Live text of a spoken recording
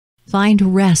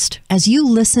Find rest as you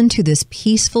listen to this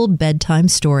peaceful bedtime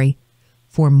story.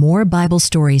 For more Bible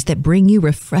stories that bring you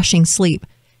refreshing sleep,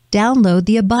 download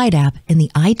the Abide app in the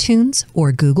iTunes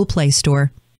or Google Play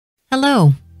Store.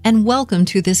 Hello, and welcome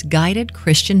to this guided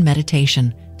Christian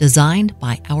meditation designed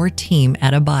by our team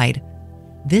at Abide.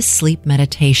 This sleep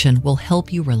meditation will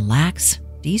help you relax,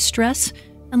 de-stress,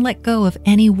 and let go of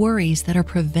any worries that are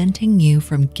preventing you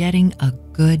from getting a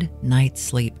good night's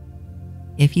sleep.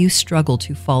 If you struggle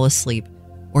to fall asleep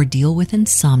or deal with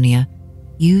insomnia,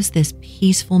 use this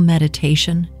peaceful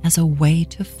meditation as a way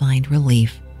to find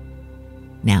relief.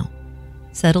 Now,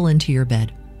 settle into your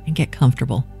bed and get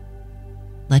comfortable.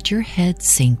 Let your head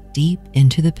sink deep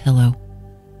into the pillow.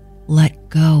 Let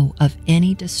go of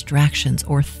any distractions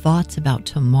or thoughts about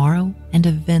tomorrow and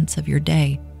events of your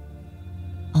day.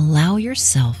 Allow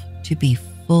yourself to be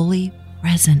fully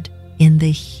present in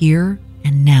the here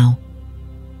and now.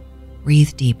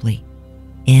 Breathe deeply,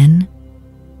 in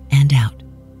and out,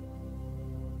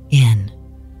 in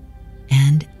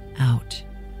and out,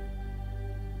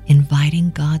 inviting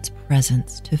God's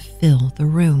presence to fill the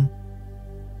room.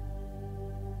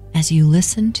 As you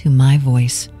listen to my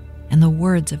voice and the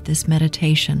words of this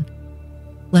meditation,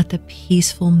 let the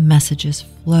peaceful messages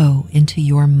flow into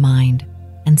your mind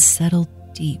and settle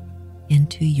deep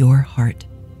into your heart.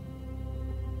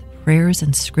 Prayers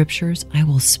and scriptures I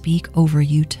will speak over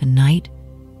you tonight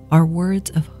are words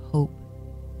of hope,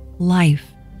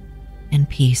 life, and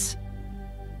peace.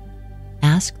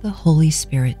 Ask the Holy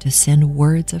Spirit to send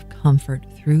words of comfort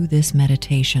through this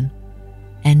meditation,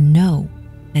 and know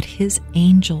that His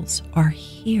angels are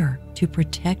here to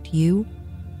protect you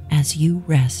as you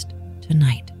rest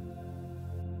tonight.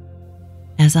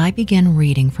 As I begin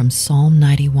reading from Psalm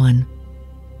 91,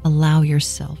 allow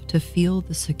yourself to feel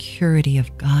the security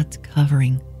of God's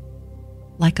covering.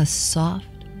 Like a soft,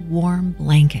 warm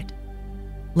blanket,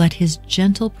 let His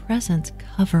gentle presence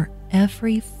cover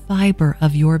every fiber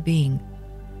of your being.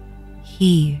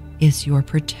 He is your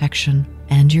protection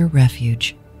and your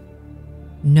refuge.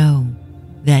 Know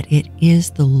that it is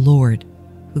the Lord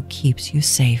who keeps you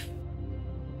safe.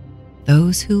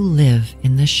 Those who live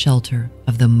in the shelter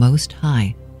of the Most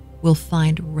High will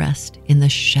find rest in the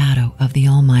shadow of the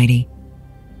Almighty.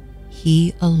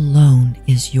 He alone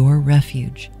is your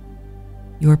refuge,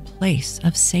 your place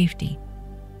of safety.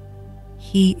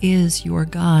 He is your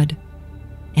God,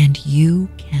 and you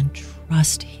can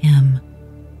trust Him.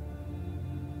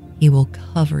 He will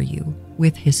cover you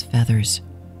with His feathers.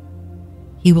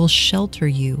 He will shelter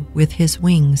you with His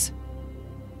wings.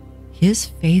 His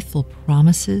faithful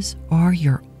promises are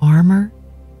your armor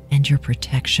and your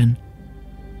protection.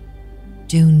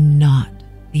 Do not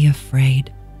be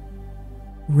afraid.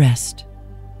 Rest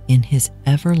in His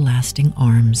everlasting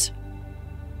arms.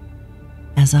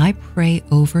 As I pray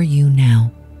over you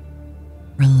now,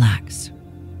 relax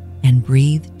and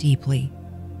breathe deeply,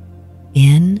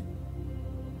 in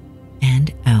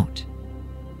and out.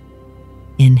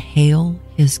 Inhale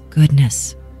His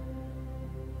goodness.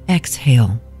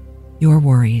 Exhale your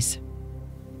worries.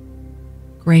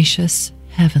 Gracious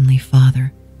Heavenly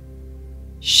Father,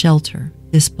 shelter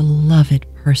this beloved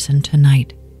person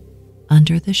tonight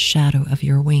under the shadow of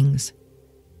your wings.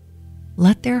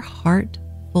 Let their heart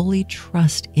fully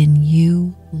trust in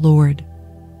you, Lord,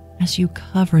 as you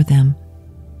cover them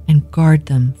and guard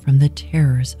them from the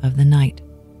terrors of the night.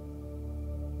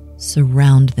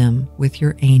 Surround them with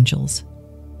your angels,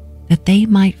 that they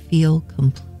might feel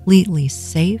completely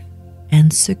safe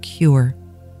and secure.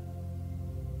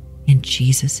 In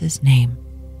Jesus' name.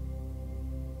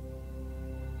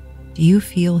 Do you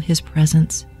feel His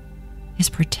presence, His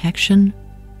protection,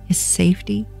 His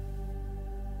safety?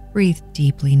 Breathe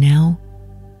deeply now,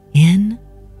 in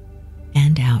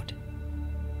and out,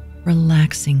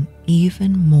 relaxing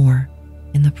even more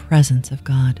in the presence of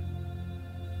God.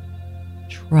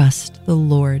 Trust the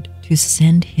Lord to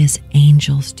send His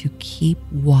angels to keep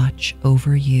watch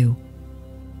over you.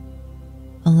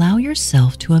 Allow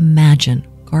yourself to imagine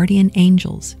guardian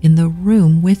angels in the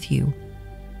room with you.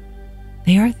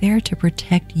 They are there to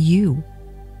protect you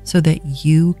so that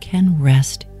you can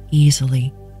rest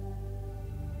easily.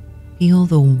 Feel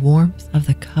the warmth of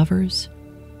the covers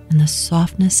and the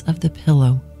softness of the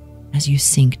pillow as you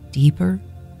sink deeper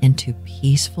into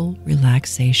peaceful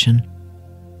relaxation.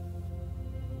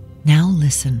 Now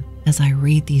listen as I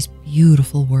read these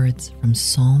beautiful words from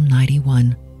Psalm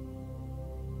 91.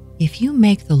 If you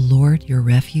make the Lord your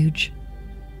refuge,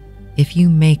 if you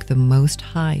make the Most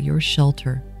High your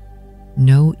shelter,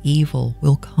 no evil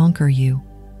will conquer you,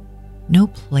 no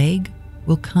plague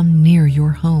will come near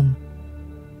your home,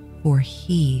 for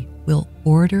He will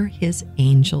order His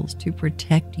angels to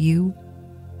protect you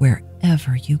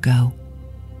wherever you go.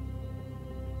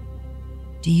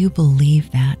 Do you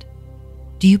believe that?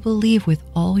 Do you believe with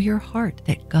all your heart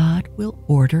that God will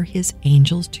order His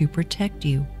angels to protect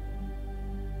you?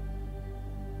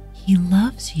 He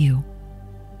loves you,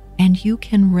 and you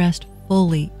can rest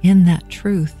fully in that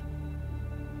truth.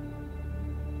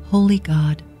 Holy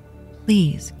God,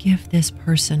 please give this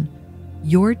person,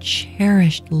 your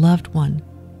cherished loved one,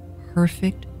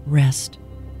 perfect rest.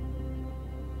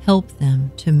 Help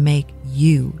them to make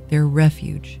you their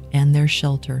refuge and their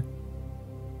shelter.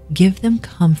 Give them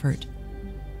comfort.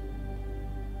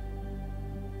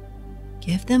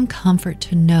 Give them comfort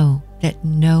to know that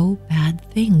no bad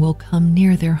thing will come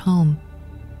near their home.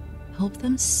 Help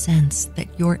them sense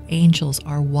that your angels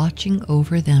are watching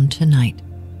over them tonight.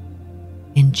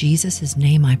 In Jesus'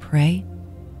 name I pray.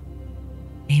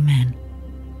 Amen.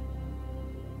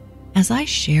 As I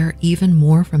share even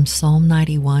more from Psalm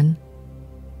 91,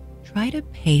 try to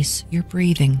pace your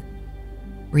breathing.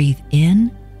 Breathe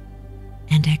in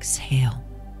and exhale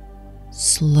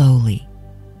slowly.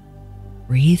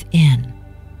 Breathe in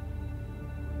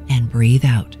and breathe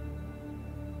out.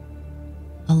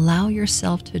 Allow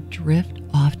yourself to drift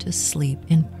off to sleep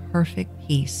in perfect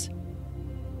peace.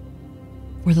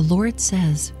 For the Lord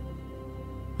says,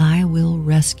 I will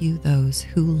rescue those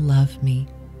who love me.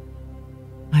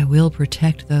 I will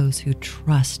protect those who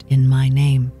trust in my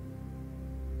name.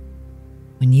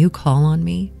 When you call on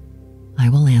me, I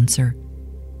will answer.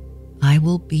 I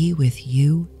will be with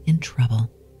you in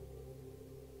trouble.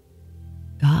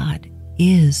 God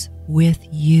is with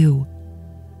you.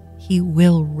 He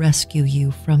will rescue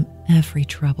you from every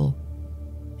trouble,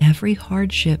 every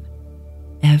hardship,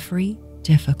 every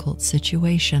difficult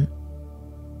situation.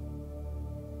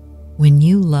 When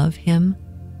you love Him,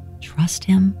 trust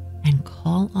Him, and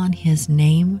call on His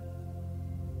name,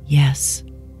 yes,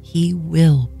 He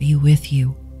will be with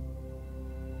you.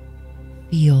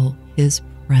 Feel His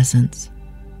presence.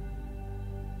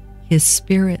 His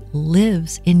Spirit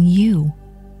lives in you.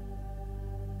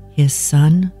 His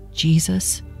Son,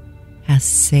 Jesus, has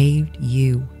saved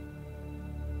you.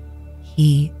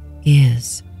 He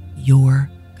is your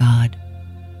God.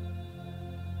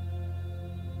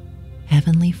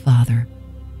 Heavenly Father,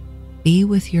 be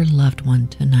with your loved one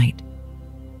tonight.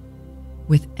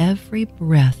 With every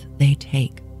breath they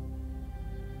take,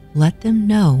 let them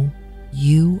know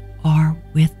you are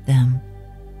with them.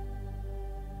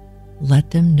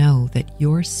 Let them know that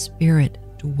your Spirit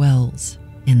dwells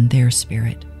in their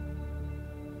spirit.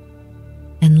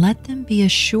 And let them be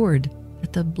assured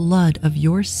that the blood of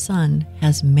your Son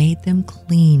has made them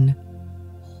clean,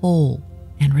 whole,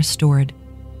 and restored.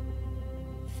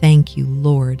 Thank you,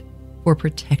 Lord, for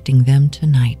protecting them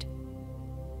tonight,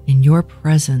 in your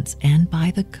presence and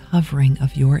by the covering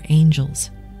of your angels.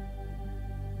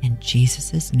 In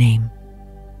Jesus' name.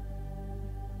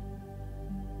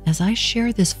 As I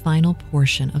share this final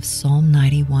portion of Psalm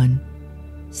 91,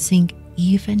 sink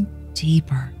even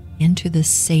deeper into the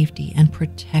safety and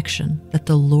protection that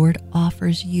the Lord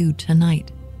offers you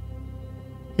tonight.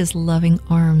 His loving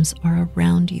arms are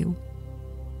around you.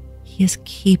 He is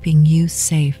keeping you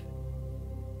safe.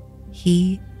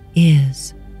 He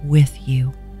is with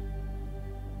you.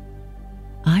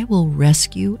 I will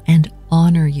rescue and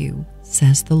honor you,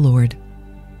 says the Lord.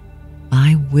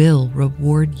 I will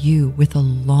reward you with a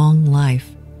long life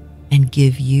and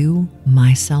give you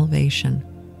my salvation.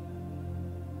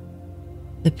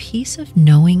 The peace of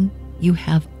knowing you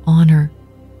have honor,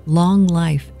 long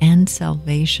life, and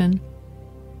salvation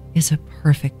is a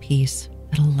perfect peace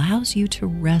that allows you to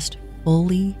rest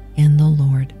fully in the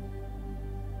Lord.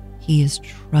 He is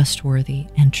trustworthy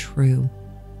and true.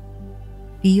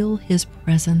 Feel His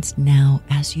presence now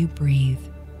as you breathe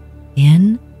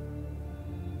in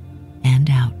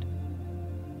and out.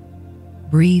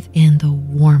 Breathe in the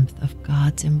warmth of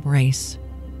God's embrace.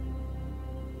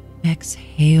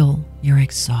 Exhale your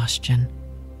exhaustion,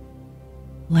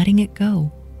 letting it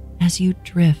go as you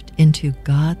drift into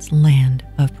God's land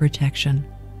of protection.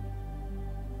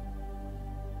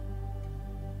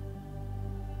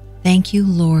 Thank you,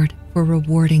 Lord, for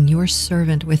rewarding your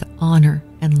servant with honor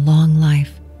and long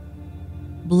life.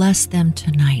 Bless them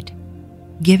tonight,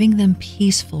 giving them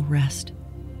peaceful rest,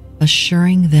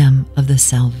 assuring them of the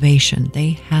salvation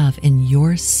they have in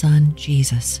your Son,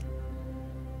 Jesus.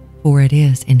 For it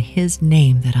is in His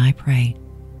name that I pray.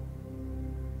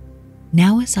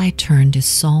 Now as I turn to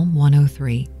Psalm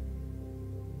 103,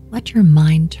 let your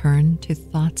mind turn to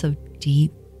thoughts of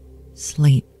deep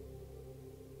sleep.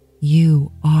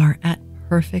 You are at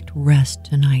perfect rest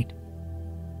tonight.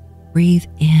 Breathe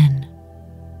in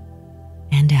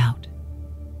and out.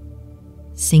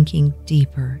 sinking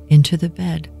deeper into the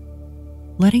bed,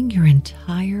 letting your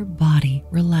entire body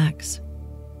relax.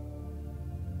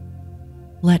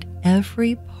 Let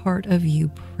every part of you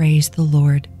praise the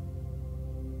Lord.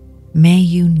 May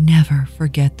you never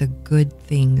forget the good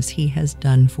things He has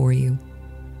done for you.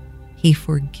 He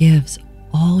forgives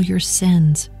all your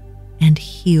sins and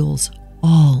heals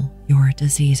all your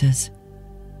diseases.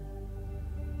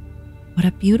 What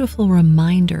a beautiful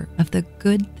reminder of the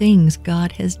good things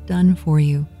God has done for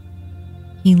you.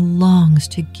 He longs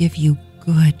to give you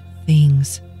good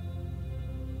things.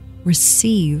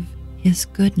 Receive His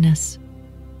goodness.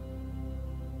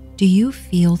 Do you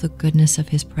feel the goodness of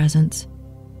His presence?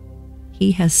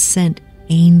 He has sent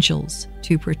angels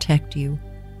to protect you,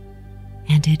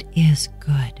 and it is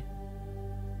good.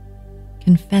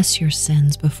 Confess your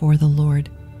sins before the Lord.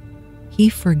 He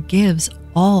forgives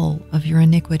all of your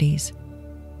iniquities.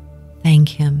 Thank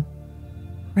Him.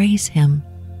 Praise Him.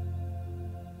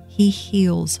 He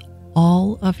heals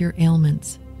all of your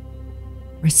ailments.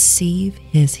 Receive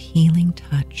His healing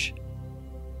touch,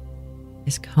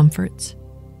 His comforts,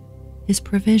 His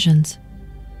provisions.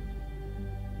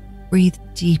 Breathe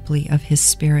deeply of His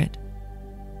Spirit.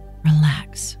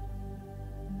 Relax.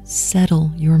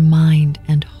 Settle your mind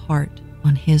and heart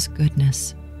on His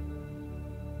goodness.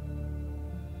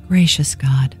 Gracious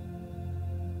God,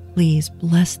 please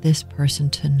bless this person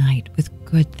tonight with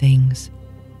good things,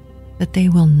 that they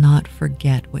will not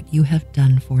forget what you have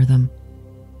done for them.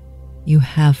 You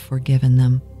have forgiven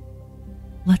them.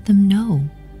 Let them know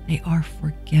they are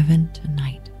forgiven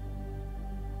tonight.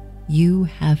 You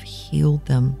have healed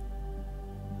them.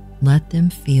 Let them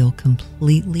feel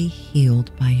completely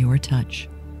healed by your touch.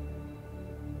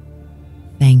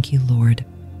 Thank you, Lord,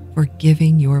 for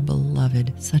giving your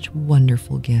beloved such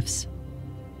wonderful gifts.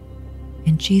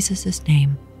 In Jesus'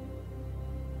 name.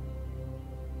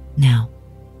 Now,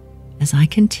 as I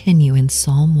continue in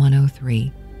Psalm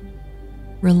 103,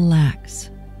 relax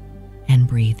and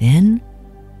breathe in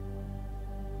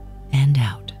and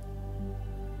out.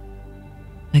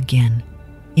 Again,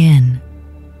 in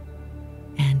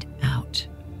and out,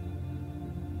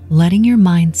 letting your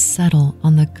mind settle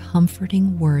on the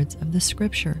comforting words of the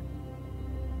Scripture,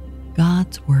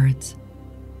 God's words,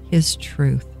 His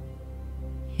truth,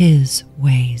 His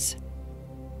ways.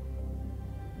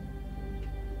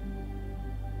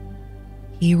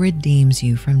 He redeems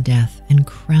you from death and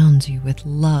crowns you with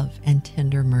love and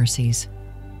tender mercies.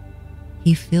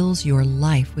 He fills your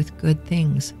life with good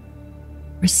things.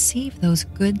 Receive those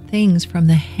good things from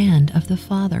the hand of the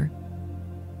Father,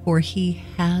 for He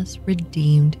has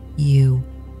redeemed you.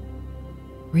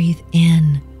 Breathe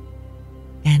in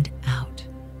and out,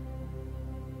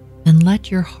 and let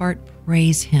your heart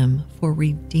praise Him for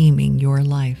redeeming your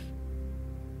life.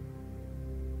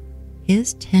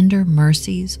 His tender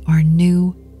mercies are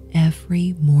new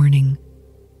every morning.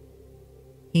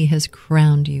 He has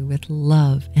crowned you with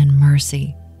love and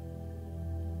mercy.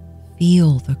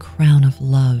 Feel the crown of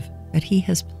love that He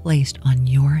has placed on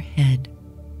your head.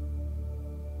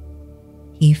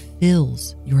 He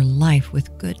fills your life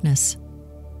with goodness.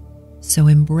 So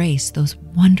embrace those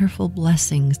wonderful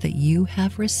blessings that you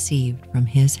have received from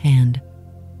His hand.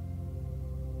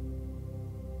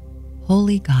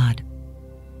 Holy God,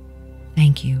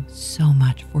 thank you so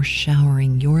much for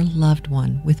showering your loved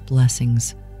one with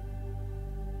blessings.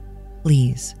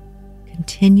 Please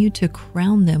continue to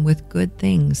crown them with good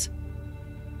things.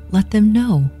 Let them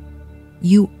know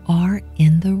you are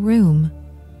in the room.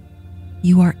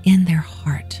 You are in their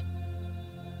heart.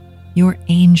 Your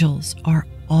angels are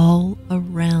all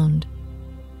around,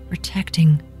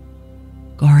 protecting,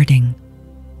 guarding,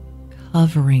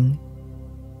 covering,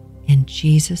 in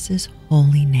Jesus'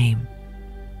 holy name.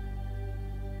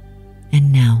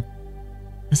 And now,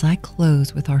 as I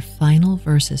close with our final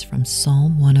verses from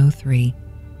Psalm 103,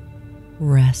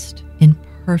 rest in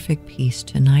perfect peace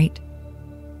tonight,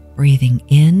 breathing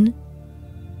in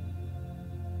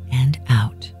and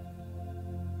out.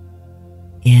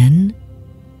 In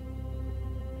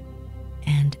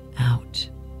and out.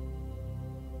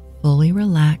 Fully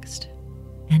relaxed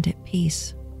and at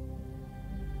peace.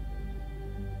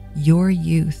 Your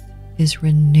youth is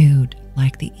renewed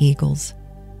like the eagles.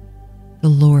 The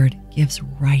Lord gives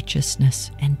righteousness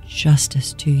and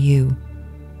justice to you.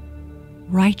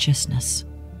 Righteousness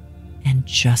and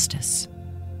justice.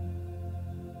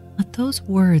 Let those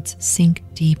words sink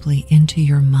deeply into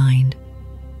your mind,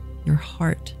 your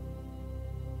heart,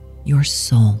 your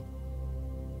soul.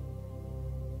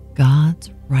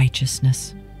 God's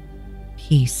righteousness,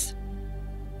 peace,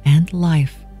 and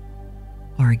life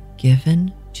are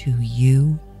given to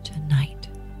you tonight.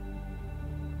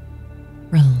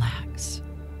 Relax.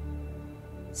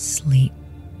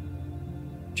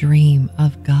 dream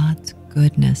of God's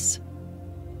goodness,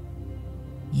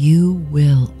 you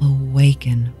will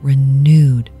awaken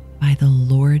renewed by the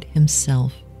Lord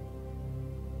Himself,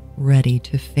 ready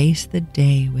to face the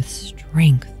day with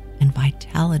strength and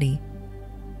vitality.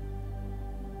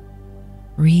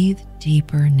 Breathe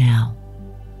deeper now,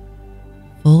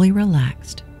 fully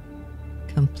relaxed,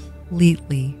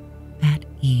 completely at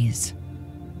ease.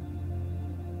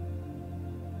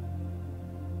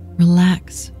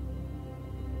 Relax.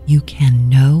 You can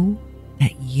know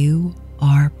that you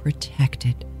are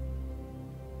protected.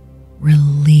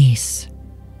 Release.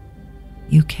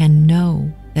 You can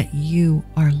know that you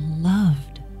are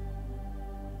loved.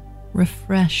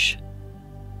 Refresh.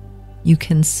 You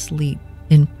can sleep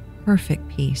in perfect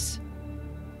peace.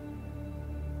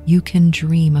 You can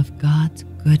dream of God's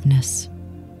goodness,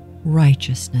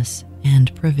 righteousness,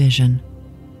 and provision.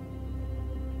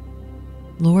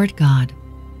 Lord God,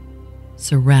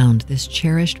 surround this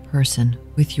cherished person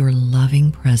with your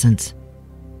loving presence.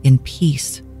 In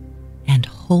peace and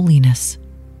holiness,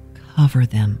 cover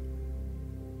them.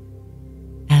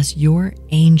 As your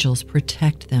angels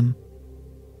protect them,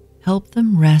 help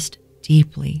them rest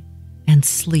deeply and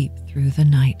sleep through the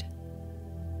night.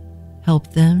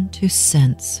 Help them to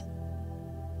sense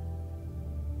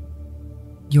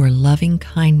your loving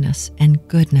kindness and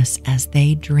goodness as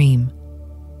they dream.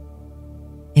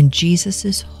 In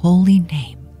Jesus' holy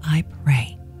name, I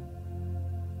pray.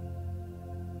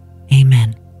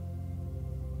 Amen.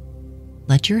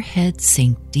 Let your head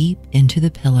sink deep into the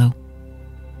pillow.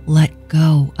 Let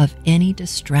go of any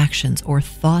distractions or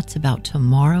thoughts about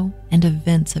tomorrow and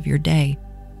events of your day.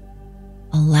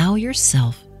 Allow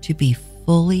yourself to be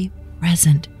fully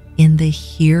present in the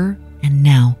here and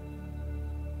now.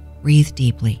 Breathe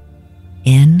deeply,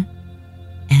 in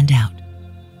and out.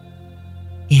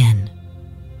 In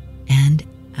and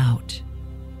out,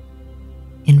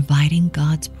 inviting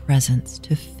God's presence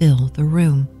to fill the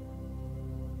room.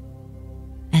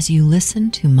 As you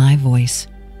listen to my voice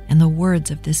and the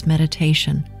words of this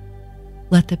meditation,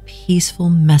 let the peaceful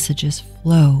messages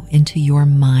flow into your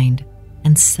mind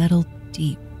and settle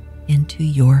deep into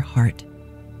your heart.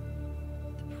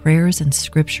 The prayers and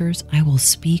scriptures I will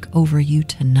speak over you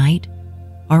tonight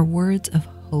are words of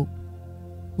hope,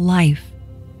 life,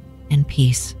 and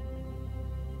peace.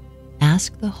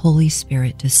 Ask the Holy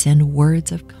Spirit to send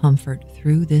words of comfort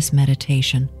through this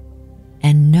meditation,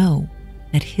 and know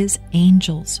that His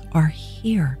angels are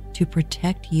here to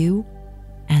protect you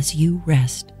as you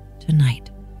rest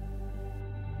tonight.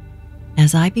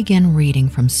 As I begin reading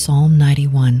from Psalm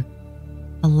 91,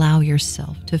 allow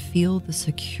yourself to feel the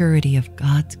security of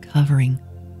God's covering.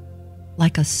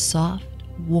 Like a soft,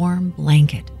 warm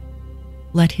blanket,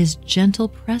 let His gentle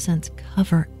presence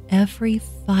cover every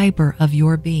fiber of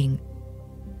your being.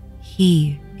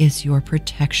 He is your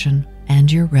protection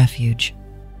and your refuge.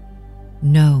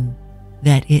 Know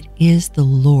that it is the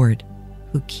Lord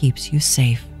who keeps you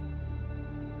safe.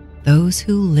 Those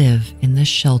who live in the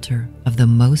shelter of the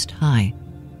Most High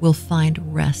will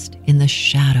find rest in the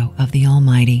shadow of the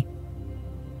Almighty.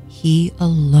 He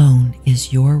alone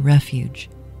is your refuge,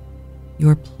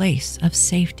 your place of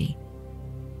safety.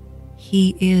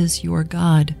 He is your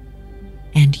God,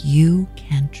 and you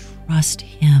can trust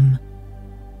Him.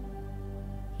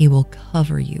 He will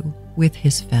cover you with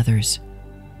His feathers.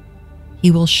 He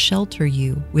will shelter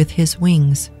you with His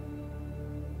wings.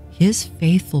 His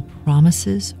faithful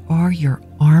promises are your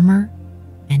armor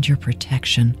and your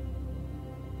protection.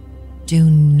 Do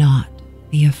not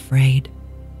be afraid.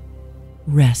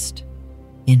 Rest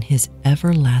in His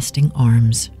everlasting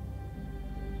arms.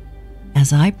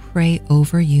 As I pray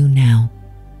over you now,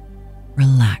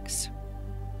 relax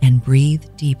and breathe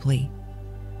deeply,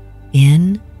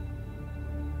 in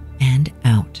and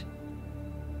out.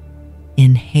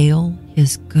 Inhale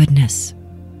His goodness.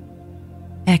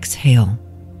 Exhale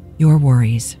your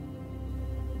worries.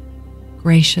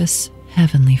 Gracious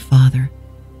Heavenly Father,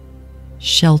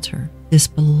 shelter this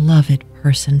beloved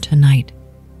person tonight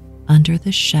under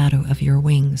the shadow of your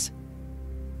wings.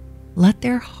 Let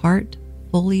their heart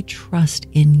fully trust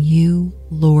in you,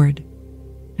 Lord,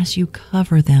 as you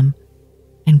cover them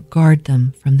and guard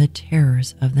them from the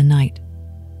terrors of the night.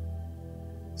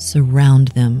 Surround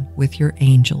them with your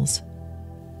angels,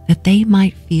 that they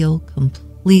might feel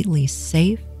completely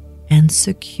safe and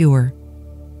secure.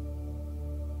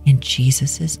 In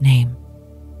Jesus' name.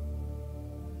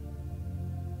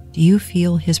 Do you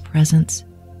feel His presence,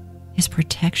 His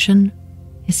protection,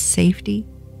 His safety?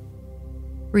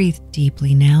 Breathe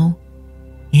deeply now,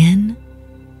 in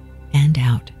and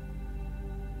out,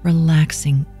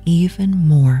 relaxing even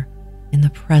more in the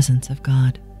presence of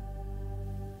God.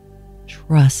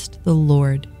 Trust the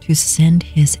Lord to send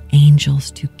his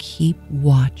angels to keep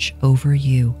watch over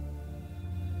you.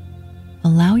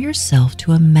 Allow yourself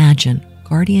to imagine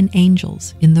guardian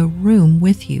angels in the room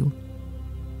with you.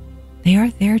 They are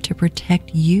there to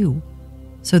protect you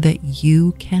so that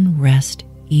you can rest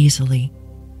easily.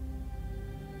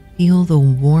 Feel the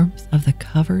warmth of the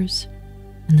covers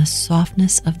and the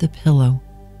softness of the pillow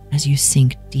as you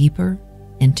sink deeper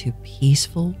into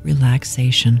peaceful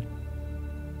relaxation.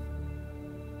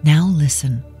 Now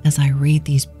listen as I read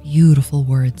these beautiful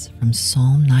words from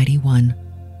Psalm 91.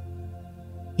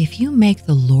 If you make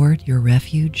the Lord your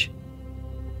refuge,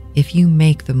 if you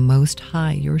make the Most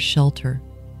High your shelter,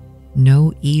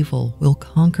 no evil will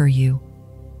conquer you,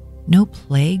 no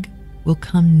plague will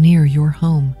come near your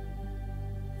home,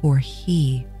 for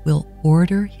he will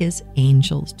order his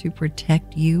angels to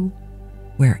protect you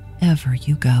wherever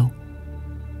you go.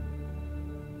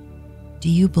 Do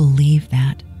you believe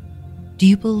that? Do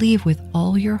you believe with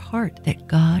all your heart that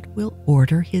God will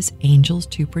order his angels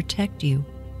to protect you?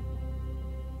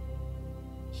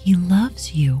 He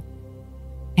loves you,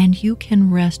 and you can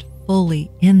rest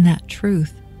fully in that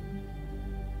truth.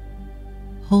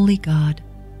 Holy God,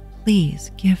 please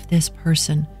give this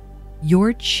person,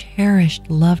 your cherished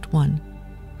loved one,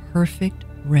 perfect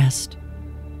rest.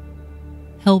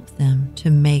 Help them to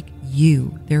make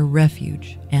you their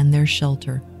refuge and their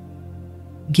shelter.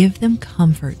 Give them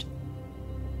comfort.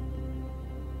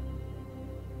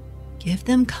 Give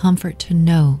them comfort to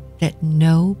know that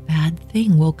no bad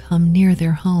thing will come near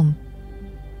their home.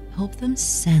 Help them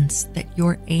sense that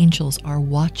your angels are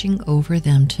watching over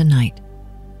them tonight.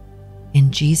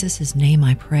 In Jesus' name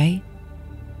I pray.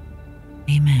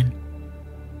 Amen.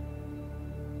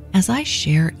 As I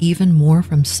share even more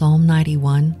from Psalm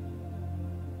 91,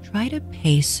 try to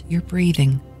pace your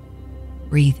breathing.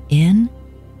 Breathe in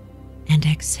and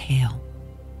exhale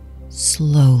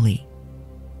slowly.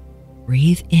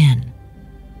 Breathe in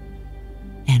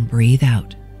and breathe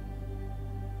out.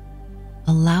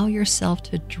 Allow yourself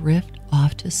to drift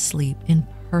off to sleep in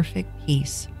perfect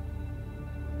peace.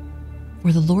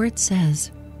 For the Lord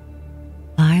says,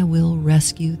 I will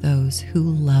rescue those who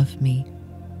love me.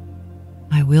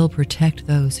 I will protect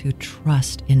those who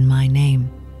trust in my name.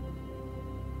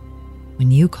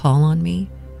 When you call on me,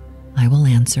 I will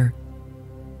answer.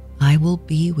 I will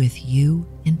be with you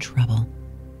in trouble.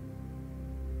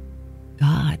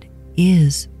 God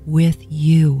is with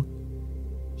you.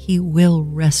 He will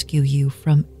rescue you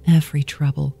from every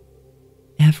trouble,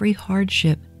 every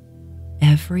hardship,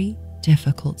 every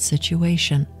difficult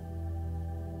situation.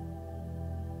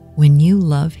 When you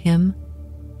love him,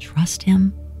 trust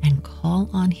him, and call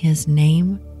on his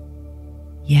name,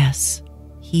 yes,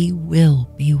 he will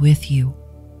be with you.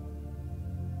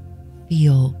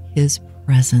 Feel his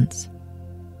presence.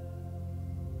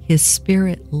 His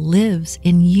Spirit lives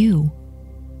in you.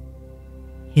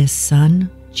 His Son,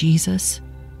 Jesus,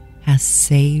 has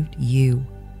saved you.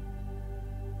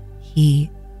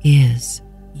 He is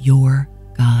your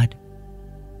God.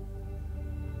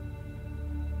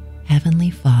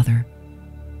 Heavenly Father,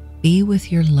 be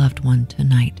with your loved one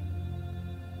tonight.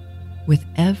 With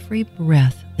every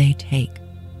breath they take,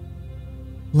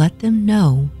 let them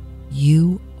know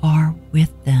you are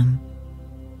with them.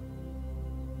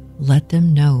 Let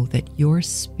them know that your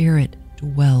Spirit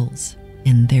dwells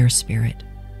in their spirit.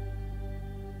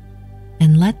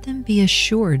 And let them be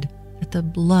assured that the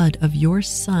blood of your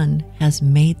Son has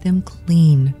made them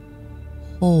clean,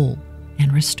 whole,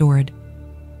 and restored.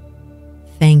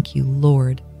 Thank you,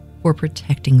 Lord, for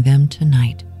protecting them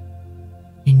tonight.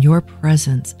 In your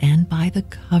presence and by the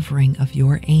covering of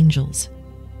your angels.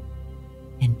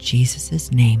 In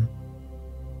Jesus' name.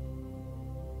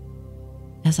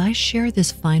 As I share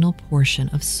this final portion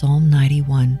of Psalm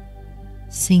 91,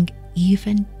 sink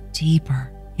even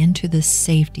deeper into the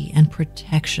safety and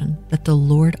protection that the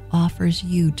Lord offers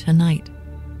you tonight.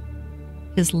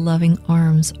 His loving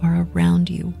arms are around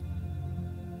you.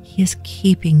 He is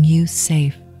keeping you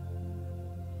safe.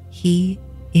 He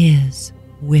is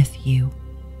with you.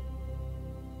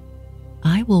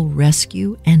 I will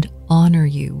rescue and honor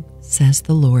you, says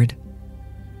the Lord.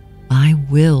 I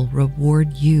will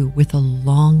reward you with a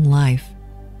long life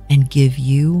and give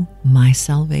you my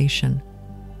salvation.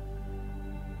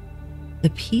 The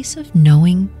peace of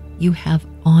knowing you have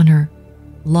honor,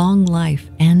 long life,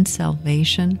 and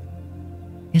salvation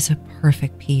is a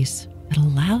perfect peace that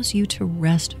allows you to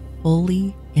rest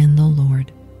fully in the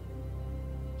Lord.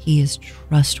 He is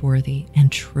trustworthy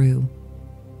and true.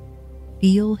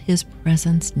 Feel his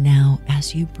presence now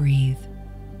as you breathe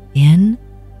in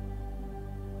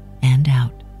and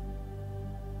out.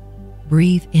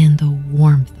 Breathe in the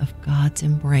warmth of God's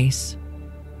embrace.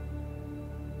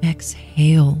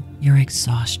 exhale your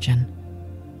exhaustion,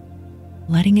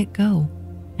 letting it go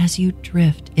as you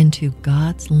drift into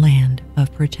God's land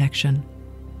of protection.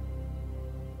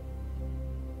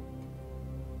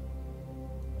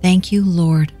 Thank you,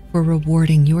 Lord, for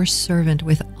rewarding your servant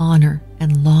with honor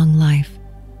and long life.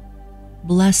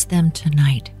 Bless them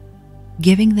tonight,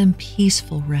 giving them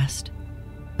peaceful rest,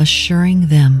 assuring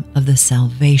them of the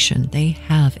salvation they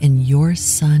have in your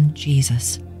Son,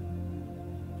 Jesus.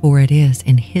 For it is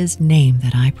in his name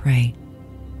that I pray.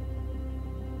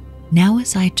 Now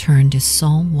as I turn to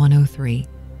Psalm 103,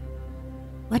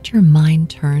 let your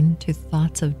mind turn to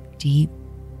thoughts of deep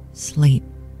sleep.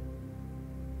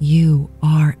 You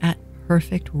are at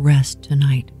perfect rest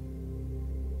tonight.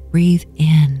 Breathe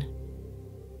in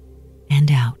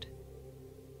and out,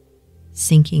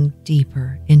 sinking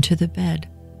deeper into the bed,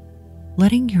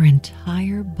 letting your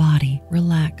entire body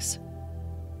relax.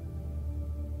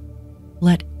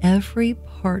 Let every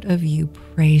part of you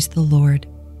praise the Lord.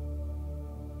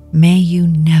 May you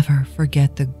never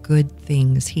forget the good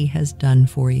things he has done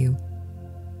for you.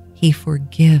 He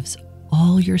forgives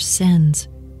all your sins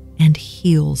and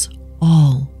heals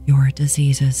all your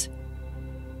diseases.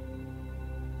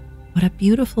 What a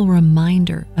beautiful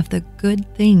reminder of the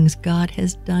good things God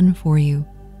has done for you.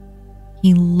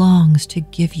 He longs to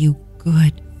give you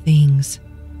good things.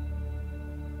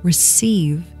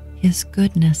 Receive his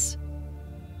goodness.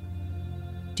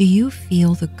 Do you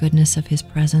feel the goodness of his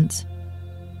presence?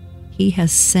 He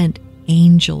has sent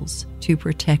angels to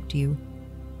protect you,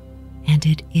 and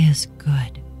it is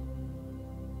good.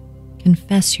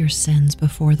 Confess your sins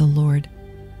before the Lord.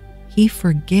 He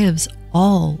forgives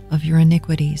all of your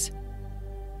iniquities.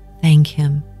 Thank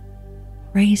him.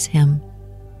 Praise him.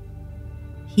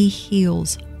 He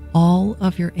heals all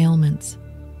of your ailments.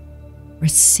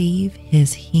 Receive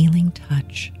his healing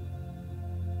touch,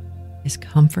 his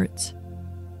comforts,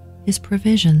 his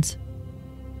provisions.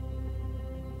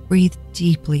 Breathe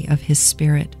deeply of his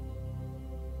spirit.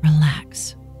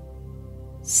 Relax.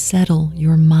 Settle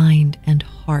your mind and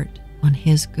heart on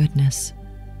his goodness.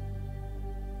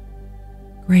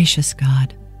 Gracious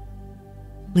God,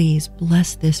 please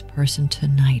bless this person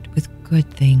tonight with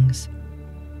good things,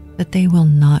 that they will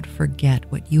not forget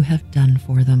what you have done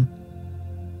for them.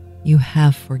 You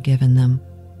have forgiven them.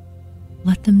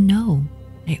 Let them know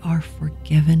they are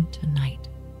forgiven tonight.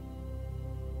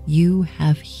 You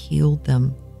have healed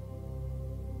them.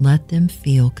 Let them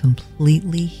feel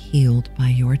completely healed by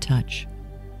your touch.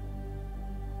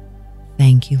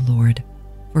 Thank you, Lord,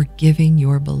 for giving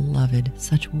your beloved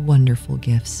such wonderful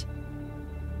gifts.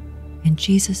 In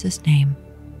Jesus' name.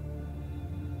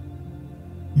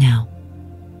 Now,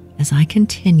 as I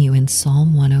continue in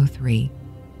Psalm 103,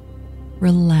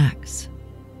 relax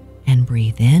and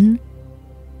breathe in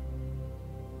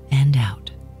and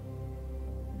out.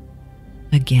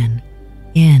 Again,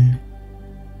 in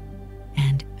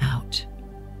and out,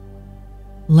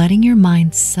 letting your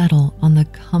mind settle on the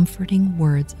comforting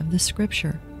words of the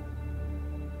Scripture,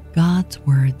 God's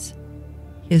words,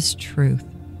 his truth,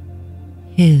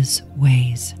 his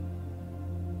ways.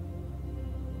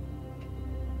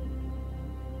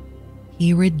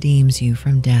 He redeems you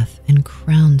from death and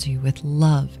crowns you with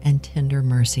love and tender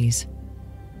mercies.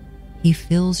 He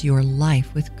fills your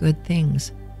life with good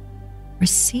things.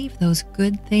 Receive those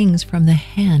good things from the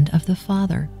hand of the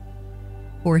Father,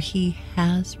 for he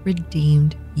has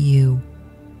redeemed you.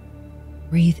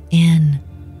 Breathe in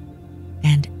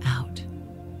and out,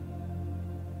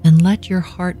 and let your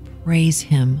heart praise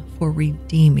him for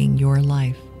redeeming your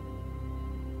life.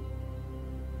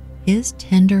 His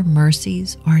tender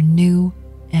mercies are new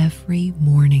every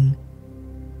morning.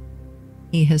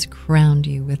 He has crowned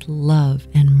you with love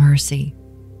and mercy.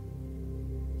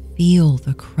 Feel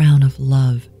the crown of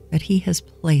love that he has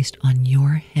placed on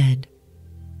your head.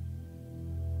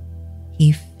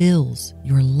 He fills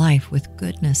your life with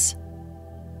goodness.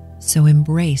 So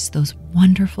embrace those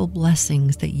wonderful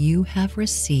blessings that you have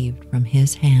received from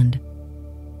his hand.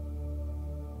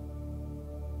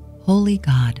 Holy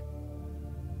God,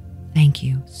 thank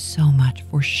you so much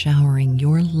for showering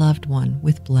your loved one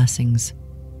with blessings.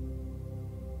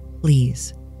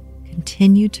 Please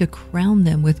continue to crown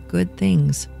them with good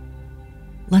things.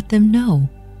 Let them know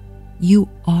you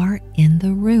are in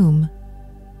the room.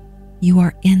 You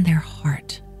are in their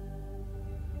heart.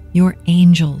 Your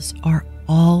angels are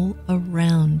all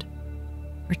around,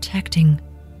 protecting,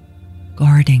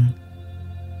 guarding,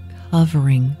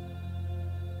 covering,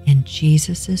 in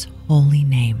Jesus' holy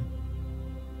name.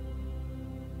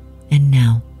 And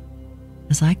now,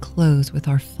 as I close with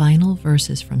our final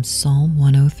verses from Psalm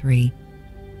 103,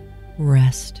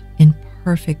 rest in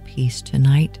perfect peace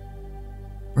tonight,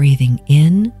 breathing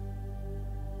in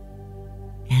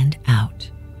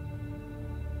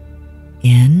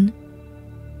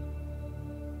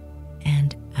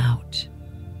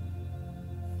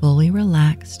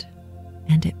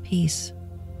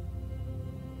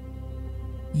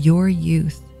Your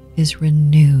youth is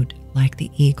renewed like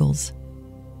the eagles.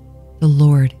 The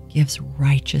Lord gives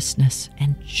righteousness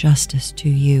and justice to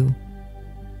you.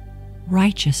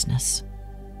 Righteousness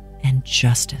and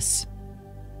justice.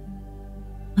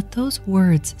 Let those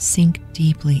words sink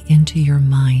deeply into your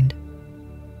mind,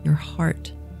 your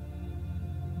heart,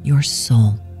 your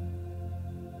soul.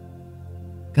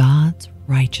 God's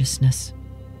righteousness,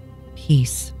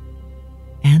 peace,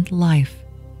 and life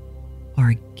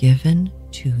are given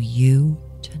to you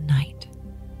tonight.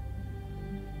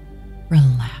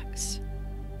 Relax,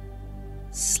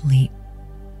 sleep,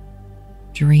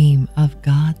 dream of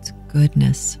God's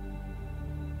goodness.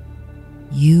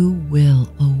 You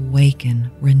will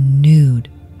awaken renewed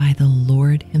by the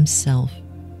Lord Himself,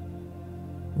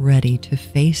 ready to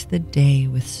face the day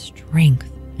with strength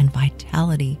and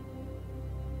vitality.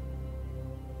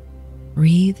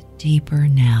 Breathe deeper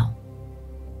now,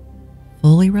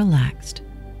 fully relaxed,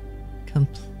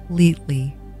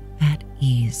 completely at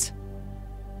ease.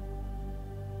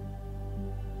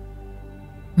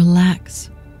 Relax.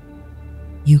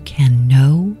 You can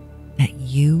know that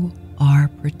you are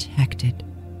protected.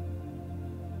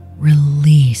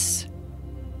 Release.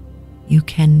 You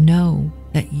can know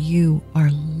that you are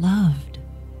loved.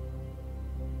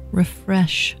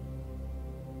 Refresh.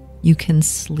 You can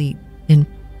sleep in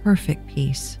perfect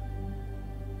peace.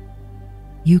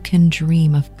 You can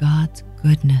dream of God's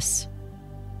goodness,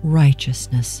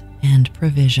 righteousness, and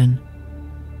provision.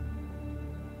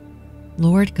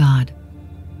 Lord God,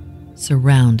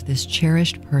 surround this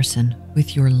cherished person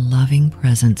with your loving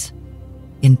presence.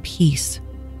 In peace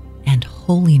and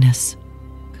holiness,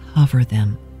 cover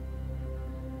them.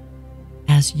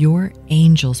 As your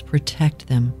angels protect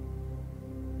them,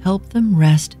 help them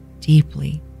rest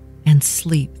deeply and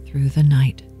sleep through the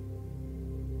night.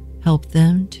 Help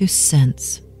them to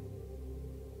sense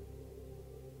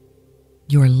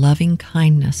your loving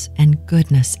kindness and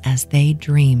goodness as they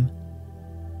dream.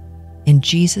 In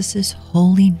Jesus'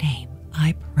 holy name,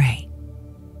 I pray.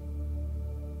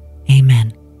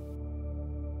 Amen.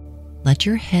 Let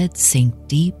your head sink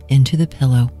deep into the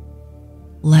pillow.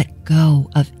 Let go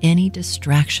of any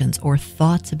distractions or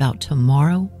thoughts about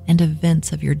tomorrow and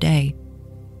events of your day.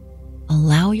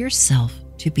 Allow yourself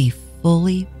to be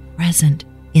fully present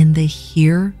in the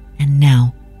here and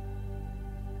now.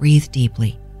 Breathe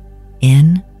deeply,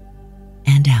 in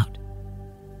and out.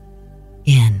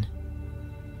 In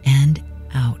and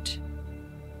out.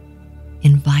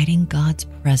 Inviting God's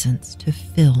presence to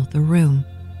fill the room.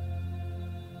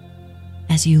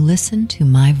 As you listen to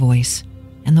my voice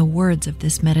and the words of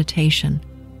this meditation,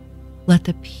 let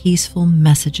the peaceful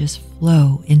messages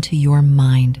flow into your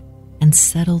mind and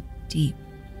settle deep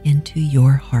into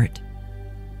your heart.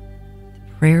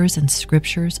 The prayers and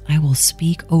scriptures I will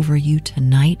speak over you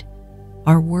tonight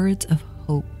are words of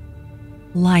hope,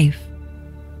 life,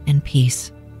 and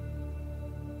peace.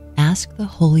 Ask the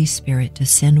Holy Spirit to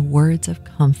send words of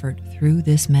comfort through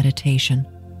this meditation,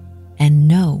 and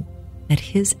know that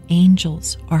His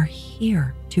angels are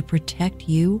here to protect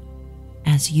you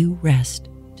as you rest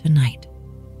tonight.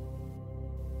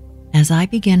 As I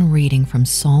begin reading from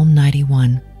Psalm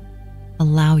 91,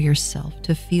 allow yourself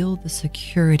to feel the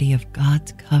security of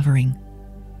God's covering.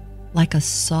 Like a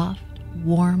soft,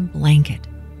 warm blanket,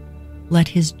 let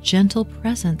His gentle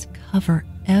presence cover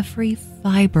every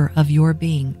fiber of your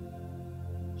being.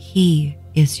 He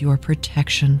is your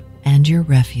protection and your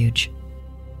refuge.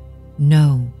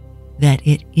 Know that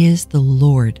it is the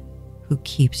Lord who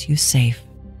keeps you safe.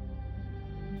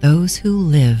 Those who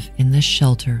live in the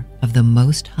shelter of the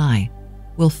Most High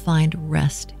will find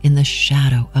rest in the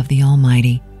shadow of the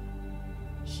Almighty.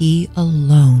 He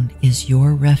alone is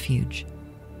your refuge,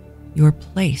 your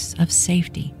place of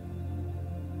safety.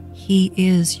 He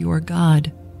is your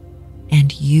God,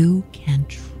 and you can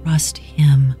trust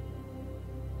Him.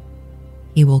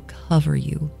 He will cover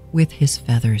you with His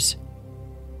feathers.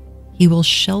 He will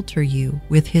shelter you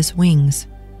with His wings.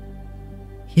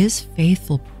 His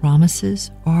faithful promises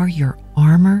are your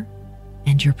armor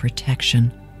and your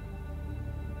protection.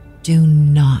 Do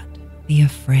not be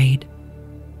afraid.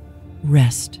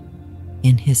 Rest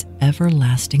in His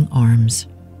everlasting arms.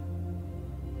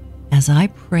 As I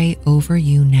pray over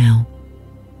you now,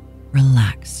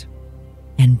 relax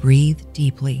and breathe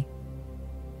deeply,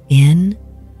 in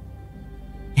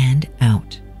and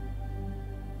out.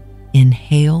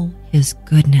 Inhale His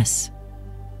goodness.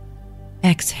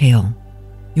 Exhale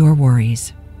your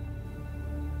worries.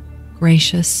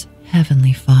 Gracious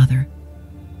Heavenly Father,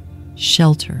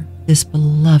 shelter this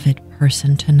beloved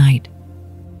person tonight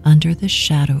under the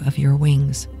shadow of your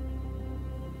wings.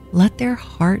 Let their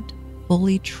heart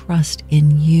fully trust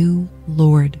in you,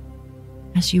 Lord,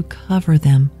 as you cover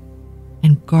them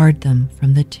and guard them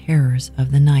from the terrors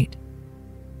of the night.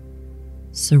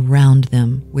 Surround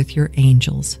them with your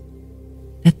angels,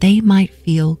 that they might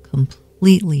feel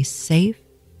completely safe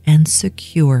and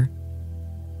secure.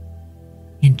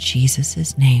 In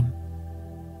Jesus' name.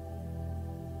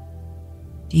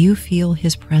 Do you feel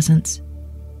His presence,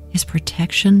 His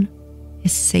protection,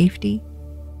 His safety?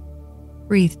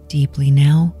 Breathe deeply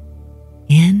now,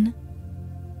 in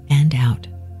and out,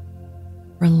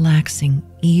 relaxing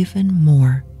even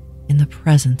more in the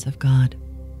presence of God.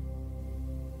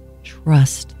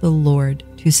 Trust the Lord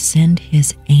to send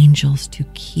His angels to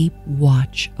keep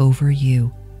watch over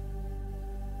you.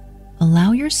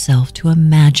 Allow yourself to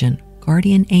imagine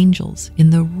guardian angels in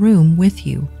the room with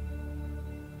you.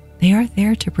 They are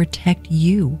there to protect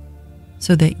you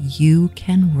so that you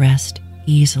can rest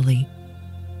easily.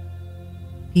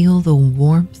 Feel the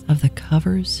warmth of the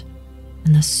covers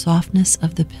and the softness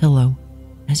of the pillow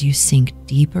as you sink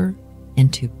deeper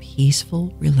into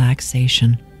peaceful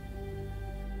relaxation.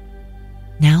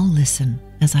 Now listen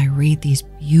as I read these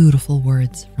beautiful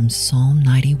words from Psalm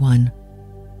 91.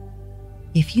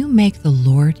 If you make the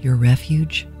Lord your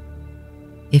refuge,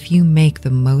 if you make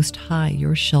the Most High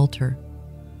your shelter,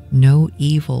 no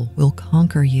evil will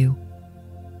conquer you,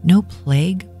 no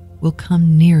plague will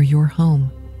come near your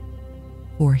home,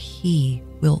 for He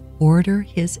will order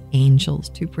His angels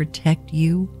to protect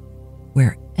you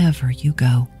wherever you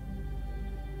go.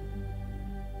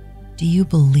 Do you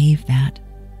believe that?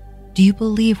 Do you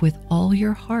believe with all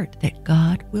your heart that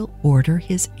God will order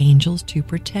His angels to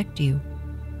protect you?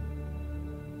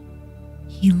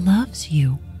 He loves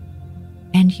you,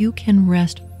 and you can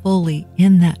rest fully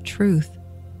in that truth.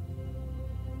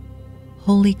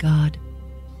 Holy God,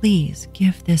 please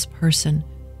give this person,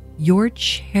 your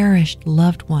cherished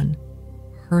loved one,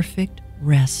 perfect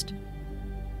rest.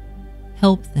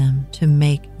 Help them to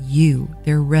make you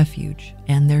their refuge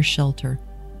and their shelter.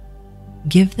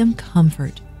 Give them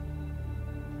comfort.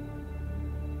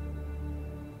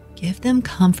 Give them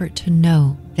comfort to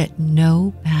know that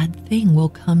no bad thing will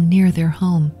come near their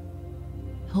home.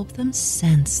 Help them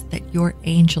sense that your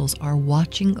angels are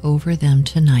watching over them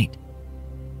tonight.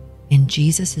 In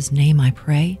Jesus' name I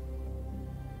pray.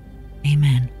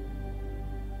 Amen.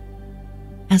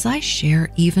 As I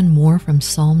share even more from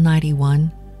Psalm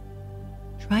 91,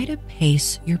 try to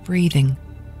pace your breathing.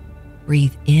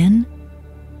 Breathe in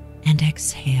and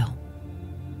exhale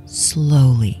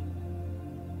slowly.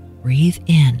 Breathe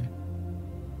in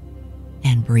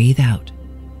and breathe out.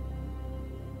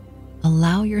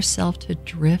 Allow yourself to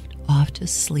drift off to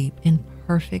sleep in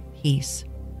perfect peace.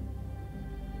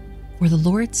 For the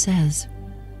Lord says,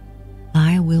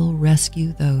 I will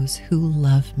rescue those who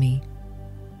love me.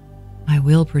 I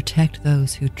will protect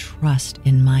those who trust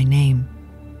in my name.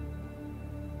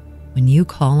 When you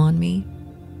call on me,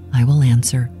 I will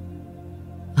answer.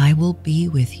 I will be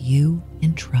with you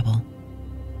in trouble.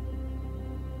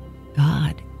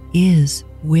 God is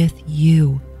with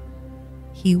you.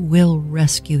 He will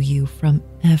rescue you from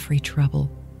every trouble,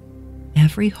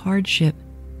 every hardship,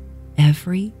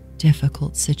 every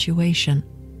difficult situation.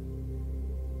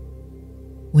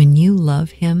 When you love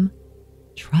Him,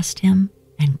 trust Him,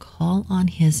 and call on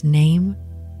His name,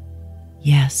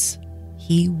 yes,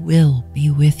 He will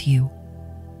be with you.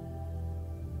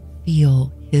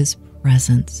 Feel His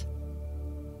presence.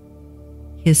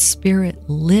 His Spirit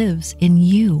lives in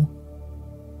you.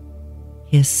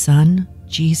 His Son,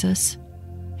 Jesus,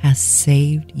 has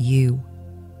saved you.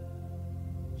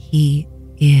 He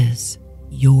is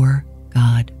your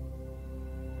God.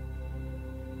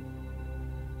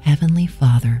 Heavenly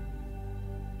Father,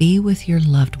 be with your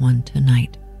loved one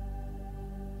tonight.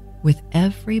 With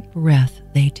every breath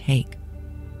they take,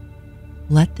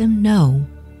 let them know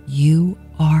you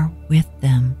are with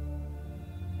them.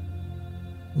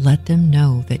 Let them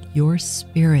know that your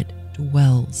Spirit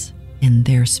dwells in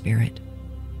their spirit.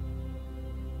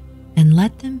 And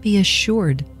let them be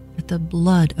assured that the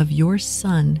blood of your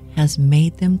Son has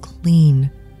made them clean,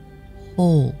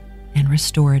 whole, and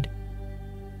restored.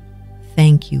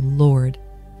 Thank you, Lord,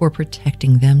 for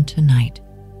protecting them tonight,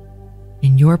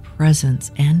 in your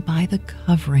presence and by the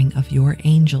covering of your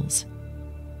angels.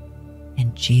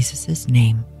 In Jesus'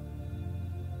 name.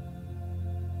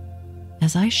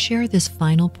 As I share this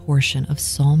final portion of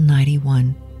Psalm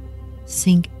 91,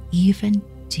 sink even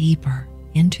deeper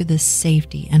into the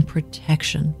safety and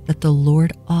protection that the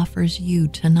Lord offers you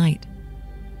tonight.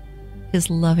 His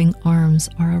loving arms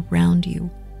are around you.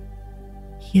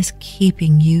 He is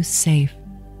keeping you safe.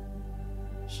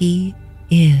 He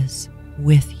is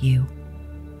with you.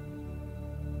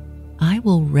 I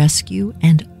will rescue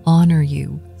and honor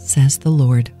you, says the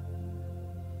Lord.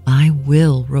 I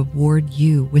will reward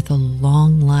you with a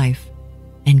long life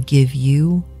and give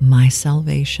you my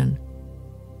salvation.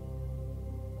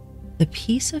 The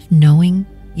peace of knowing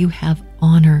you have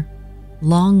honor,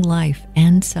 long life,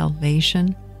 and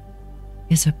salvation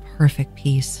is a perfect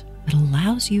peace that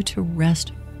allows you to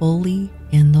rest fully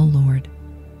in the Lord.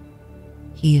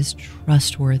 He is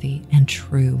trustworthy and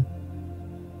true.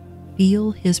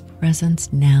 Feel His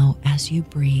presence now as you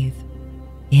breathe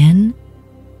in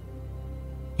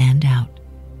and out.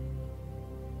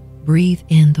 Breathe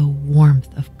in the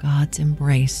warmth of God's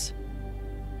embrace.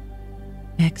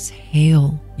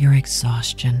 Exhale your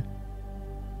exhaustion,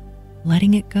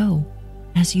 letting it go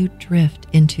as you drift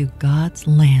into God's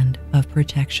land of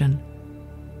protection.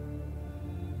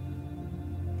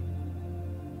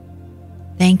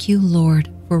 Thank you, Lord,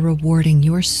 for rewarding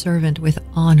your servant with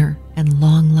honor and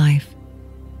long life.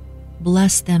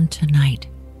 Bless them tonight,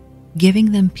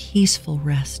 giving them peaceful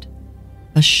rest,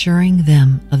 assuring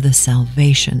them of the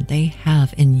salvation they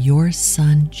have in your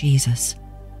Son, Jesus.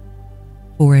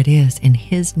 For it is in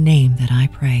His name that I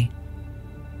pray.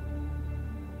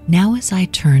 Now as I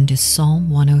turn to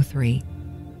Psalm 103,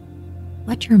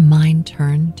 let your mind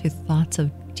turn to thoughts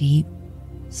of deep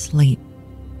sleep.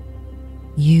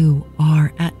 You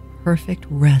are at perfect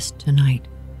rest tonight.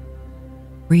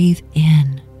 Breathe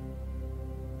in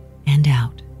and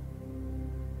out,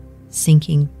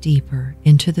 sinking deeper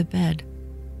into the bed,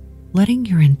 letting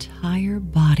your entire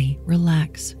body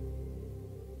relax.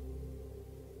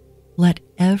 Let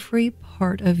every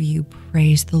part of you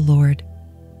praise the Lord.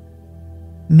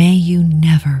 May you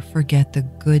never forget the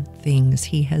good things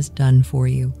He has done for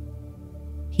you.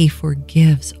 He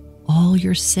forgives all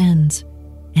your sins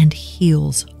and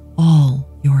heals all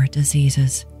your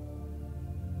diseases.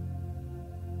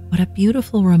 What a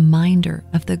beautiful reminder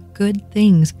of the good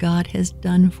things God has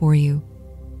done for you.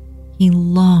 He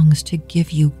longs to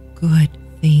give you good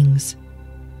things.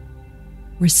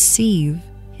 Receive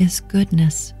His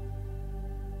goodness.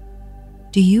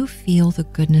 Do you feel the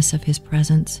goodness of His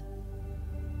presence?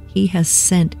 He has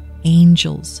sent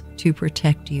angels to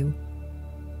protect you,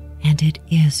 and it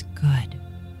is good.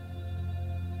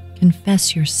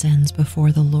 Confess your sins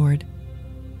before the Lord.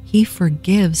 He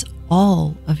forgives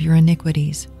all of your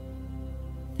iniquities.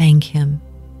 Thank Him.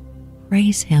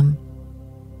 Praise Him.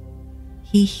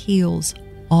 He heals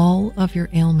all of your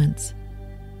ailments.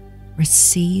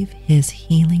 Receive His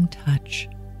healing touch,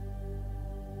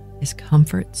 His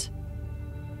comforts,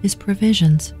 His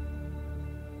provisions.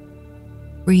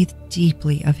 Breathe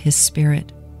deeply of His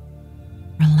Spirit.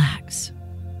 Relax.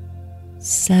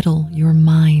 Settle your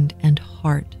mind and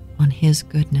heart on His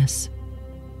goodness.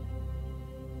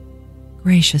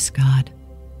 Gracious God,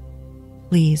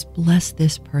 please bless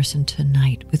this person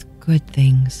tonight with good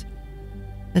things,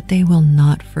 that they will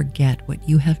not forget what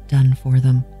you have done for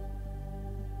them.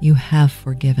 You have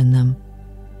forgiven them.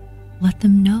 Let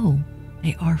them know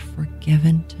they are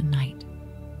forgiven tonight.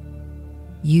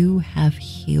 You have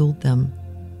healed them.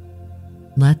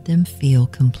 Let them feel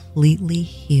completely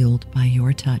healed by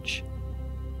your touch.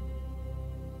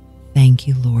 Thank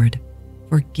you, Lord,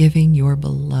 for giving your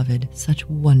beloved such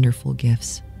wonderful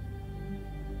gifts.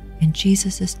 In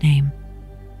Jesus' name.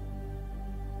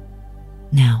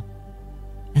 Now,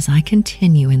 as I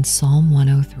continue in Psalm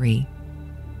 103,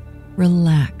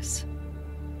 relax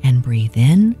and breathe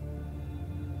in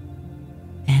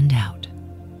and out.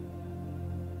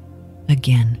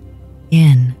 Again,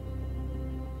 in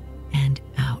and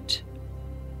out,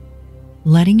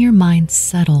 letting your mind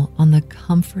settle on the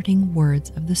comforting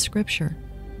words of the Scripture.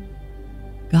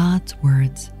 God's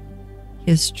words,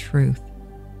 His truth,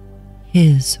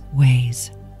 His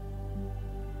ways.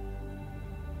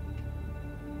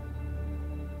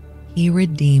 He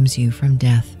redeems you from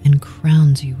death and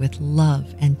crowns you with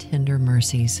love and tender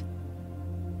mercies.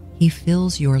 He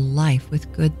fills your life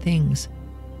with good things.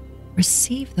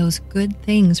 Receive those good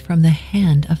things from the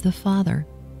hand of the Father,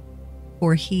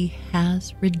 for He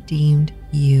has redeemed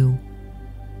you.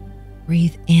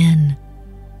 Breathe in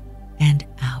and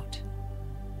out,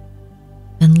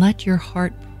 and let your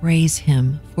heart praise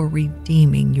Him for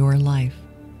redeeming your life.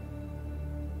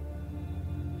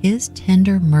 His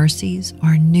tender mercies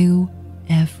are new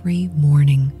every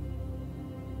morning.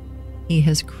 He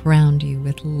has crowned you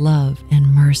with love and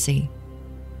mercy.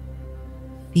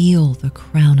 Feel the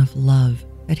crown of love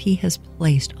that He has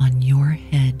placed on your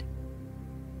head.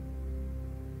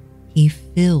 He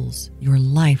fills your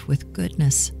life with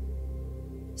goodness.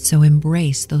 So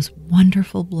embrace those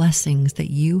wonderful blessings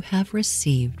that you have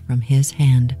received from His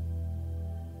hand.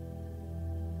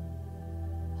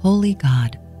 Holy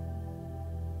God,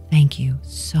 thank you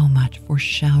so much for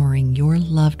showering your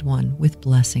loved one with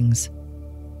blessings.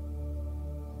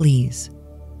 please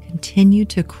continue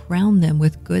to crown them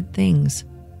with good things.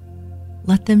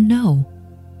 Let them know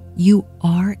you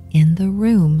are in the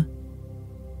room.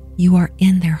 You are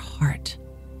in their heart.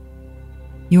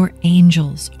 Your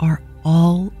angels are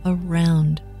all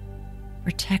around,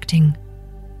 protecting,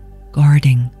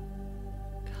 guarding,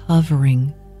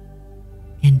 covering,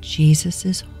 in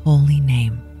Jesus' holy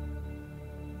name.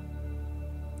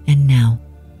 And now,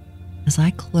 as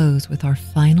I close with our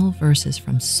final verses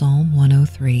from Psalm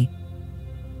 103,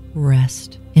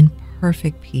 rest in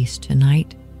perfect peace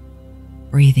tonight,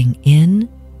 breathing in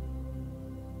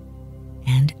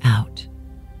and out.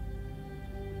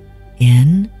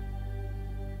 In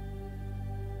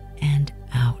and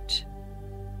out.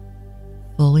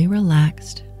 Fully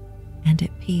relaxed and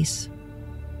at peace.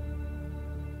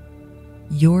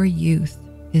 Your youth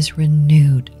is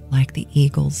renewed like the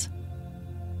eagles.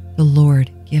 The Lord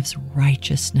gives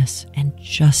righteousness and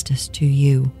justice to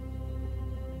you.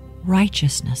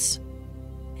 Righteousness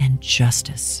and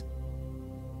justice.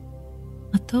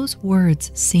 Let those words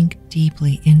sink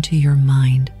deeply into your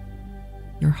mind,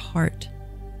 your heart,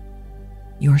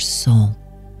 your soul.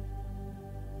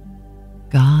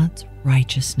 God's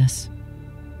righteousness,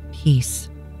 peace,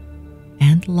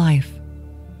 and life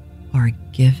are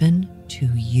given to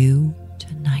you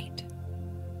tonight.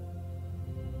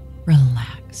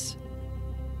 Relax.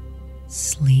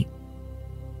 Sleep.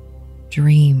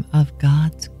 Dream of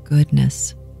God's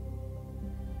goodness.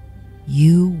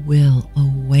 You will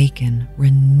awaken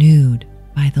renewed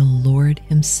by the Lord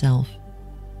Himself,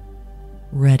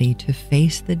 ready to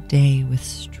face the day with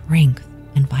strength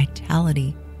and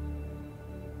vitality.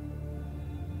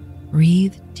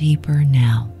 Breathe deeper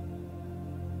now,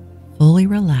 fully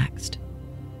relaxed,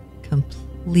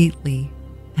 completely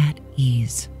at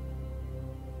ease.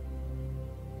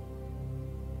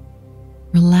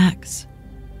 Relax.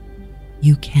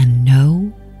 You can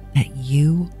know that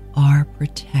you are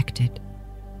protected.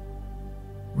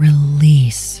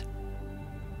 Release.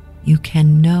 You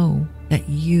can know that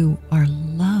you are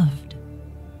loved.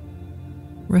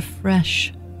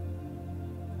 Refresh.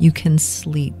 You can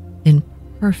sleep in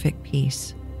perfect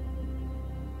peace.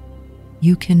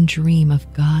 You can dream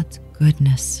of God's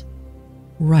goodness,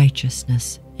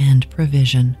 righteousness, and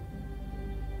provision.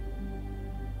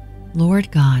 Lord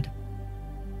God,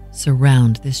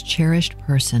 surround this cherished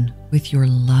person with your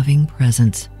loving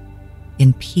presence.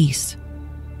 In peace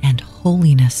and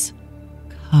holiness,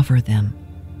 cover them.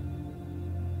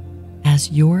 As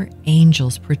your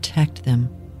angels protect them,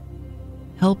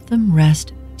 help them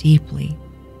rest deeply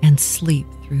and sleep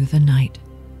through the night.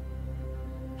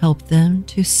 Help them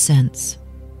to sense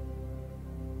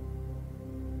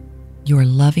your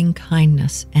loving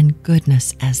kindness and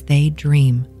goodness as they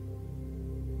dream.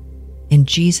 In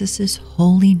Jesus'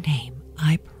 holy name,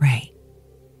 I pray.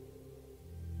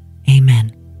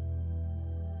 Amen.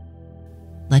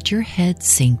 Let your head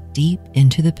sink deep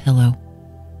into the pillow.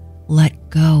 Let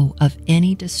go of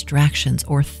any distractions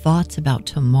or thoughts about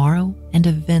tomorrow and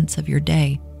events of your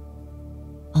day.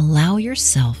 Allow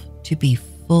yourself to be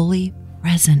fully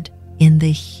present in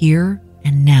the here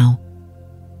and now.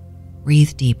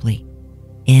 Breathe deeply,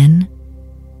 in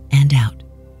and out.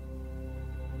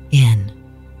 In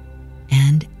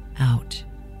and out,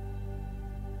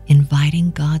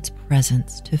 inviting God's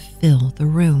presence to fill the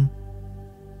room.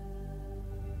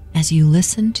 As you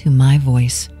listen to my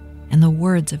voice and the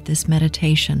words of this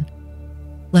meditation,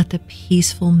 let the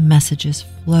peaceful messages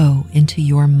flow into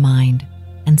your mind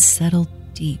and settle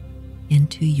deep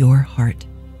into your heart.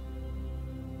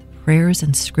 The prayers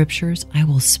and scriptures I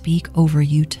will speak over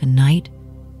you tonight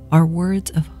are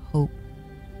words of hope,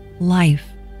 life,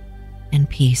 and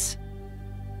peace.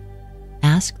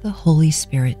 Ask the Holy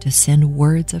Spirit to send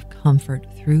words of comfort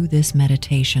through this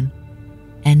meditation,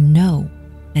 and know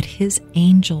that His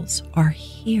angels are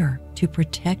here to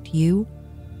protect you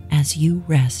as you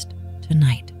rest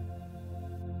tonight.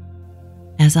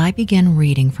 As I begin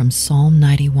reading from Psalm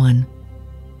 91,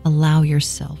 allow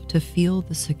yourself to feel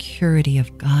the security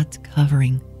of God's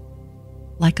covering.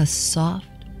 Like a soft,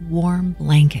 warm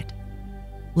blanket,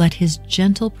 let His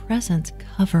gentle presence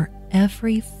cover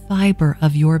every fiber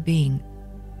of your being.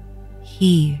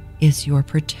 He is your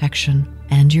protection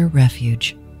and your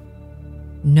refuge.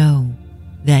 Know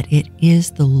that it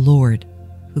is the Lord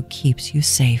who keeps you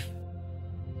safe.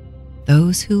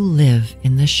 Those who live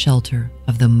in the shelter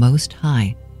of the Most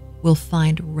High will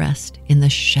find rest in the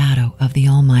shadow of the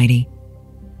Almighty.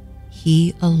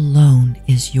 He alone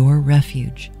is your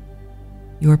refuge,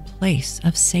 your place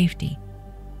of safety.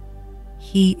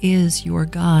 He is your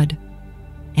God,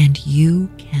 and you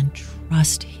can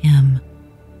trust Him.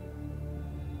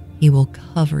 He will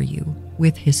cover you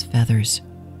with His feathers.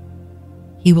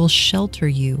 He will shelter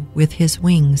you with his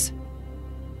wings.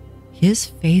 His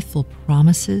faithful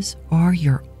promises are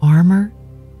your armor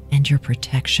and your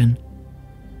protection.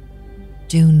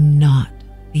 Do not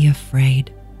be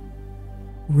afraid.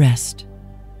 Rest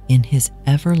in his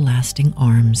everlasting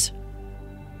arms.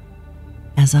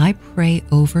 As I pray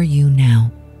over you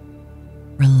now,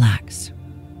 relax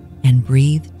and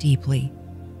breathe deeply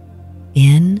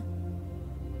in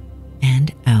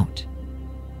and out.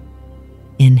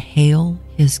 Inhale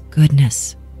his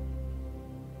goodness.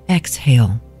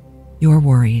 Exhale your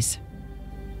worries.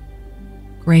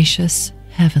 Gracious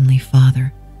Heavenly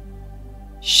Father,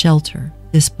 shelter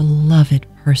this beloved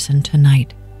person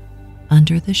tonight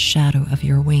under the shadow of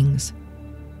your wings.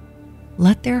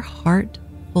 Let their heart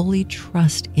fully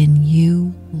trust in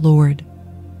you, Lord,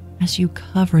 as you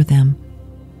cover them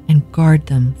and guard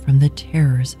them from the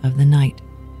terrors of the night.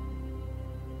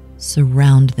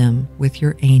 Surround them with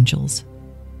your angels,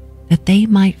 that they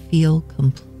might feel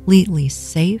completely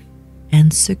safe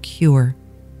and secure.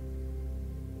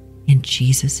 In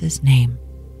Jesus' name.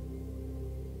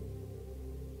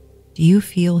 Do you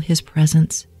feel his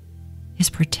presence, his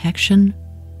protection,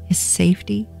 his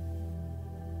safety?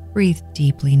 Breathe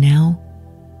deeply now,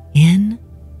 in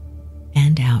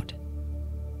and out,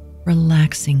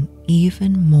 relaxing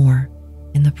even more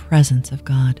in the presence of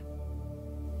God.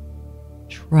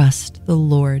 Trust the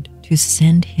Lord to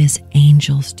send his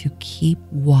angels to keep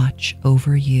watch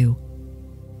over you.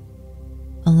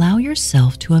 Allow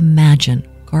yourself to imagine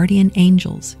guardian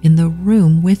angels in the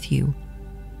room with you.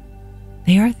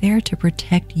 They are there to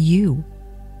protect you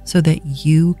so that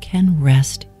you can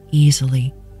rest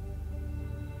easily.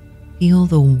 Feel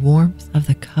the warmth of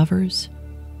the covers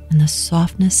and the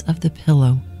softness of the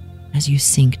pillow as you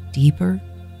sink deeper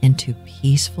into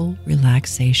peaceful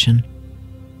relaxation.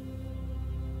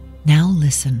 Now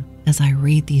listen as I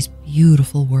read these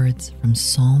beautiful words from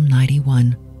Psalm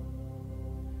 91.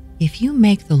 If you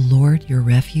make the Lord your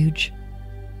refuge,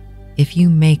 if you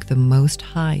make the Most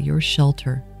High your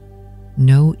shelter,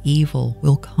 no evil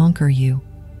will conquer you,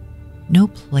 no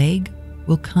plague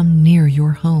will come near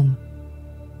your home,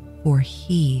 for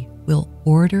he will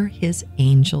order his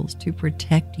angels to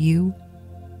protect you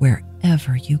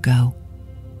wherever you go.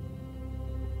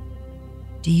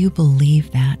 Do you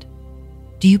believe that?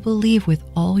 Do you believe with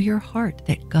all your heart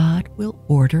that God will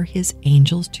order his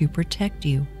angels to protect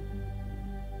you?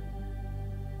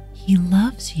 He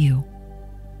loves you,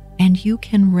 and you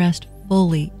can rest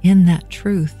fully in that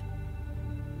truth.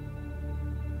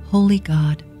 Holy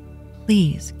God,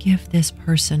 please give this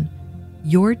person,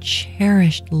 your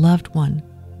cherished loved one,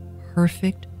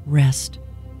 perfect rest.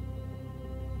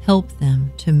 Help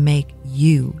them to make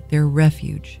you their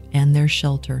refuge and their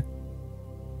shelter.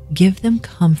 Give them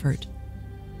comfort.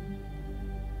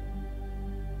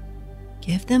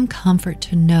 Give them comfort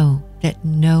to know that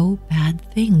no bad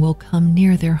thing will come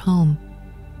near their home.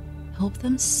 Help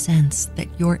them sense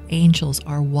that your angels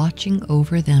are watching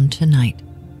over them tonight.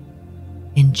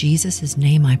 In Jesus'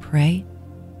 name I pray.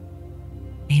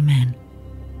 Amen.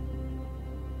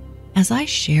 As I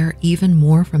share even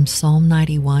more from Psalm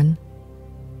 91,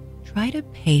 try to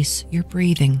pace your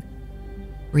breathing.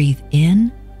 Breathe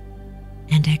in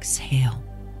and exhale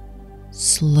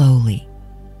slowly.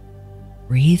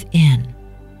 Breathe in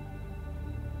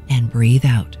and breathe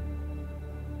out.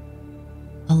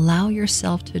 Allow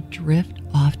yourself to drift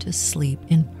off to sleep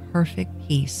in perfect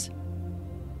peace.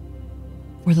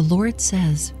 For the Lord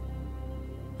says,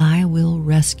 I will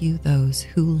rescue those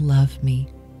who love me.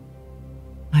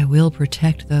 I will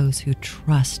protect those who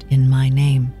trust in my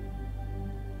name.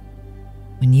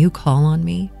 When you call on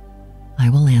me, I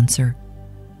will answer.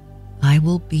 I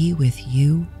will be with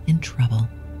you in trouble.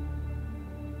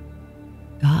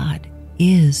 God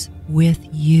is with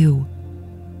you.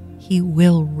 He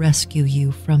will rescue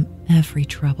you from every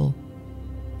trouble,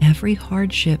 every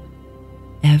hardship,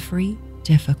 every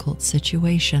difficult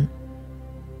situation.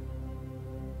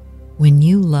 When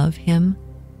you love him,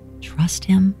 trust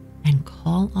him, and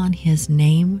call on his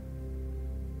name,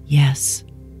 yes,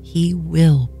 he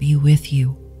will be with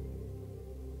you.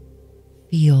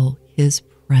 Feel his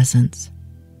presence.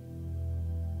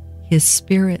 His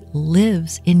Spirit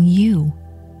lives in you.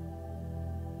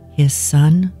 His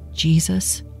Son,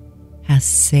 Jesus, has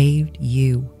saved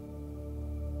you.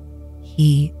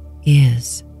 He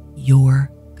is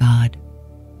your God.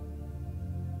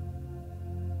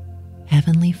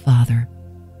 Heavenly Father,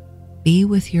 be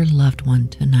with your loved one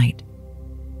tonight.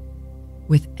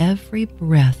 With every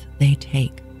breath they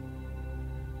take,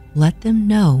 let them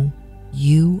know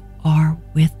you are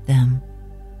with them.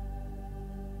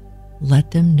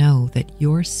 Let them know that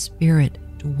your Spirit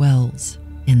dwells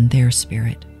in their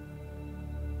spirit.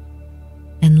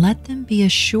 and let them be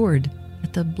assured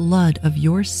that the blood of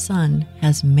your Son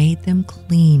has made them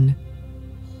clean,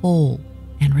 whole,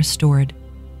 and restored.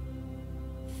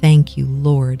 Thank you,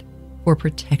 Lord, for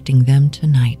protecting them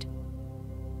tonight,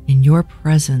 in your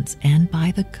presence and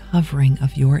by the covering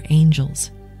of your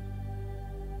angels.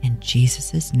 In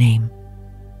Jesus' name.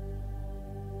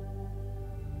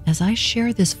 As I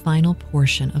share this final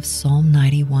portion of Psalm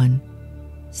 91,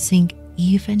 sink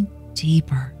even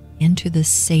deeper into the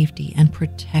safety and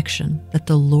protection that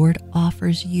the Lord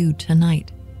offers you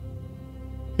tonight.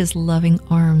 His loving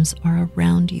arms are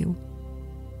around you.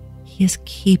 He is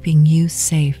keeping you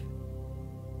safe.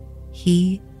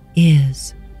 He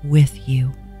is with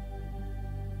you.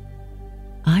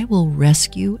 I will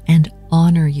rescue and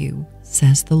honor you,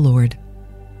 says the Lord.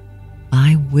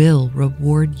 I will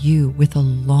reward you with a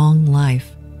long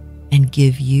life and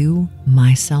give you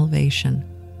my salvation.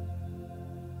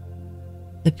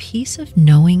 The peace of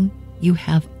knowing you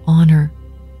have honor,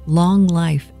 long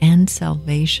life, and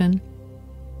salvation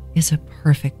is a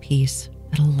perfect peace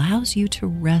that allows you to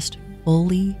rest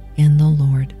fully in the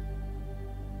Lord.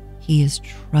 He is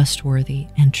trustworthy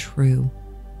and true.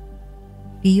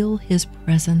 Feel His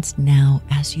presence now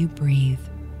as you breathe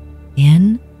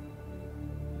in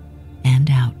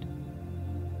and out.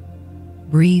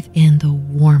 Breathe in the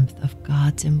warmth of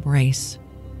God's embrace.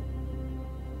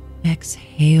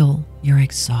 Exhale your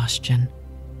exhaustion,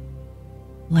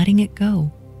 letting it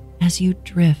go as you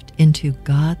drift into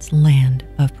God's land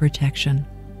of protection.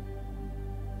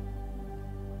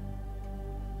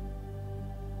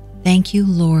 Thank you,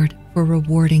 Lord, for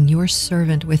rewarding your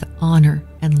servant with honor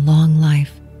and long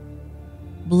life.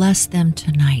 Bless them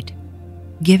tonight,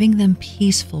 giving them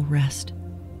peaceful rest,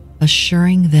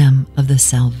 assuring them of the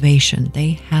salvation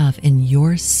they have in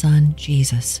your Son,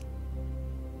 Jesus.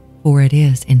 For it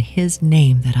is in His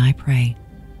name that I pray.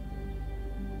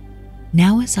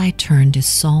 Now as I turn to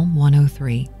Psalm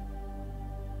 103,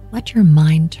 let your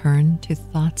mind turn to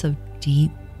thoughts of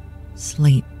deep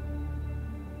sleep.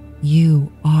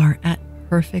 You are at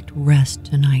perfect rest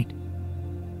tonight.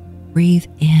 Breathe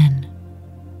in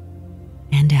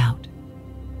and out,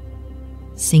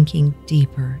 sinking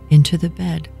deeper into the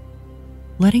bed,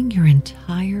 letting your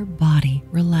entire body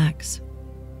relax.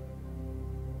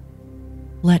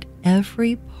 Let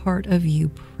every part of you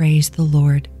praise the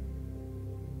Lord.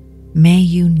 May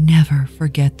you never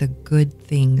forget the good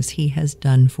things He has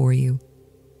done for you.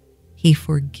 He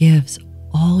forgives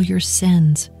all your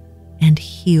sins and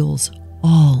heals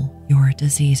all your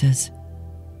diseases.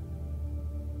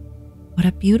 What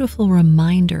a beautiful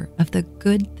reminder of the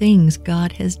good things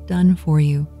God has done for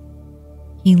you.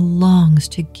 He longs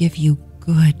to give you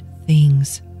good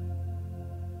things.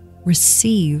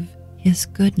 Receive His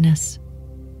goodness.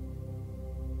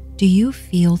 Do you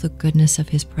feel the goodness of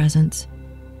His presence?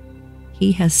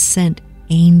 He has sent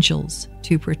angels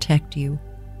to protect you,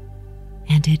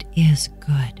 and it is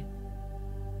good.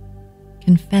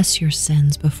 Confess your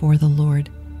sins before the Lord.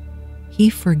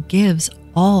 He forgives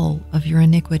all of your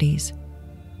iniquities.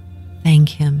 Thank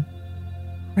Him.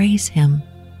 Praise Him.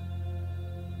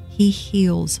 He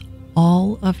heals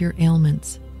all of your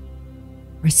ailments.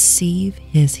 Receive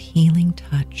His healing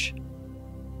touch,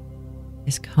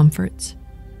 His comforts,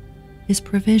 His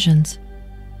provisions.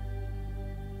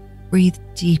 Breathe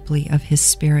deeply of His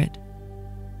Spirit.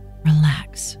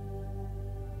 Relax.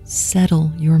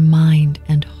 Settle your mind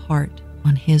and heart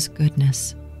on His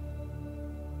goodness.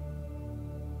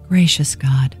 Gracious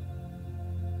God,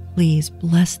 please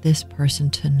bless this person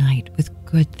tonight with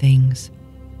good things,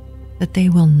 that they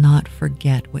will not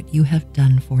forget what you have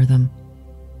done for them.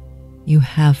 You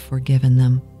have forgiven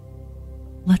them.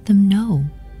 Let them know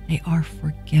they are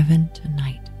forgiven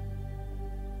tonight.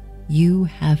 You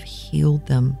have healed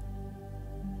them.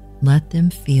 Let them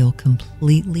feel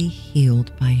completely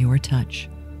healed by your touch.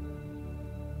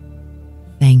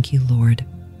 Thank you, Lord,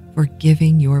 for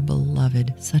giving your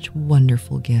beloved such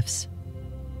wonderful gifts.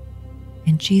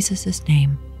 In Jesus'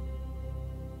 name.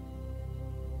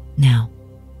 Now,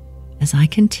 as I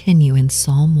continue in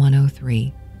Psalm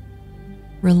 103,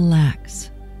 relax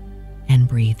and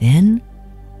breathe in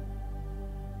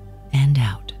and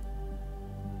out.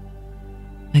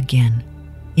 Again,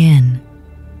 in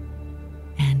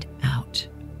and out,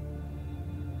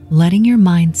 letting your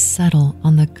mind settle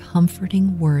on the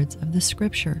comforting words of the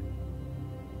Scripture.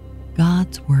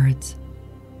 God's words,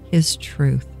 His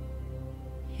truth,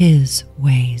 His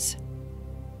ways.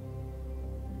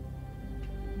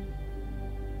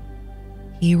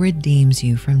 He redeems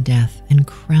you from death and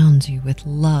crowns you with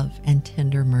love and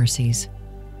tender mercies.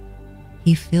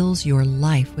 He fills your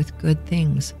life with good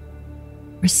things.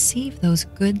 Receive those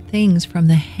good things from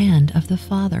the hand of the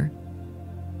Father.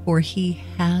 for He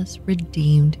has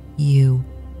redeemed you.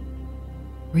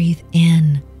 Breathe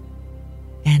in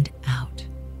and out.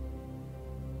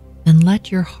 And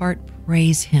let your heart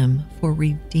praise Him for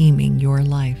redeeming your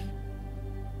life.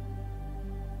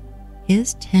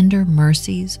 His tender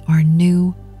mercies are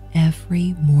new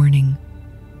every morning.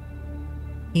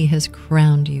 He has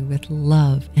crowned you with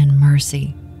love and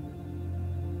mercy.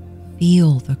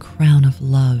 Feel the crown of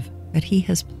love that He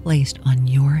has placed on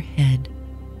your head.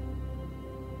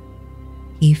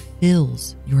 He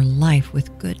fills your life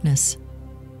with goodness.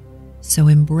 So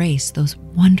embrace those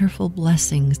wonderful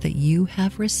blessings that you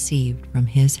have received from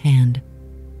His hand.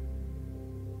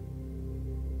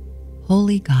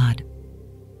 Holy God,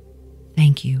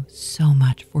 thank you so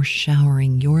much for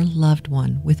showering your loved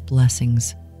one with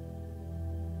blessings.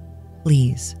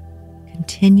 Please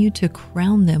continue to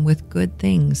crown them with good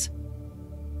things.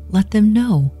 Let them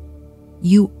know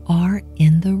you are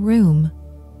in the room.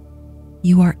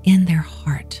 You are in their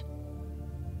heart.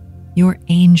 Your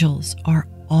angels are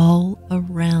all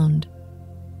around,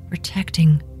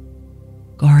 protecting,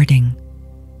 guarding,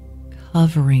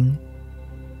 covering,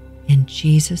 in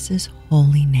Jesus'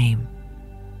 holy name.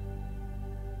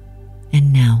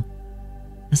 And now,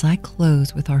 as I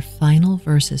close with our final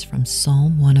verses from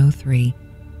Psalm 103,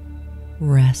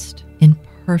 rest in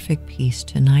perfect peace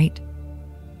tonight,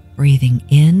 breathing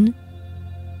in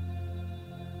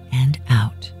and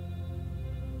out.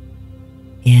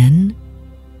 In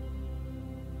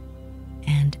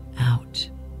and out,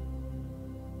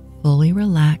 fully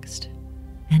relaxed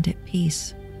and at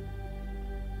peace.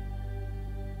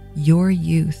 Your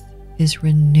youth is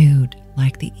renewed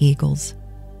like the eagles.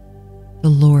 The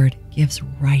Lord gives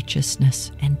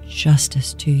righteousness and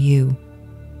justice to you.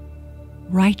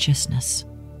 Righteousness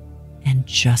and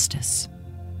justice.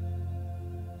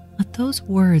 Let those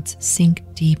words sink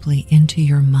deeply into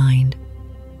your mind,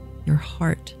 your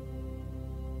heart,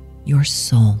 your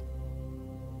soul.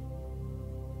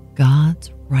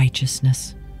 God's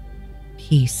righteousness,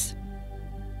 peace,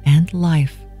 and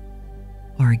life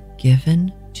are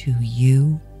given to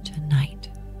you tonight.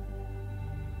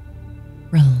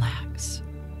 Relax.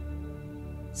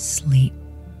 Sleep.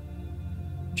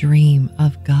 Dream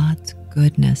of God's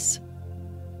goodness.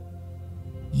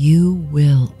 You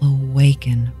will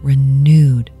awaken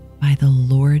renewed by the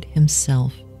Lord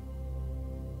Himself,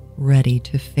 ready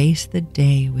to face the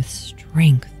day with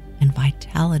strength and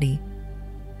vitality.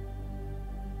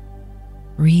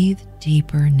 Breathe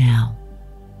deeper now,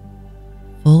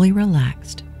 fully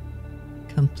relaxed,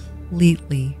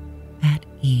 completely at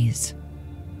ease.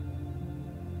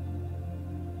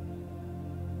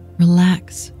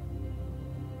 Relax.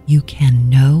 You can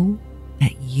know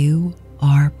that you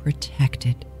are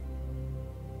protected.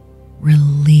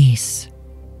 Release.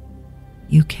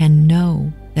 You can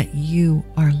know that you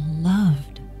are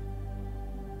loved.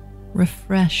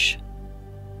 Refresh.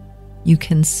 You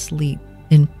can sleep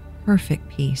in perfect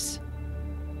peace.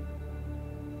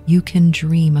 You can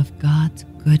dream of God's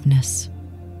goodness,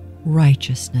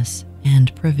 righteousness,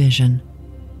 and provision.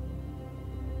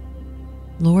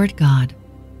 Lord God,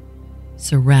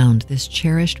 surround this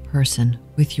cherished person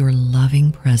with your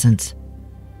loving presence.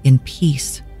 In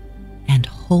peace and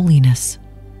holiness,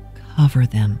 cover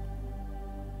them.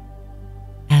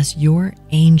 As your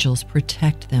angels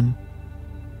protect them,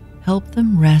 help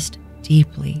them rest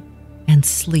deeply and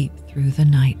sleep through the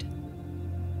night.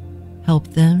 Help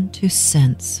them to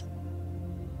sense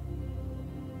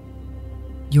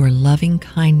your loving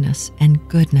kindness and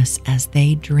goodness as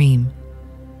they dream.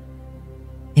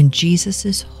 In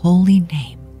Jesus' holy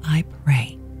name, I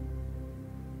pray.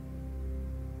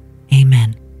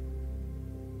 Amen.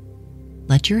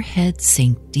 Let your head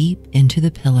sink deep into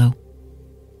the pillow.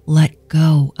 Let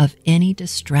go of any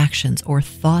distractions or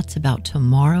thoughts about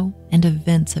tomorrow and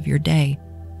events of your day.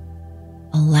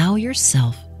 Allow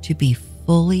yourself to be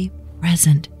fully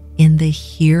present in the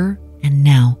here and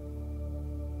now.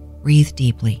 Breathe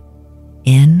deeply,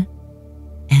 in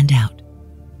and out.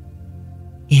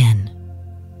 In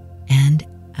and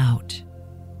out.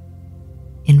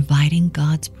 Inviting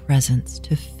God's presence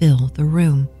to fill the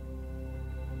room.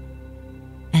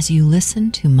 As you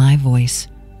listen to my voice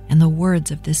and the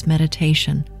words of this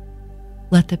meditation,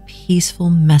 let the peaceful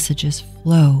messages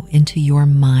flow into your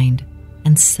mind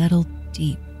and settle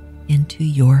deep into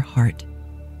your heart.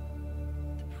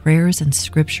 The prayers and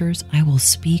scriptures I will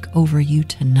speak over you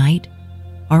tonight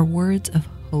are words of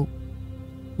hope,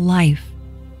 life,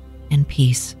 and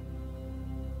peace.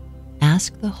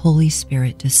 Ask the Holy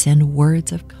Spirit to send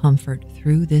words of comfort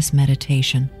through this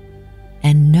meditation,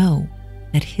 and know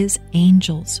that His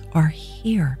angels are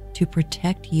here to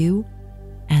protect you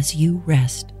as you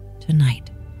rest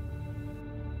tonight.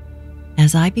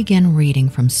 As I begin reading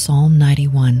from Psalm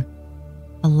 91,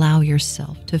 allow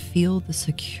yourself to feel the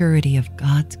security of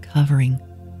God's covering.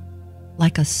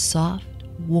 Like a soft,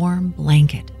 warm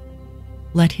blanket,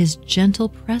 let His gentle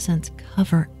presence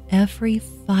cover every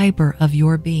fiber of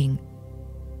your being.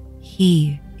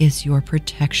 He is your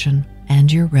protection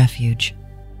and your refuge.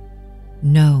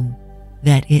 Know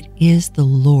that it is the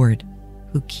Lord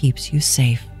who keeps you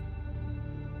safe.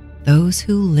 Those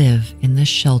who live in the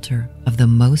shelter of the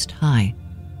Most High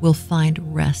will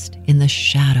find rest in the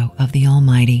shadow of the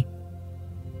Almighty.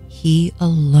 He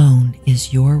alone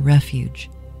is your refuge,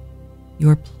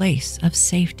 your place of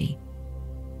safety.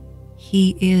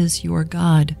 He is your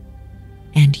God,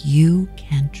 and you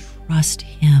can trust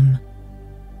Him.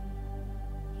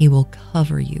 He will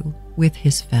cover you with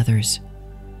His feathers.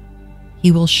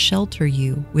 He will shelter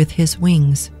you with His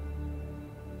wings.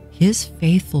 His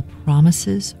faithful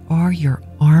promises are your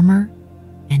armor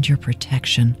and your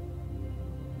protection.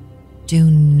 Do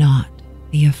not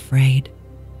be afraid.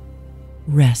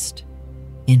 Rest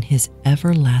in His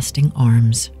everlasting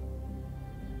arms.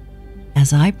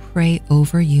 As I pray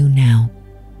over you now,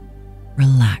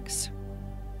 relax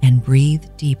and breathe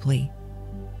deeply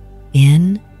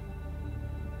in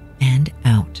and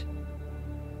out.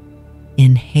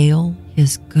 Inhale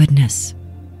His goodness.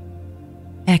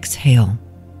 Exhale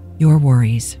your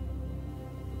worries.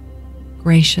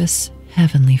 Gracious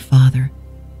Heavenly Father,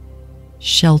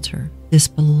 shelter this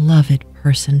beloved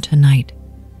person tonight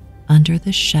under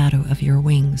the shadow of your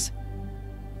wings.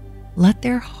 Let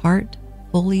their heart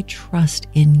fully trust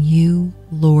in you,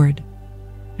 Lord,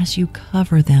 as you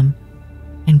cover them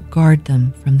and guard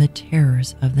them from the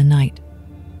terrors of the night.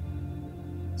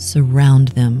 Surround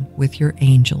them with your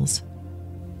angels,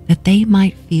 that they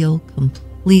might feel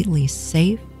completely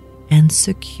safe and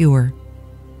secure.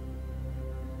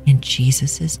 In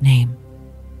Jesus' name.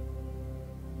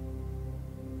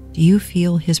 Do you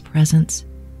feel His presence,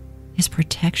 His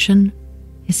protection,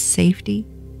 His safety?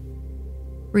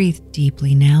 Breathe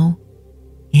deeply now,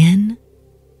 in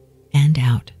and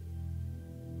out,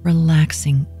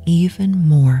 relaxing even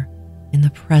more in the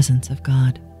presence of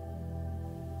God.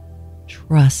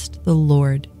 Trust the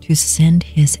Lord to send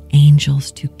His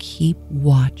angels to keep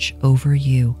watch over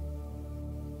you.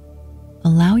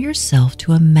 Allow yourself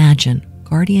to imagine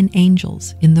guardian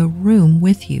angels in the room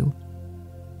with you.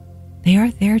 They are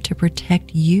there to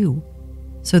protect you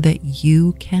so that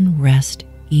you can rest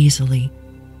easily.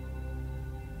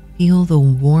 Feel the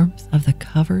warmth of the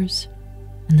covers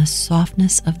and the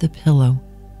softness of the pillow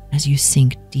as you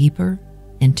sink deeper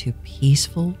into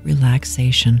peaceful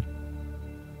relaxation.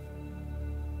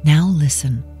 Now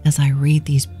listen as I read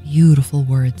these beautiful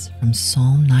words from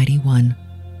Psalm 91.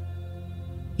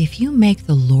 If you make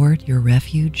the Lord your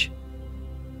refuge,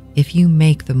 if you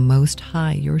make the Most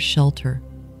High your shelter,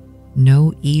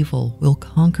 no evil will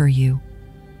conquer you,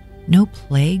 no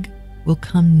plague will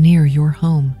come near your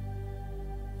home,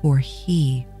 for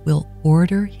He will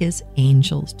order His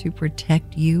angels to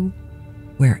protect you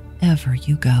wherever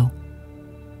you go.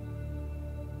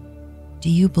 Do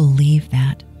you believe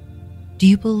that? Do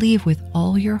you believe with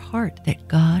all your heart that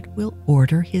God will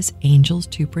order His angels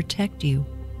to protect you?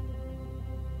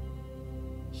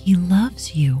 He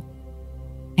loves you,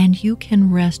 and you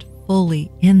can rest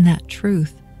fully in that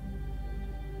truth.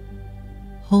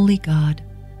 Holy God,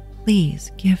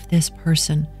 please give this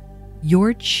person,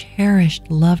 your cherished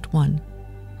loved one,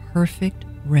 perfect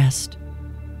rest.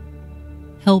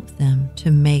 Help them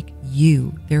to make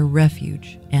you their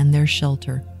refuge and their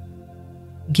shelter.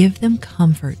 Give them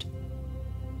comfort.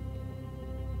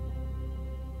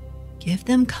 Give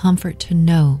them comfort to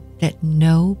know that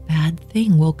no bad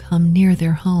thing will come near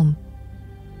their home.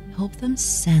 Help them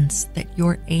sense that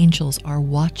your angels are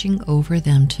watching over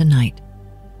them tonight.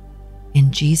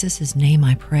 In Jesus' name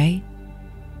I pray.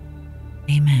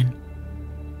 Amen.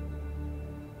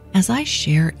 As I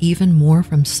share even more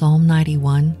from Psalm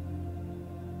 91,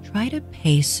 try to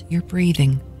pace your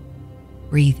breathing.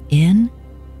 Breathe in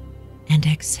and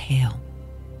exhale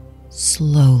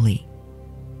slowly.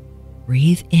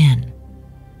 Breathe in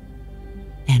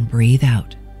and breathe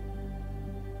out.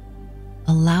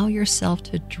 Allow yourself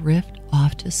to drift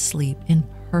off to sleep in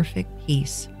perfect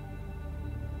peace.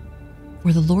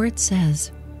 For the Lord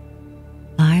says,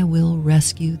 I will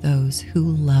rescue those who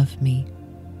love me.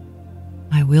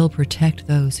 I will protect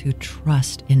those who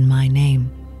trust in my name.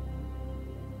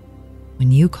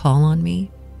 When you call on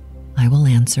me, I will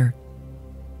answer.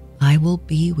 I will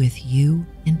be with you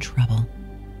in trouble.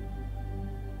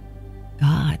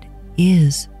 God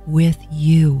is with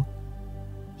you.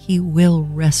 He will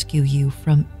rescue you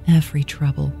from every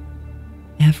trouble,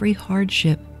 every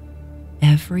hardship,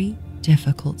 every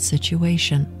difficult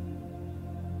situation.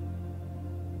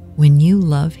 When you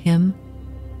love Him,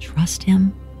 trust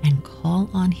Him, and call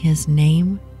on His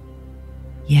name,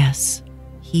 yes,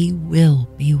 He will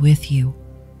be with you.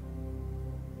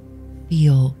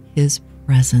 Feel His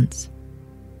presence.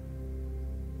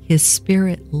 His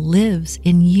Spirit lives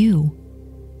in you.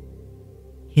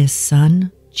 His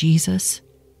Son, Jesus,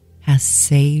 has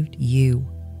saved you.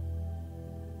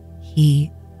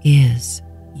 He is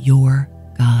your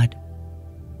God.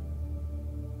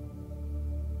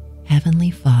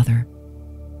 Heavenly Father,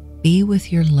 be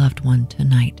with your loved one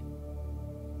tonight.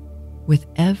 With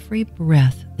every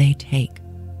breath they take,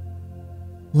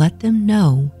 let them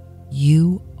know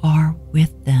you are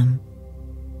with them.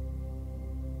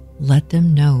 Let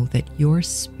them know that your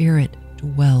Spirit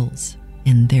dwells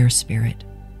in their spirit.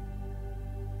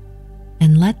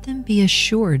 And let them be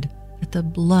assured that the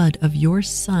blood of your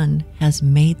Son has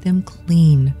made them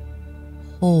clean,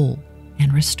 whole,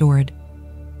 and restored.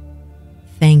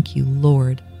 Thank you,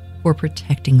 Lord, for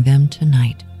protecting them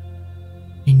tonight,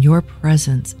 in your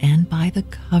presence and by the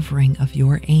covering of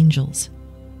your angels.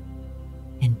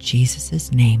 In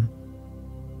Jesus' name.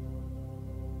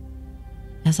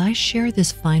 As I share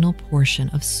this final portion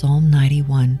of Psalm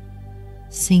 91,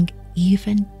 sink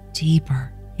even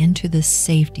deeper into the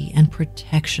safety and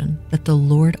protection that the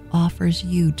Lord offers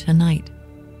you tonight.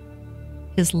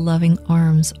 His loving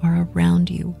arms are around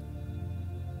you.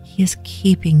 He is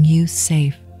keeping you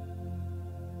safe.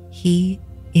 He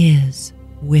is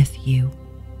with you.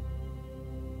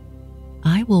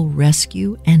 I will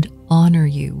rescue and honor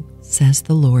you, says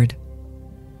the Lord.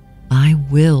 I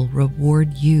will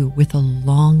reward you with a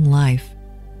long life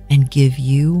and give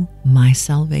you my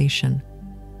salvation.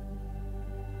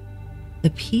 The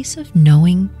peace of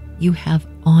knowing you have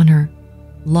honor,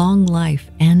 long life,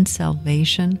 and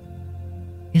salvation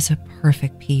is a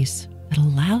perfect peace that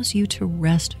allows you to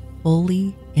rest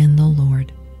fully in the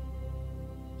Lord.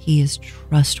 He is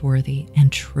trustworthy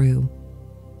and true.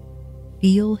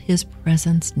 Feel His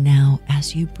presence now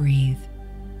as you breathe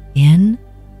in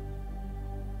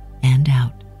and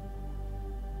out.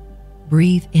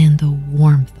 Breathe in the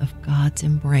warmth of God's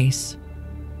embrace.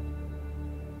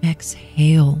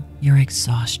 Exhale your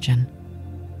exhaustion,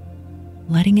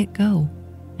 letting it go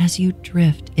as you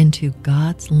drift into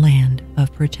God's land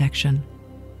of protection.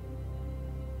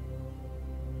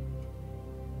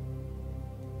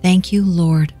 Thank you,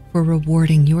 Lord, for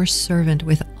rewarding your servant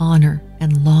with honor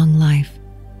and long life.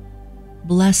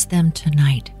 Bless them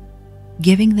tonight,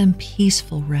 giving them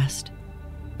peaceful rest,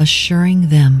 assuring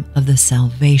them of the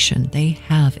salvation they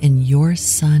have in your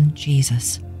Son,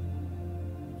 Jesus.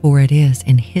 For it is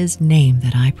in His name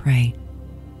that I pray.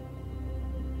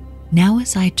 Now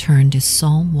as I turn to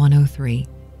Psalm 103,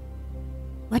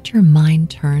 let your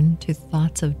mind turn to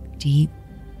thoughts of deep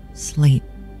sleep.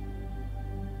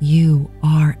 You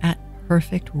are at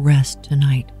perfect rest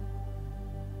tonight.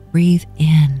 Breathe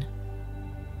in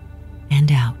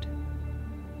and out,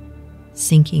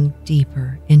 sinking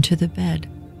deeper into the bed,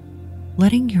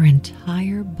 letting your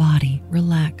entire body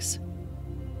relax.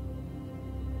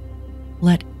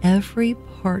 Let every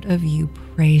part of you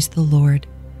praise the Lord.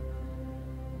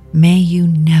 May you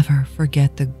never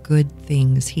forget the good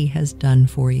things He has done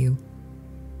for you.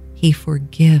 He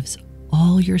forgives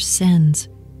all your sins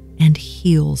and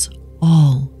heals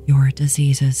all your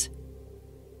diseases.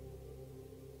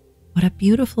 What a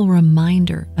beautiful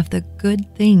reminder of the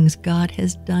good things God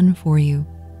has done for you.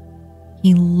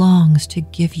 He longs to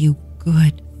give you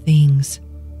good things.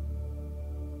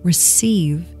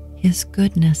 Receive His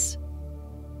goodness.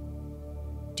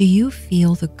 Do you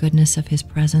feel the goodness of His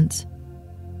presence?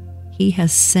 He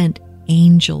has sent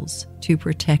angels to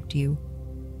protect you,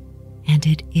 and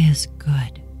it is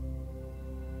good.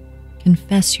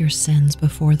 Confess your sins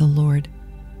before the Lord.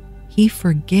 He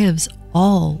forgives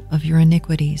all of your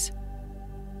iniquities.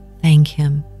 Thank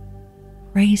Him.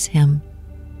 Praise Him.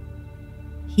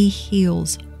 He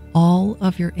heals all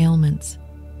of your ailments.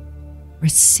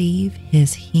 Receive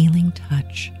His healing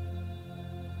touch,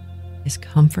 His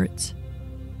comforts,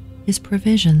 His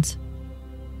provisions.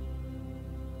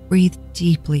 Breathe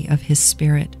deeply of His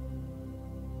Spirit.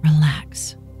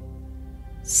 Relax.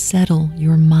 Settle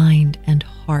your mind and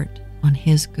heart on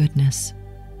His goodness.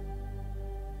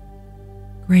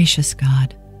 Gracious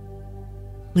God,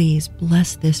 please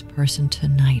bless this person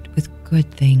tonight with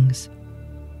good things,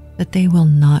 that they will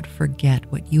not forget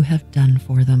what you have done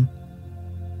for them.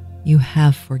 You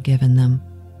have forgiven them.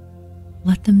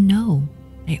 Let them know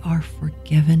they are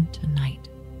forgiven tonight.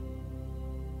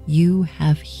 You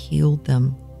have healed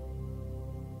them.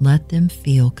 Let them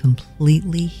feel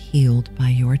completely healed by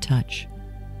your touch.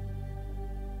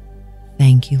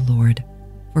 Thank you, Lord,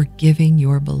 for giving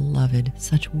your beloved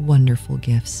such wonderful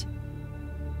gifts.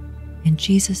 In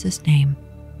Jesus' name.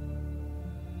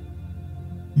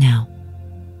 Now,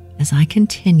 as I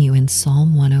continue in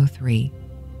Psalm 103,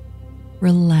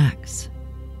 relax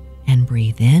and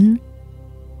breathe in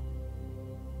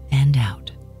and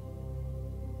out.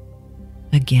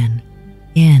 Again,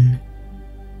 in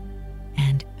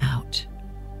and out.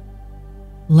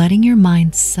 Letting your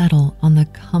mind settle on the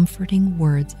comforting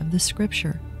words of the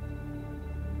Scripture.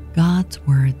 God's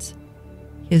words,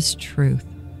 His truth,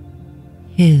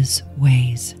 His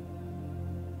ways.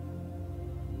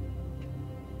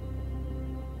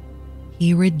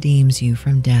 He redeems you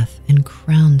from death and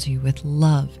crowns you with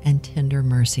love and tender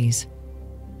mercies.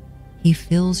 He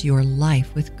fills your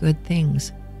life with good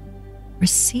things.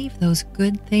 Receive those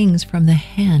good things from the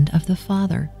hand of the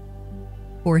Father,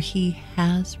 for He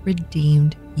has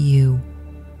redeemed you.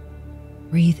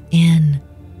 Breathe in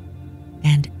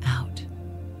and out,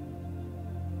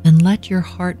 and let your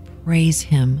heart praise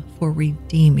Him for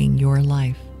redeeming your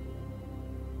life.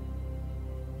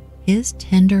 His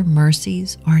tender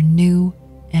mercies are new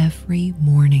every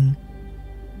morning.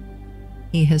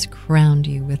 He has crowned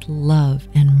you with love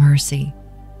and mercy.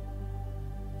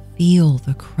 Feel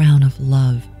the crown of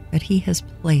love that He has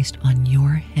placed on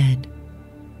your head.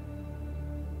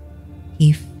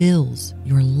 He fills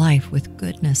your life with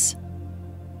goodness.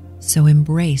 So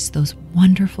embrace those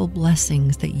wonderful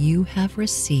blessings that you have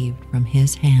received from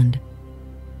His hand.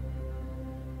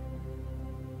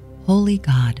 Holy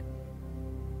God,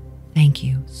 thank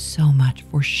you so much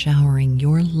for showering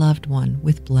your loved one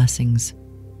with blessings.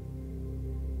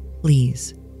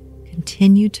 Please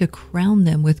continue to crown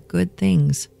them with good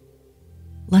things.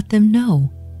 Let them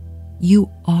know you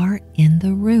are in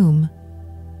the room.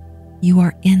 You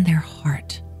are in their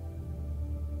heart.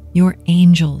 Your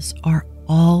angels are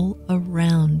all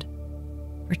around,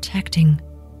 protecting,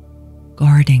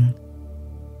 guarding,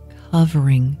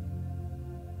 covering,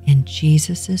 in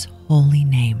Jesus' holy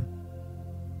name.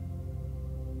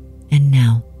 And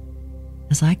now,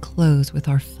 as I close with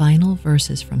our final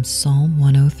verses from Psalm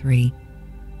 103,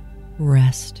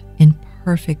 rest in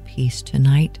perfect peace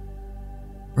tonight,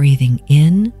 breathing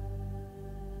in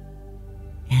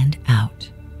and out.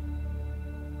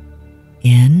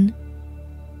 In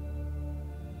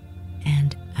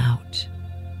and out.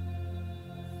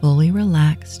 Fully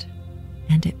relaxed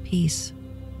and at peace.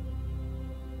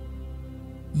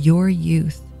 Your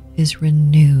youth is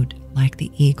renewed like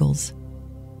the eagles.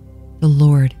 The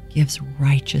Lord gives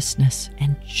righteousness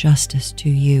and justice to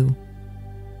you.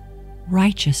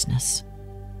 Righteousness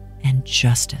and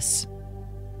justice.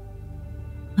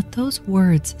 Let those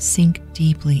words sink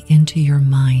deeply into your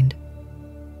mind,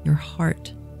 your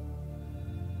heart,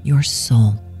 your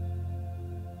soul.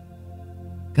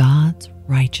 God's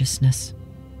righteousness,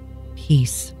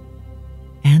 peace,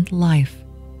 and life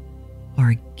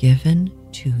are given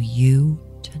to you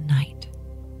tonight.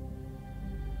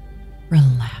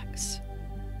 Relax.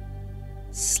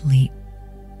 Sleep.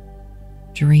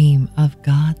 Dream of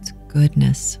God's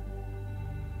goodness.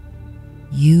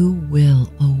 You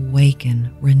will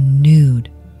awaken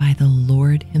renewed by the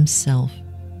Lord Himself,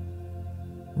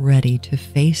 ready to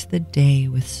face the day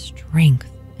with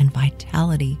strength and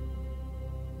vitality.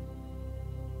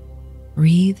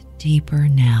 Breathe deeper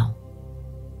now,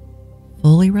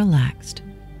 fully relaxed,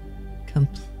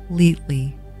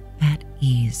 completely at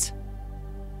ease.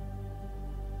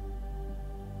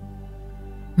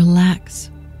 Relax.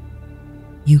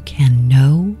 You can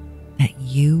know that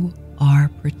you are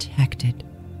protected.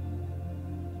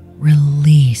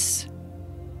 Release.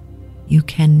 You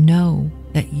can know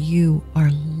that you are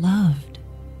loved.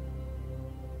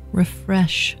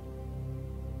 Refresh.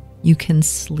 You can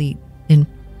sleep in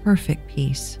perfect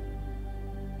peace.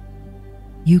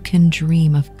 You can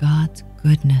dream of God's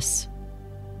goodness,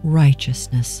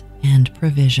 righteousness, and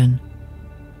provision.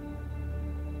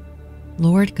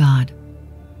 Lord God,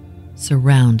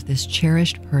 surround this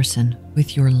cherished person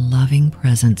with your loving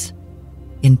presence.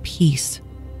 In peace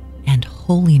and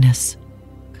holiness,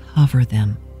 cover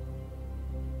them.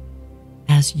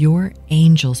 As your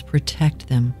angels protect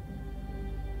them,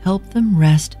 help them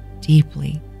rest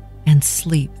deeply and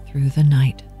sleep through the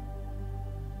night.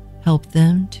 Help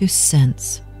them to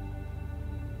sense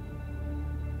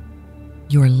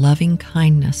your loving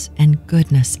kindness and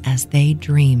goodness as they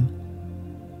dream.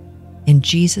 In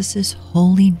Jesus'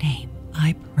 holy name,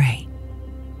 I pray.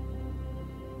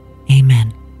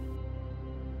 Amen.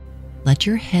 Let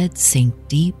your head sink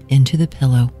deep into the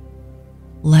pillow.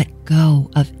 Let go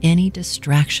of any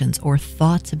distractions or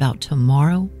thoughts about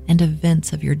tomorrow and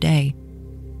events of your day.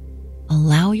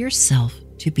 Allow yourself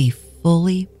to be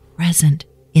fully present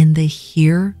in the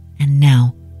here and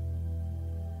now.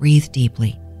 Breathe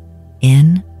deeply,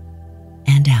 in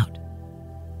and out,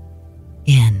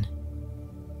 in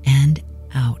and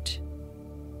out,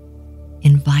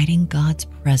 inviting God's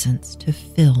presence to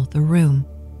fill the room.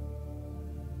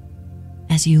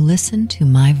 As you listen to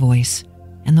my voice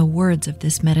and the words of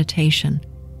this meditation,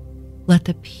 let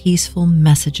the peaceful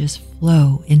messages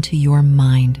flow into your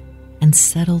mind and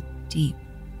settle deep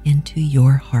into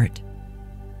your heart.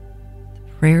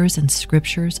 The prayers and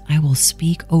scriptures I will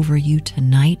speak over you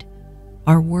tonight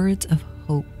are words of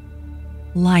hope,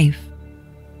 life,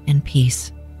 and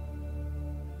peace.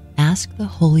 Ask the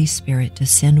Holy Spirit to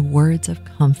send words of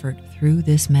comfort through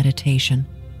this meditation,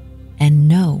 and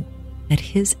know that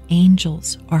His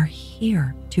angels are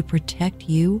here to protect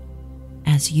you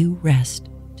as you rest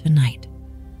tonight.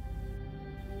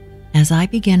 As I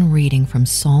begin reading from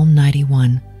Psalm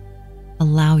 91,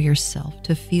 allow yourself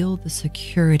to feel the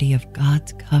security of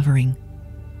God's covering.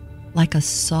 Like a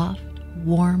soft,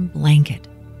 warm blanket,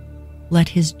 let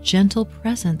His gentle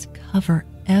presence cover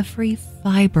every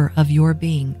fiber of your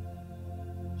being.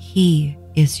 He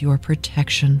is your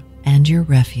protection and your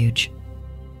refuge.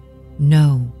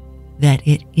 Know that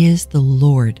it is the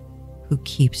Lord who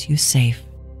keeps you safe.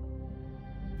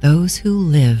 Those who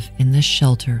live in the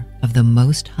shelter of the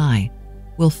Most High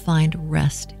will find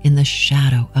rest in the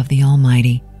shadow of the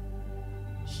Almighty.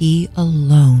 He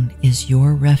alone is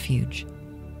your refuge,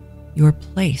 your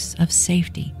place of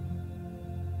safety.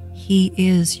 He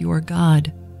is your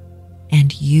God,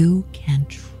 and you can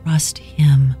trust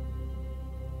Him.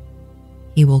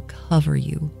 He will cover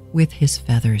you with His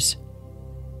feathers.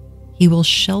 He will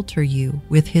shelter you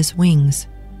with His wings.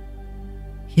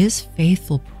 His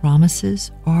faithful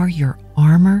promises are your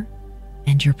armor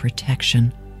and your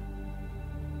protection.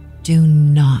 Do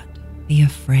not be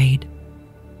afraid.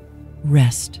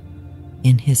 Rest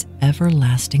in His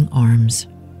everlasting arms.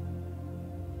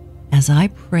 As I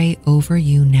pray over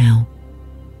you now,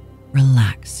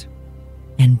 relax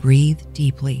and breathe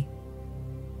deeply,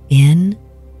 in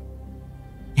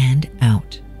and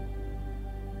out.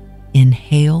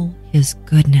 Inhale His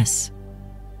goodness.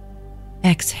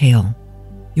 Exhale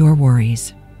your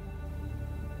worries.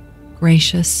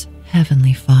 Gracious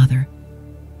Heavenly Father,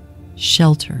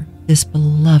 shelter this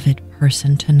beloved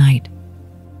person tonight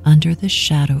under the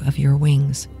shadow of your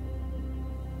wings.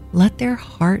 Let their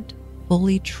heart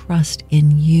fully trust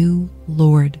in you,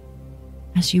 Lord,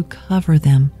 as you cover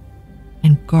them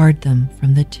and guard them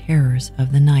from the terrors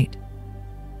of the night.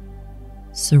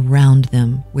 Surround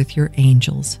them with your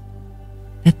angels,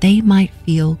 that they might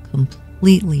feel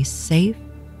completely safe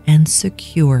and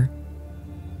secure.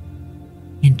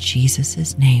 In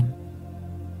Jesus' name.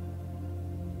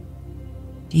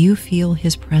 Do you feel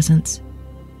His presence,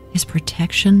 His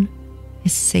protection,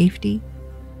 His safety?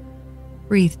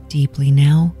 Breathe deeply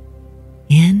now,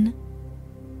 in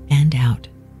and out,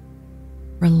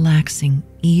 relaxing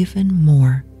even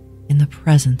more in the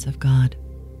presence of God.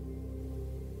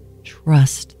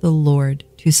 Trust the Lord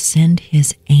to send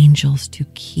His angels to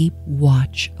keep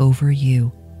watch over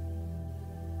you.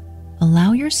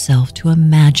 Allow yourself to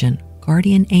imagine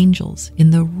guardian angels in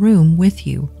the room with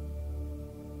you.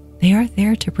 They are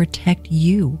there to protect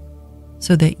you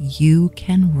so that you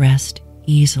can rest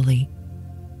easily.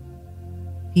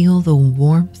 Feel the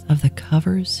warmth of the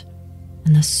covers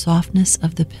and the softness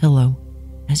of the pillow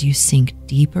as you sink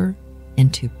deeper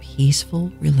into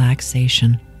peaceful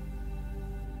relaxation.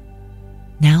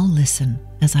 Now listen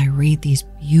as I read these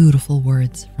beautiful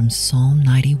words from Psalm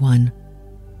 91.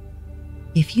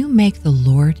 If you make the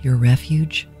Lord your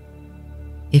refuge,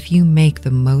 if you make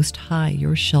the Most High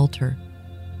your shelter,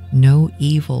 no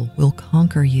evil will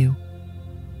conquer you,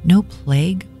 no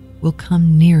plague will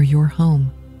come near your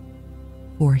home,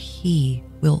 for He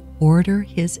will order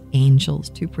His angels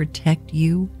to protect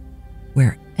you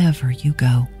wherever you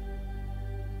go.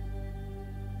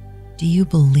 Do you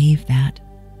believe that?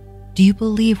 Do you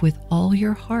believe with all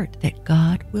your heart that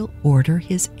God will order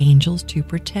His angels to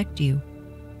protect you?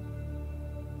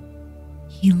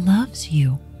 He loves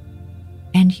you,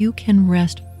 and you can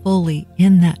rest fully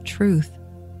in that truth.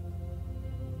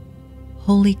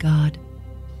 Holy God,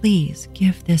 please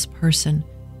give this person,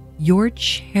 your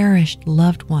cherished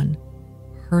loved one,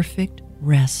 perfect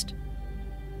rest.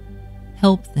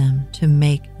 Help them to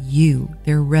make you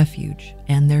their refuge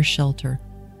and their shelter.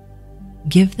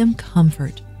 Give them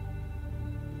comfort.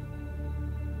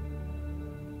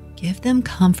 Give them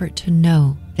comfort to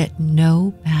know that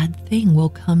no bad thing will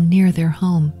come near their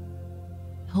home.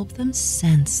 Help them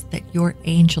sense that your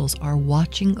angels are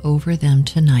watching over them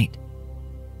tonight.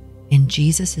 In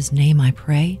Jesus' name I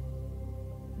pray.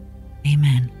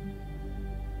 Amen.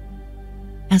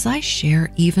 As I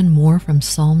share even more from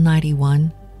Psalm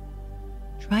 91,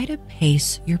 try to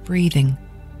pace your breathing.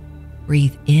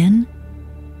 Breathe in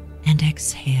and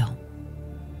exhale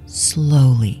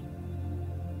slowly.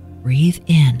 Breathe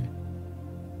in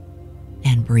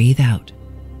and breathe out.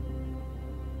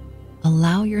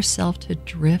 Allow yourself to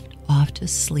drift off to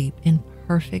sleep in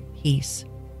perfect peace.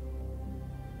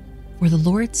 For the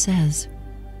Lord says,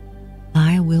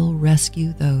 I will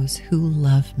rescue those who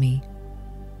love me.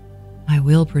 I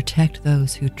will protect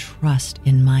those who trust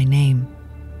in my name.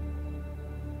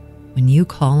 When you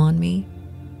call on me,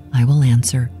 I will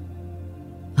answer.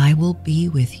 I will be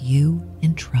with you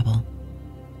in trouble.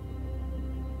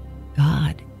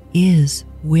 God is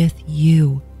with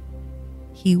you.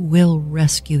 He will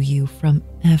rescue you from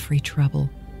every trouble,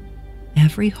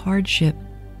 every hardship,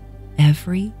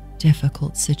 every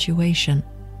difficult situation.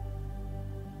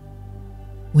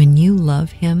 When you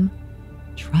love Him,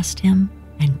 trust Him,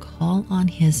 and call on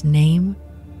His name,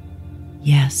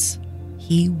 yes,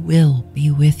 He will be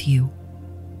with you.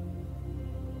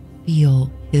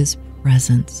 Feel His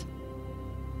presence.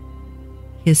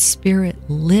 His Spirit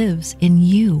lives in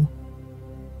you.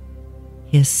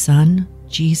 His Son,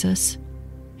 Jesus,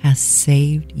 has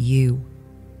saved you.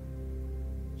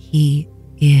 He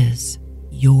is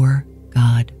your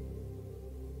God.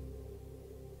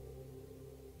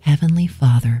 Heavenly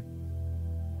Father,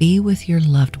 be with your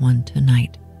loved one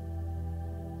tonight.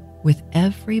 With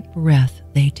every breath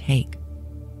they take,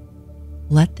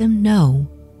 let them know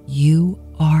you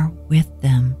are with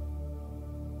them.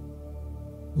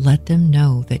 Let them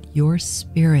know that your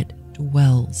Spirit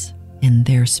dwells in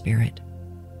their spirit.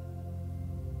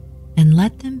 And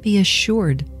let them be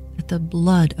assured that the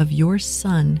blood of your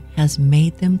Son has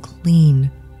made them clean,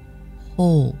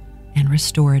 whole, and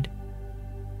restored.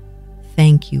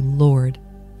 Thank you, Lord,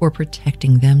 for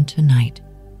protecting them tonight,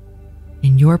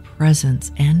 in your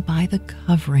presence and by the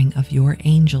covering of your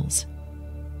angels.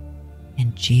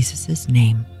 In Jesus'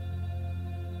 name.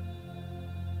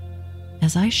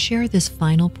 As I share this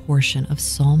final portion of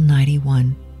Psalm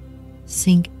 91,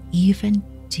 sink even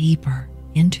deeper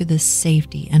into the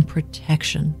safety and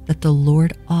protection that the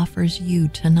Lord offers you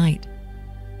tonight.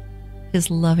 His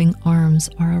loving arms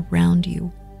are around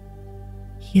you.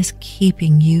 He is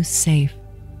keeping you safe.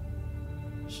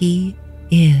 He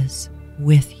is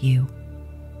with you.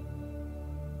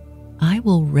 I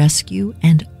will rescue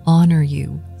and honor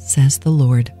you, says the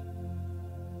Lord.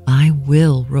 I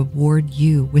will reward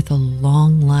you with a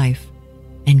long life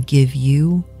and give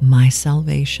you my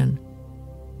salvation.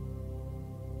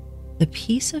 The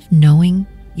peace of knowing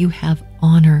you have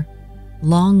honor,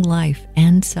 long life,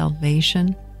 and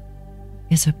salvation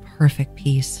is a perfect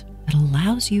peace that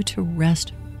allows you to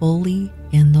rest fully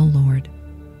in the Lord.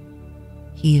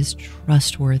 He is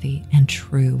trustworthy and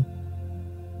true.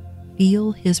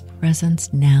 Feel His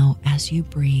presence now as you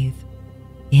breathe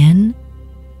in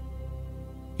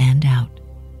and out.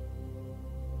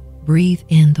 Breathe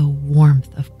in the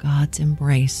warmth of God's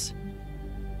embrace.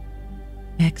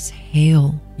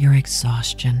 Exhale your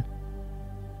exhaustion,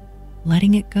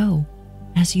 letting it go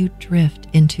as you drift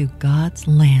into God's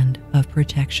land of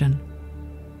protection.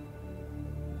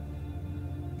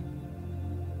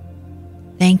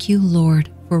 Thank you, Lord,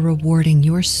 for rewarding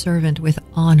your servant with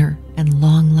honor and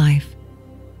long life.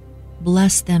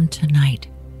 Bless them tonight,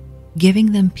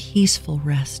 giving them peaceful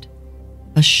rest,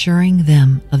 assuring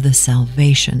them of the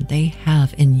salvation they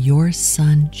have in your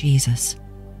Son, Jesus.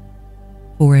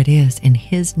 For it is in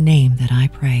His name that I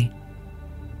pray.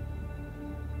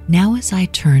 Now as I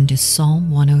turn to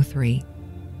Psalm 103,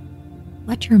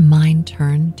 let your mind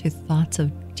turn to thoughts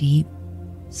of deep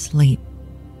sleep.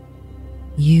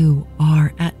 You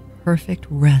are at perfect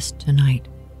rest tonight.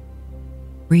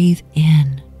 Breathe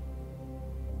in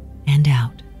and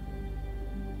out,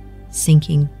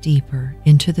 sinking deeper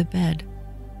into the bed,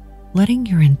 letting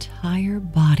your entire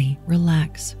body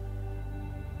relax.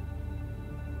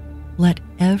 Let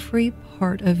every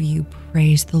part of you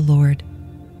praise the Lord.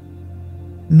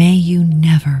 May you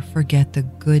never forget the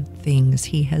good things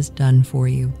He has done for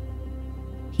you.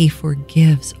 He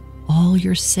forgives all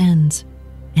your sins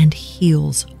and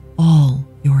heals all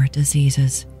your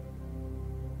diseases.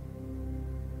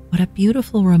 What a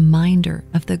beautiful reminder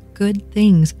of the good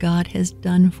things God has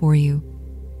done for you.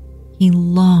 He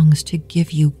longs to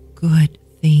give you good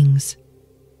things.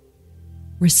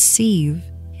 Receive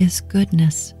His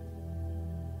goodness.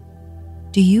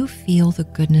 Do you feel the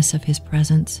goodness of His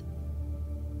presence?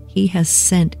 He has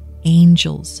sent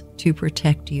angels to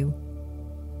protect you,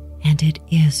 and it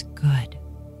is good.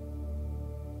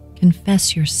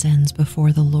 Confess your sins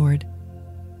before the Lord.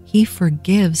 He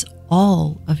forgives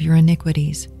all of your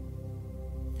iniquities.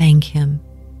 Thank Him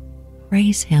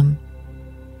praise Him.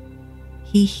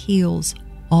 He heals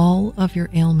all of your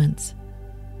ailments.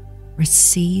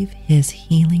 Receive His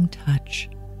healing touch,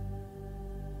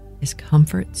 His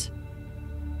comforts,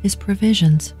 His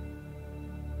provisions.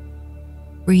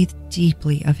 Breathe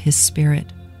deeply of His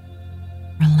Spirit.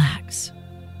 Relax.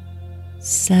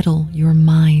 Settle your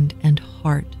mind and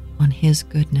heart on His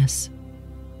goodness.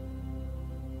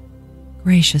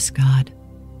 Gracious God,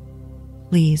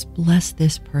 please bless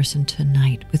this person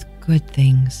tonight with good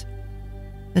things,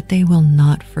 that they will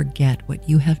not forget what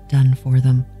You have done for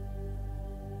them.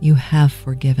 You have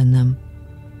forgiven them.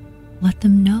 Let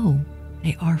them know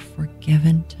they are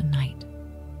forgiven tonight.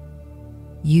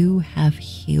 You have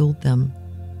healed them.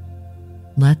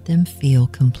 Let them feel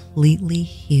completely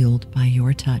healed by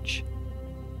Your touch.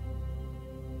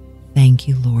 Thank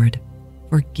You, Lord,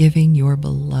 for giving Your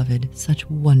beloved such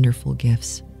wonderful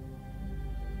gifts.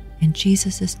 In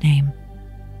Jesus' name.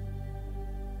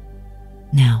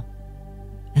 Now,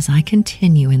 as I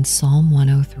continue in Psalm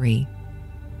 103,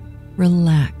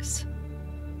 relax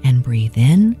and breathe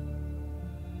in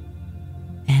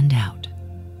and out.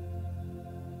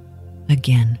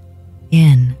 Again,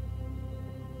 in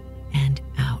and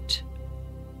out.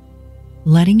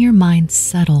 Letting your mind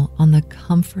settle on the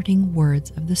comforting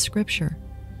words of the Scripture.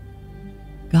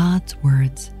 God's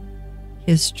words,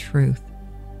 His truth,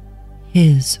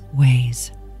 His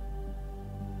ways.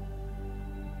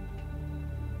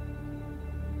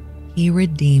 He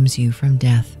redeems you from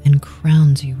death and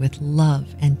crowns you with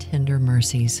love and tender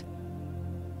mercies.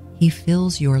 He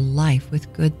fills your life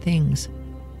with good things.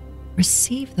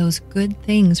 Receive those good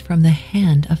things from the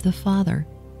hand of the Father,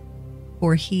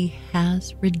 for He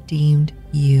has redeemed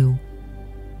you.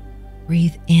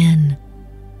 Breathe in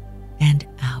and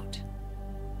out,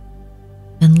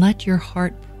 and let your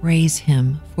heart praise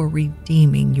Him for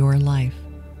redeeming your life.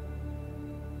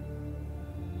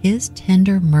 His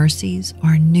tender mercies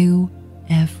are new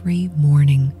every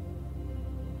morning.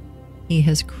 He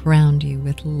has crowned you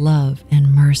with love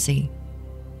and mercy.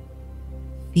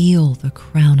 Feel the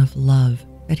crown of love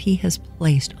that He has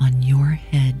placed on your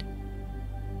head.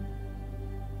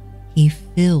 He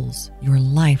fills your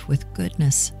life with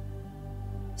goodness.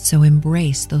 So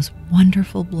embrace those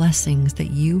wonderful blessings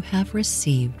that you have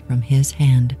received from His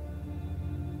hand.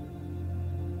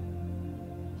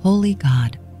 Holy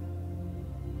God,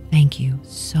 thank You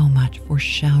so much for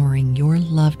showering your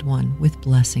loved one with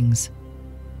blessings.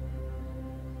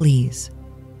 Please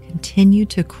continue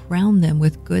to crown them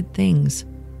with good things.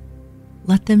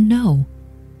 Let them know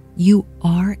You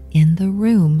are in the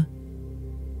room.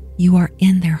 You are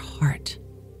in their heart.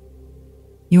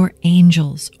 Your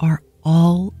angels are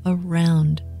all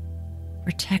around,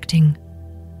 protecting,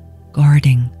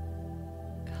 guarding,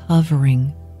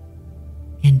 covering,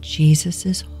 in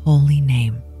Jesus' holy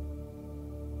name.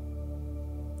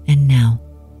 And now,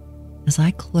 as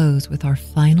I close with our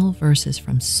final verses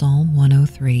from Psalm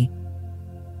 103,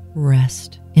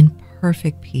 rest in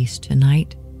perfect peace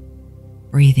tonight,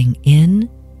 breathing in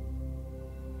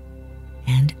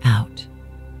and out.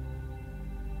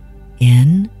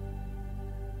 In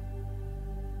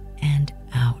and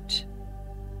out.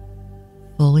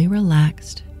 Fully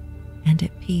relaxed and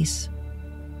at peace.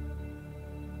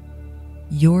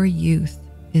 Your youth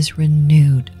is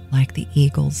renewed like the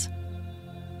eagles.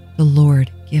 The Lord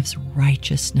gives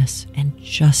righteousness and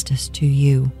justice to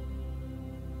you.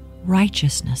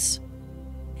 Righteousness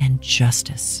and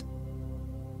justice.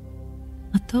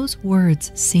 Let those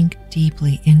words sink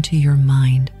deeply into your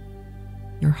mind,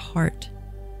 your heart,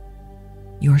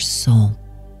 your soul.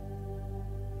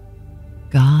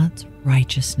 God's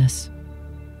righteousness,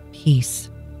 peace,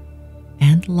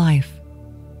 and life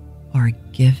are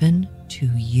given to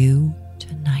you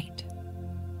tonight.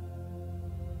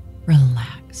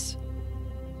 Relax.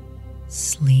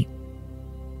 Sleep.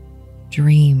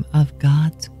 Dream of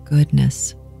God's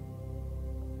goodness.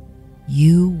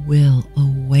 You will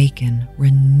awaken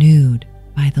renewed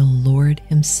by the Lord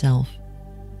Himself,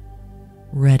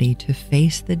 ready to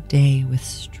face the day with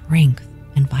strength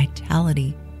and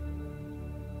vitality.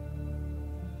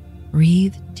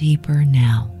 Breathe deeper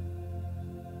now,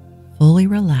 fully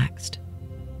relaxed,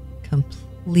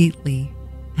 completely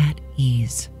at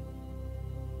ease.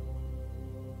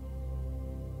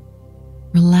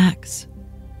 Relax.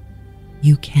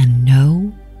 You can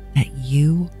know that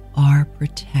you are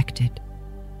protected.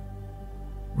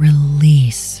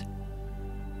 Release.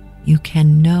 You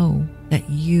can know that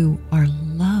you are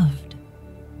loved.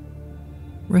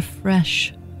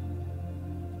 Refresh.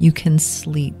 You can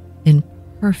sleep in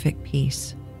perfect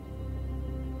peace.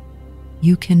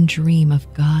 You can dream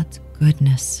of God's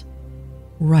goodness,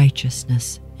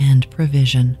 righteousness, and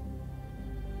provision.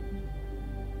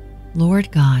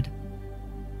 Lord God,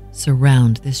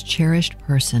 surround this cherished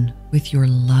person with your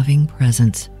loving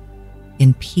presence.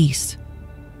 In peace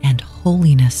and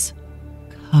holiness,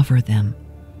 cover them.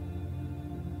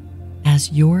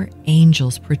 As your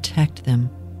angels protect them,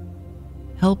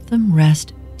 help them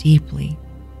rest deeply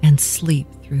and sleep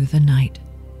through the night.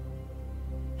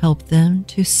 Help them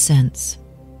to sense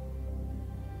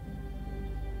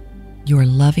your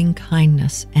loving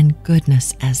kindness and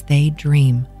goodness as they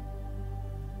dream.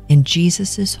 In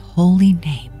Jesus' holy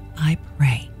name I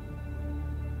pray.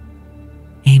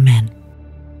 Amen.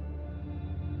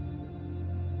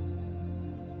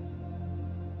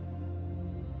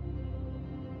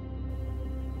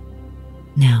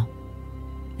 Now,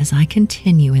 as I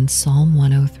continue in Psalm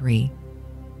 103,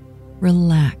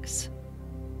 relax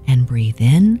and breathe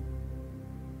in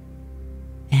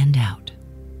and out.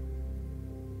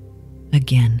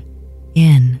 Again,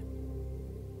 in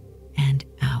and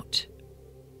out.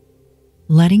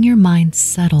 Letting your mind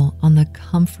settle on the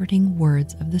comforting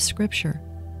words of the Scripture.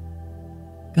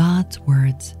 God's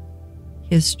words,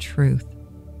 His truth,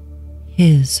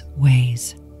 His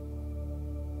ways.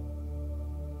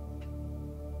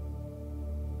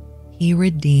 He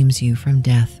redeems you from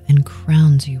death and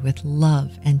crowns you with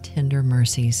love and tender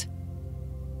mercies.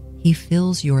 He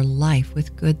fills your life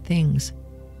with good things.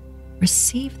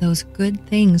 Receive those good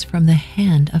things from the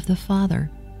hand of the Father,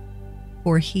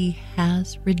 for He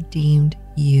has redeemed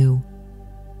you.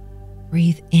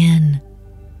 Breathe in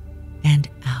and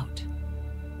out.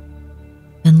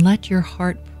 And let your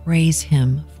heart praise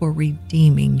Him for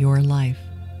redeeming your life.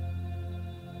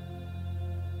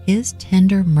 His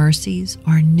tender mercies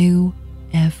are new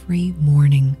every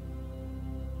morning.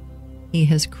 He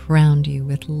has crowned you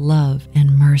with love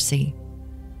and mercy.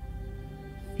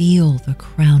 Feel the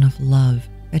crown of love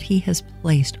that He has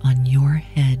placed on your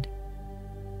head.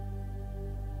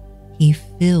 He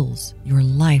fills your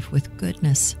life with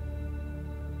goodness.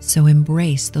 So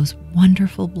embrace those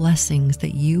wonderful blessings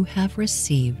that you have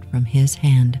received from His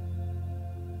hand.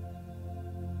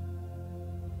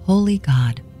 Holy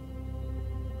God,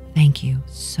 thank you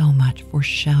so much for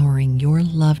showering your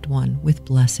loved one with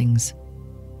blessings.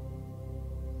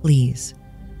 Please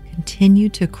continue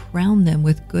to crown them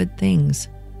with good things.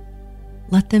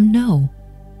 Let them know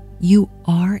you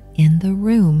are in the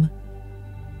room.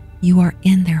 You are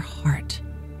in their heart.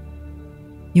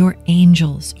 Your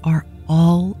angels are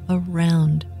all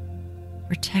around,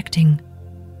 protecting,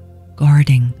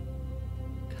 guarding,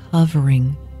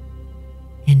 covering,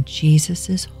 in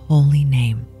Jesus' holy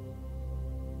name.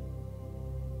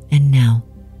 And now,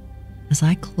 as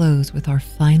I close with our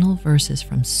final verses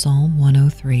from Psalm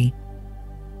 103,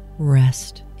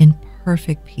 rest in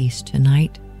perfect peace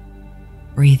tonight,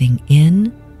 breathing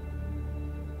in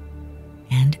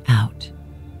and out.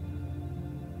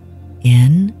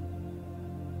 In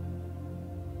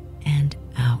and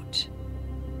out.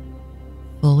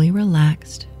 Fully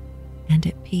relaxed and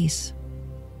at peace.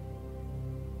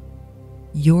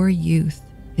 Your youth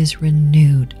is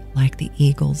renewed like the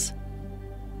eagles.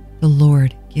 The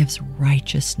Lord gives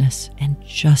righteousness and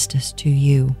justice to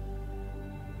you.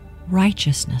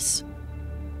 Righteousness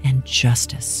and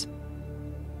justice.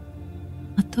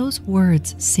 Let those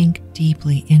words sink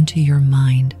deeply into your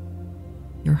mind,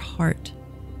 your heart,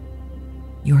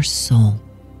 your soul.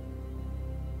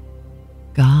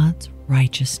 God's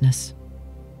righteousness,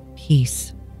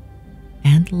 peace,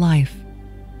 and life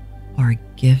are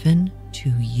given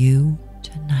to you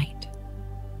tonight.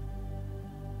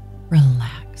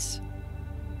 Relax.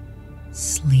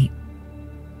 Sleep.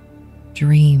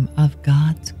 Dream of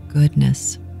God's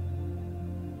goodness.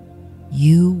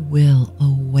 You will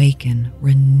awaken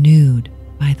renewed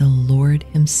by the Lord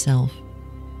Himself,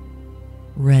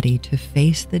 ready to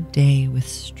face the day with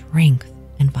strength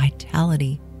and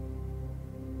vitality.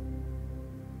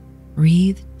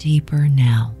 Breathe deeper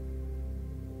now,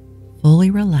 fully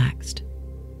relaxed,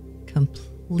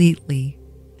 completely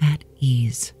at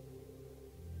ease.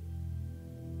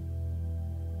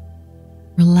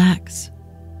 Relax.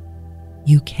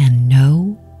 You can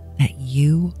know that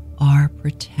you are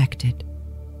protected.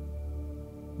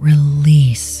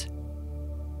 Release.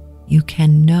 You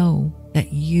can know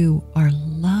that you are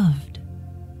loved.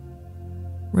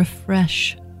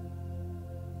 Refresh.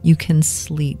 You can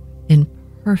sleep in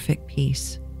perfect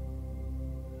peace.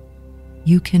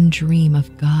 You can dream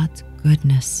of God's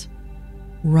goodness,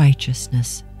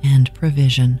 righteousness, and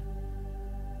provision.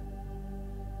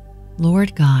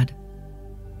 Lord God,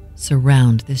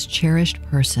 surround this cherished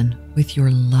person with your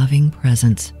loving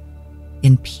presence.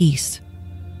 In peace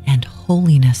and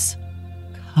holiness,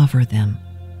 cover them.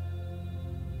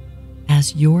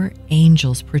 As your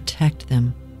angels protect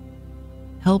them,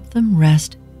 Help them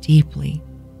rest deeply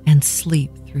and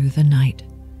sleep through the night.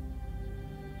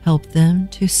 Help them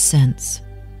to sense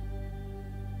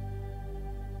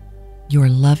your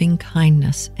loving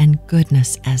kindness and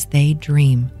goodness as they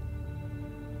dream.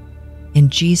 In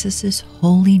Jesus'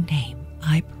 holy name,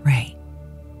 I pray.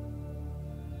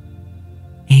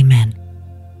 Amen.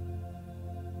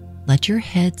 Let your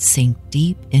head sink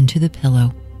deep into the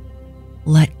pillow.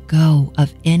 Let go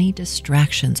of any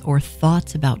distractions or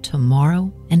thoughts about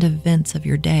tomorrow and events of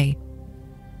your day.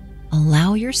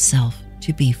 Allow yourself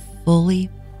to be fully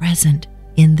present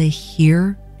in the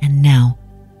here and now.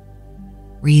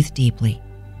 Breathe deeply,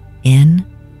 in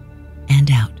and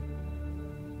out,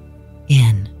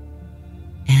 in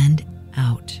and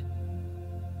out,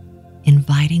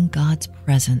 inviting God's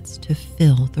presence to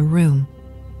fill the room.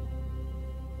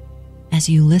 As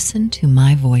you listen to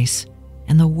my voice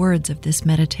and the words of this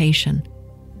meditation,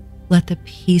 let the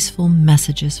peaceful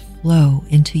messages flow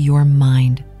into your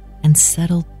mind and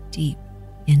settle deep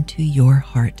into your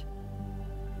heart.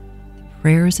 The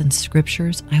prayers and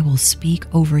scriptures I will speak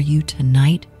over you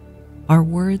tonight are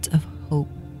words of hope,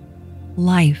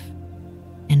 life,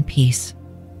 and peace.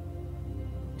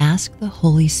 Ask the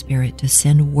Holy Spirit to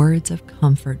send words of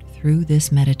comfort through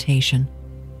this meditation,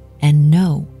 and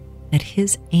know that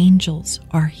His angels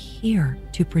are here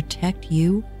to protect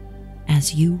you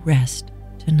as you rest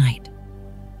tonight.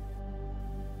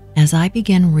 As I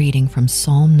begin reading from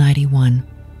Psalm 91,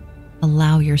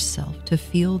 allow yourself to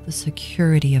feel the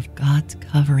security of God's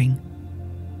covering.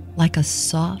 Like a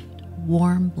soft,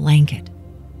 warm blanket,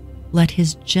 let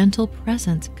His gentle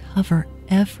presence cover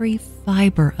every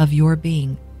fiber of your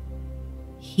being.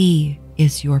 He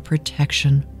is your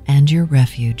protection and your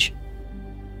refuge.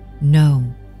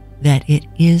 Know that it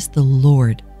is the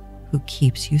Lord who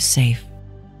keeps you safe.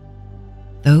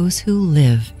 Those who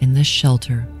live in the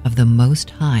shelter of the Most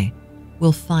High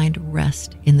will find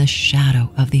rest in the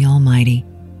shadow of the Almighty.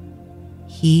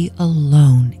 He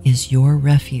alone is your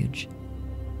refuge,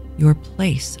 your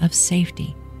place of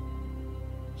safety.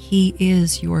 He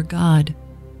is your God,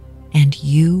 and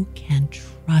you can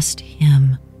trust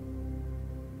Him.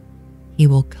 He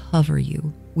will cover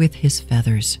you with His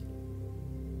feathers.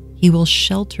 He will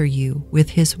shelter you with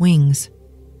His wings.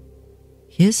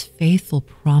 His faithful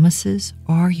promises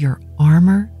are your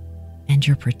armor and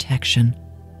your protection.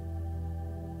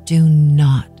 Do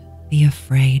not be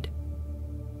afraid.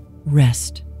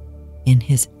 Rest in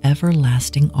His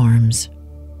everlasting arms.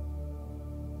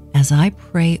 As I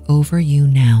pray over you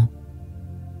now,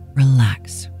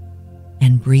 relax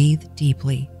and breathe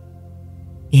deeply,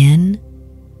 in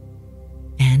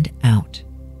and out.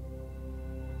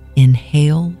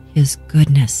 Inhale His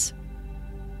goodness.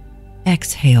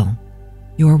 Exhale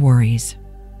your worries.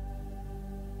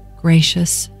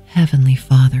 Gracious Heavenly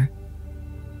Father,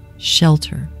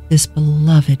 shelter this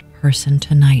beloved person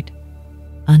tonight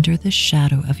under the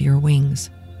shadow of your wings.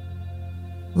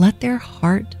 Let their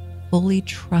heart fully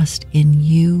trust in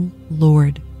you,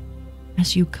 Lord,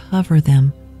 as you cover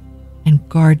them and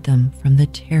guard them from the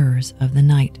terrors of the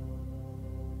night.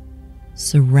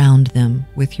 Surround them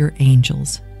with your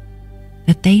angels,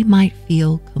 that they might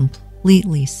feel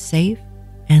completely safe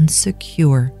and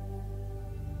secure.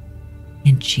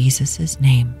 In Jesus'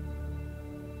 name.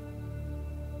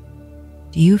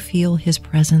 Do you feel His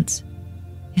presence,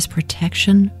 His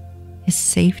protection, His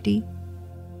safety?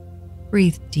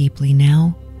 Breathe deeply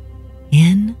now,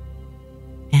 in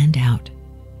and out,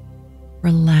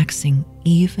 relaxing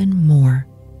even more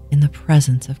in the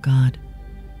presence of God.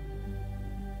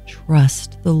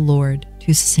 Trust the Lord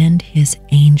to send His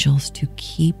angels to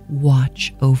keep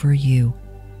watch over you.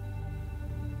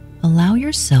 Allow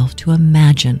yourself to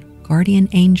imagine guardian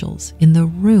angels in the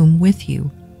room with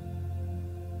you.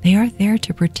 They are there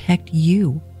to protect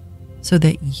you so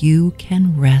that you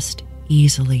can rest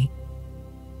easily.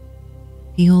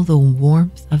 Feel the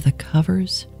warmth of the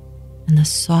covers and the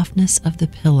softness of the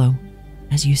pillow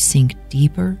as you sink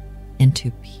deeper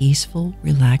into peaceful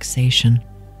relaxation.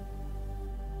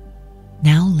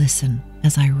 Now listen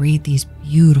as I read these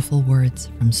beautiful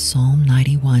words from Psalm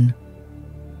 91.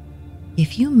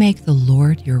 If you make the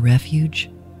Lord your refuge,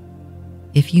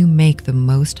 if you make the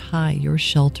Most High your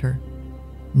shelter,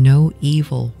 no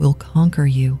evil will conquer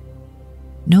you,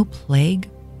 no plague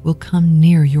will come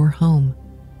near your home,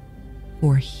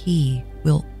 for He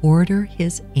will order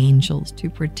His angels to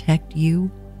protect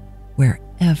you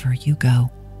wherever you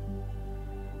go.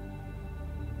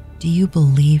 Do you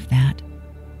believe that?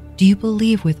 Do you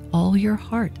believe with all your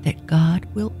heart that God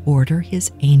will order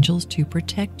His angels to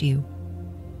protect you?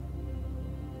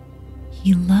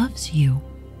 He loves you,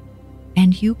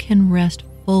 and you can rest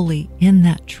fully in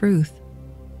that truth.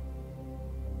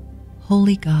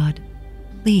 Holy God,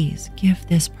 please give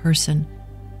this person,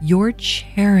 your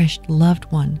cherished loved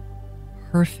one,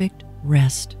 perfect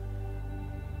rest.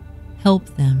 Help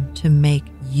them to make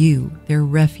you their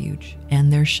refuge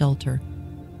and their shelter.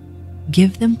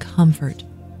 Give them comfort.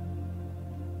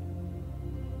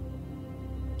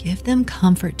 Give them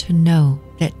comfort to know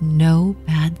that no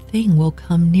bad thing will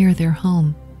come near their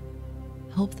home.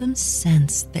 Help them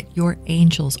sense that your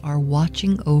angels are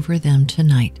watching over them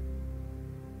tonight.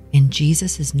 In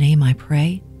Jesus' name I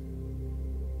pray.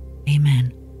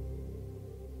 Amen.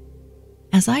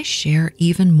 As I share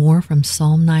even more from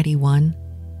Psalm 91,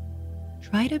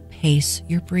 try to pace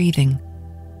your breathing.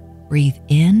 Breathe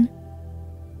in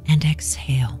and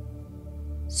exhale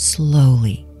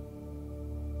slowly.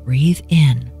 Breathe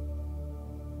in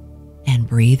and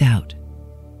breathe out.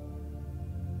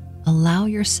 Allow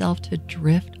yourself to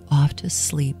drift off to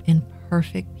sleep in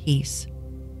perfect peace.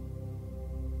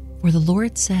 For the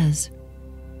Lord says,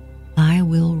 I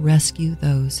will rescue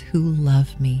those who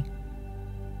love me.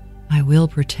 I will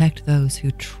protect those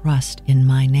who trust in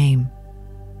my name.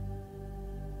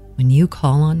 When you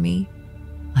call on me,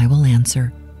 I will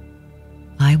answer.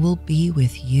 I will be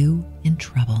with you in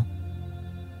trouble.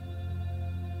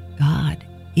 God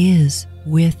is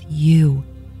with you.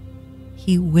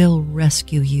 He will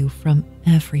rescue you from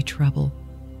every trouble,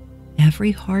 every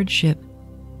hardship,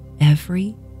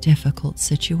 every difficult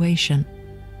situation.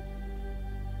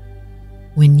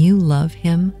 When you love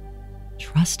Him,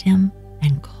 trust Him,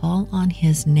 and call on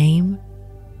His name,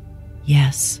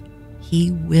 yes,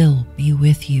 He will be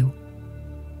with you.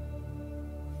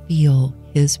 Feel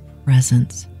His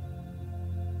presence.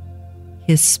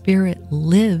 His Spirit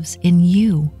lives in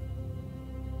you.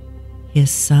 His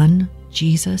Son,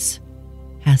 Jesus,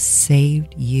 has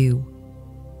saved you.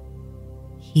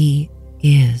 He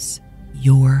is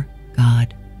your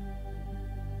God.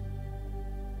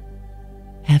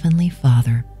 Heavenly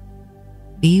Father,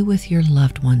 be with your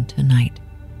loved one tonight.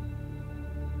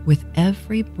 With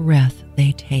every breath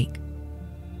they take,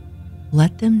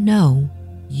 let them know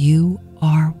you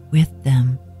are with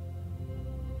them.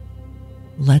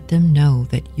 Let them know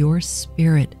that your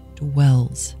Spirit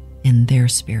dwells in their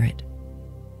spirit.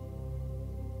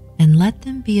 And let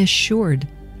them be assured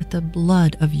that the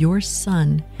blood of your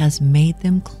Son has made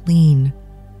them clean,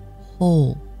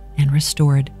 whole, and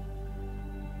restored.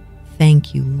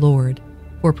 Thank you, Lord,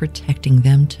 for protecting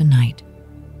them tonight,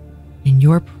 in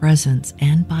your presence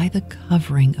and by the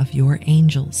covering of your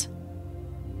angels.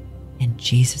 In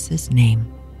Jesus'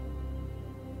 name.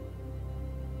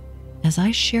 As I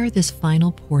share this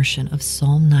final portion of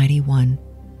Psalm 91,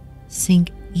 sink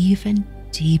even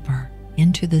deeper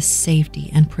into the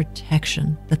safety and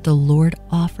protection that the Lord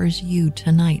offers you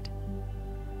tonight.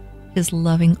 His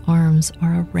loving arms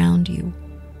are around you.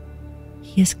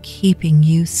 He is keeping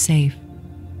you safe.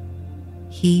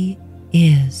 He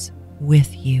is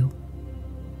with you.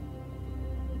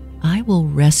 I will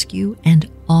rescue and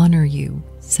honor you,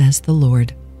 says the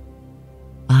Lord.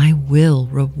 I will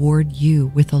reward you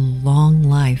with a long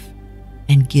life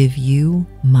and give you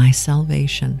my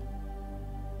salvation.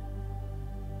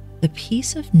 The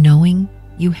peace of knowing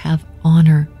you have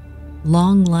honor,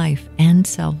 long life, and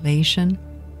salvation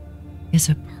is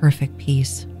a perfect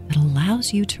peace that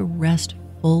allows you to rest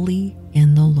fully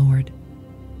in the Lord.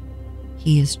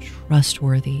 He is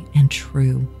trustworthy and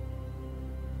true.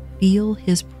 Feel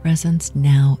His presence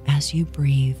now as you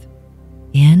breathe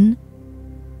in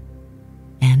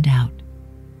and out.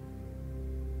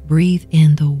 Breathe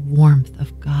in the warmth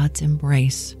of God's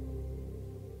embrace.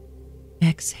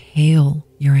 Exhale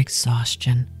your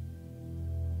exhaustion,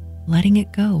 letting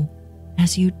it go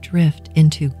as you drift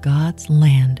into God's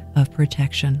land of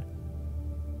protection.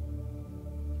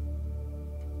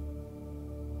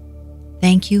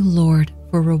 Thank you, Lord,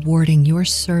 for rewarding your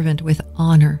servant with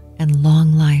honor and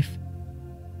long life.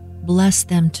 Bless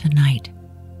them tonight,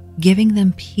 giving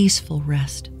them peaceful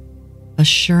rest,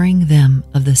 assuring them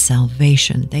of the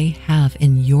salvation they have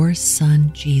in your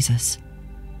Son, Jesus.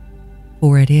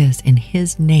 For it is in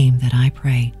His name that I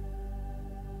pray.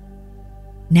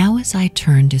 Now as I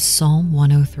turn to Psalm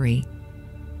 103,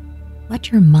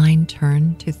 let your mind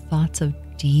turn to thoughts of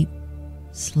deep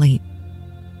sleep.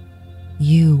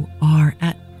 You are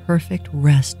at perfect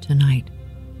rest tonight.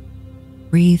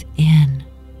 Breathe in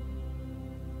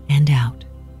and out,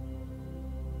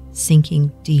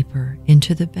 sinking deeper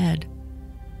into the bed,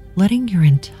 letting your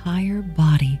entire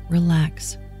body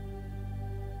relax.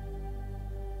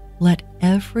 Let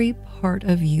every part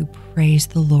of you praise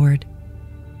the Lord.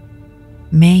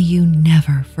 May you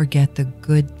never forget the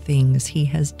good things He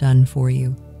has done for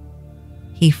you.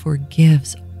 He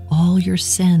forgives all your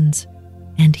sins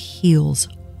and heals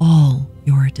all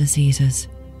your diseases.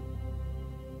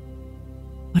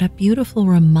 What a beautiful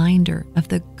reminder of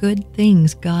the good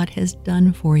things God has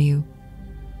done for you.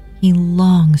 He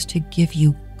longs to give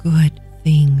you good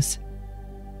things.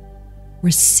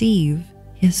 Receive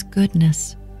His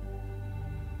goodness.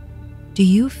 Do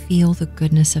you feel the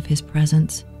goodness of His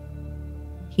presence?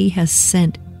 He has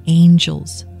sent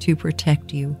angels to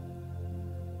protect you,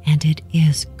 and it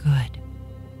is good.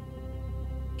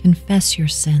 Confess your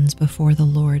sins before the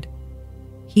Lord.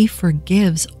 He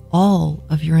forgives all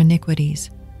of your iniquities.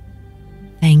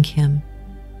 Thank Him.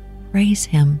 Praise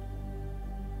Him.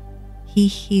 He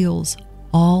heals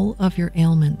all of your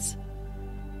ailments.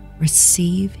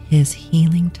 Receive His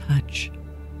healing touch,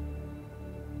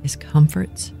 His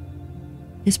comforts,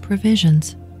 His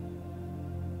provisions.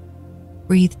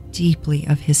 Breathe deeply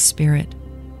of His Spirit.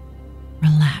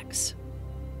 Relax.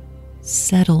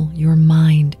 Settle your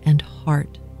mind and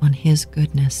heart on His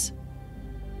goodness.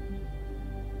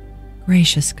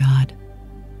 Gracious God,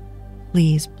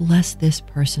 please bless this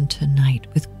person tonight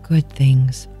with good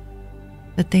things,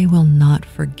 that they will not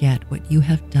forget what You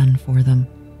have done for them.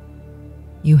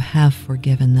 You have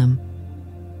forgiven them.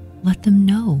 Let them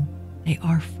know they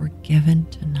are forgiven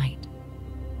tonight.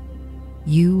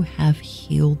 You have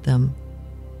healed them.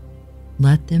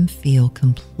 Let them feel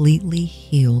completely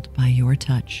healed by Your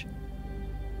touch.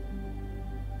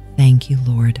 Thank You,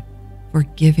 Lord, for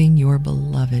giving Your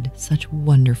beloved such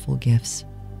wonderful gifts.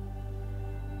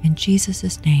 In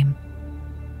Jesus' name.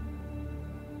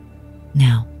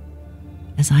 Now,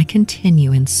 as I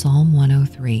continue in Psalm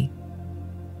 103,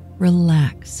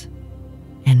 relax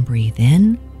and breathe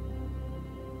in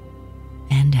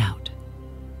and out.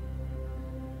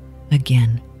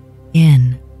 Again,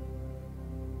 in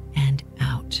and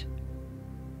out.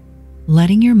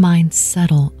 Letting your mind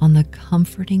settle on the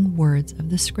comforting words of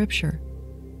the Scripture.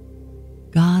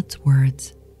 God's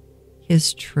words,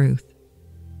 His truth,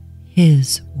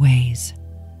 His ways.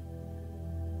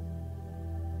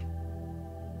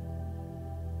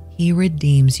 He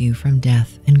redeems you from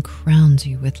death and crowns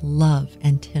you with love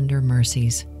and tender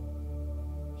mercies.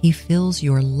 He fills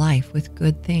your life with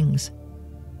good things.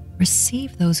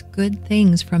 Receive those good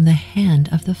things from the hand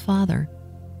of the Father,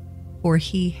 for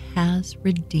He has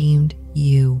redeemed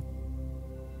you.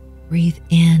 Breathe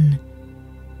in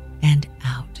and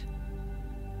out,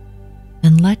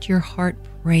 and let your heart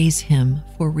praise Him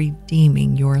for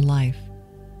redeeming your life.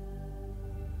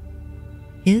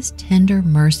 His tender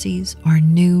mercies are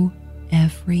new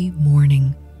every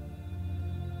morning.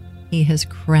 He has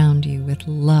crowned you with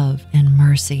love and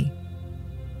mercy.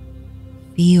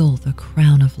 Feel the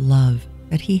crown of love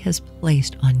that He has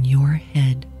placed on your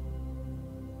head.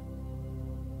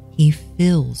 He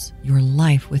fills your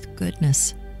life with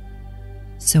goodness.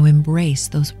 So embrace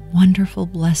those wonderful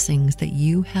blessings that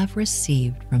you have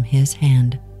received from His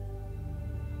hand.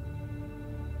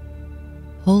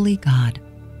 Holy God,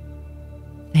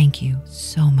 thank You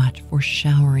so much for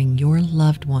showering Your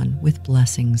loved one with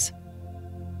blessings.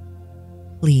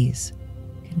 Please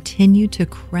continue to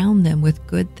crown them with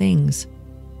good things.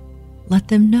 Let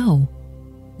them know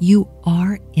You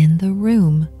are in the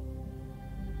room.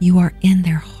 You are in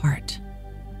their heart.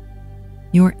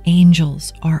 Your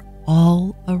angels are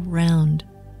all around,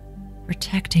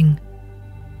 protecting,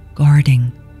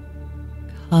 guarding,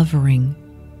 covering,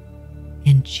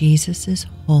 in Jesus'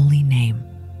 holy name.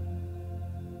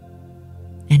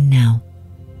 And now,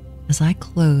 as I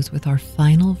close with our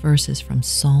final verses from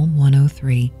Psalm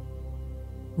 103,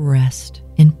 rest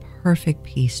in perfect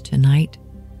peace tonight,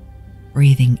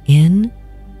 breathing in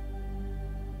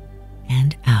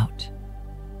and out.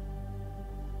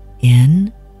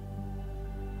 In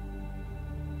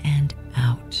and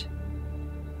out,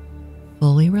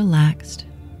 fully relaxed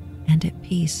and at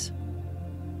peace.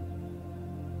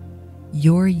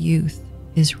 Your youth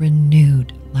is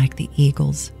renewed like the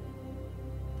eagles.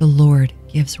 The Lord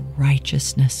gives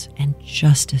righteousness and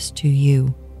justice to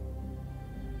you.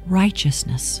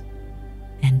 Righteousness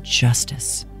and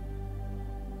justice.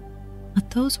 Let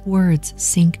those words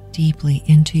sink deeply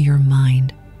into your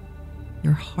mind,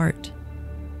 your heart,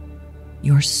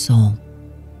 your soul.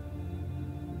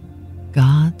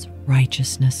 God's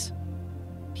righteousness,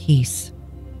 peace,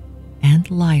 and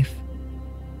life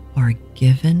are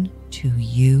given to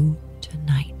you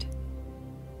tonight.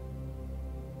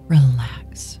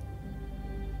 Relax.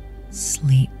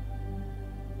 Sleep.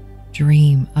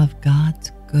 Dream of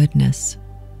God's goodness.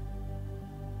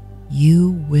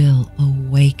 You will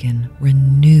awaken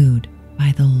renewed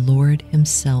by the Lord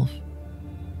Himself,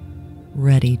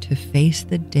 ready to face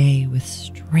the day with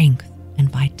strength and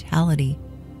vitality.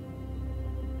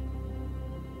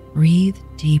 Breathe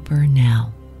deeper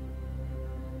now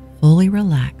fully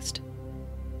relaxed,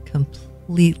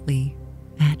 completely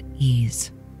at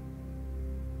ease.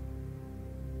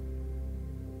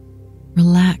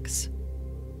 Relax.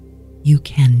 You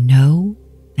can know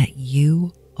that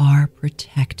you are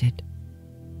protected.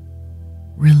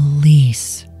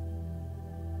 Release.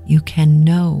 You can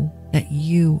know that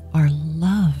you are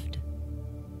loved.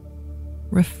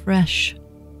 Refresh.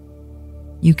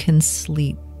 You can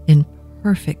sleep in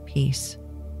perfect peace.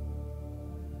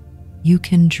 You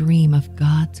can dream of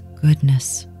God's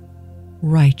goodness,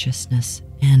 righteousness,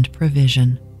 and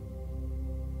provision.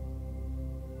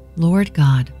 Lord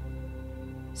God,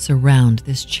 surround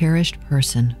this cherished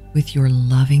person with your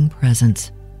loving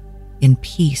presence. In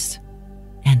peace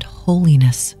and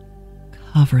holiness,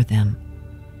 cover them.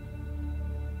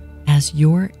 As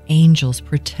your angels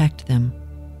protect them,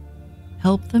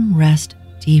 help them rest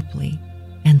deeply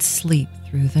and sleep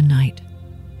through the night.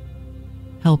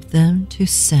 Help them to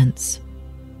sense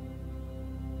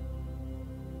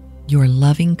your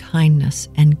loving kindness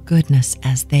and goodness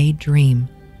as they dream.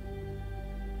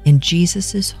 In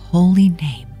Jesus' holy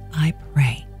name, I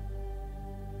pray.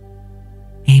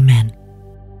 Amen.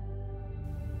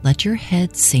 Let your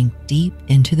head sink deep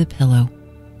into the pillow.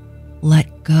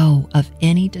 Let go of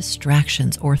any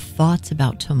distractions or thoughts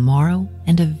about tomorrow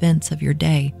and events of your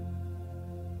day.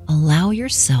 Allow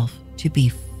yourself to be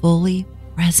fully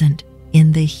present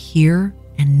in the here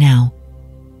and now.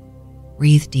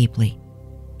 Breathe deeply,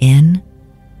 in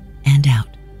and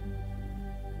out.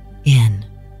 In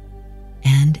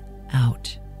and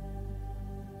out.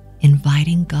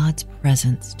 Inviting God's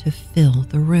presence to fill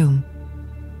the room.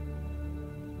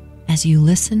 As you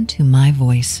listen to my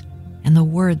voice and the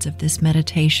words of this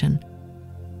meditation,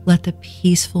 let the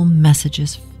peaceful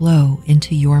messages flow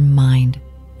into your mind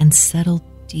and settle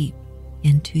deep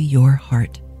into your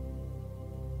heart.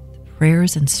 The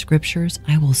prayers and scriptures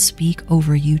I will speak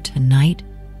over you tonight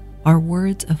are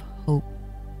words of hope,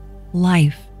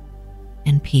 life,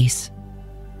 and peace.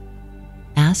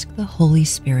 Ask the Holy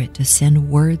Spirit to send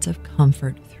words of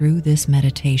comfort through this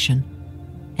meditation,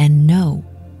 and know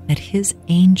that His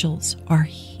angels are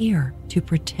here to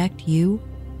protect you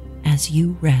as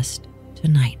you rest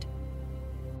tonight.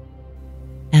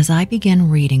 As I begin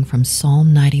reading from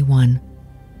Psalm 91,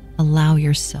 allow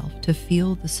yourself to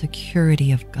feel the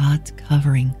security of God's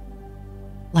covering.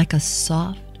 Like a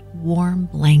soft, warm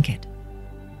blanket,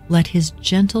 let His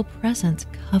gentle presence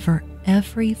cover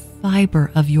every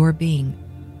fiber of your being.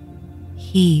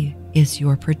 He is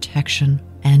your protection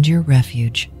and your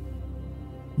refuge.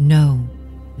 Know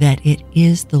that it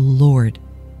is the Lord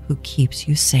who keeps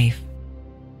you safe.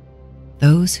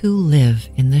 Those who live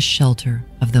in the shelter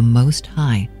of the Most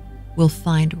High will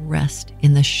find rest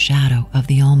in the shadow of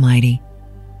the Almighty.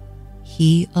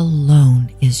 He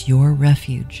alone is your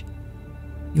refuge,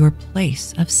 your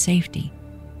place of safety.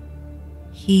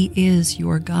 He is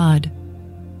your God,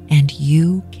 and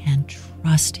you can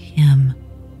trust Him.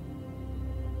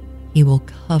 He will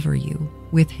cover you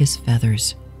with His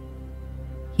feathers.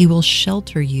 He will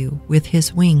shelter you with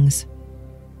His wings.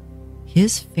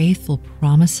 His faithful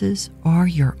promises are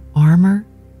your armor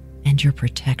and your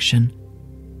protection.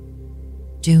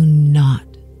 Do not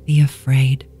be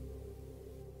afraid.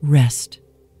 Rest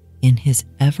in His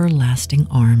everlasting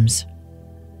arms.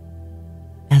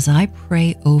 As I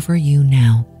pray over you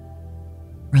now,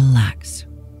 relax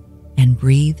and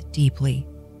breathe deeply,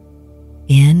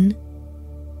 in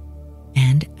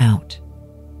and out.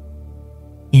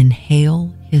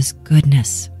 Inhale His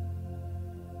goodness.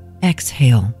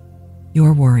 Exhale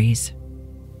your worries.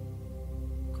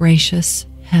 Gracious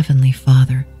Heavenly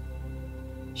Father,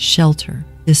 shelter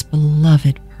this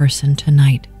beloved person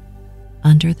tonight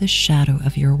under the shadow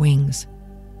of your wings.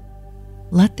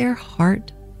 Let their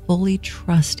heart fully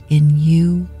trust in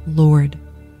you, Lord,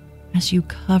 as you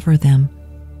cover them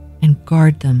and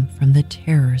guard them from the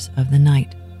terrors of the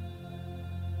night.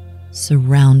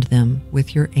 Surround them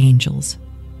with your angels,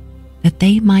 that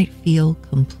they might feel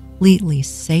completely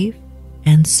safe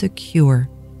and secure.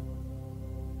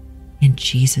 In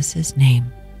Jesus'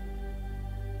 name.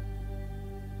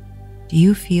 Do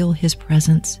you feel His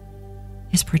presence,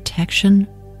 His protection,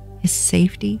 His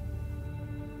safety?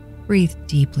 Breathe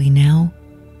deeply now,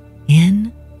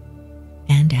 in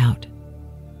and out,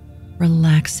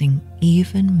 relaxing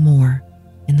even more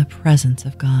in the presence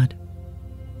of God.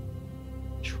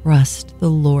 Trust the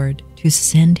Lord to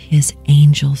send His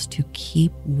angels to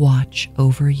keep watch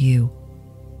over you.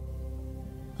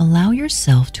 Allow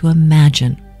yourself to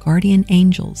imagine guardian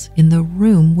angels in the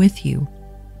room with you.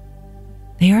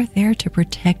 They are there to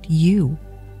protect you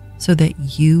so that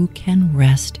you can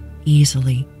rest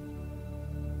easily.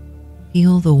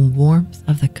 Feel the warmth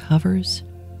of the covers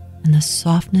and the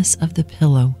softness of the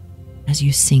pillow as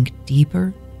you sink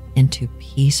deeper into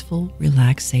peaceful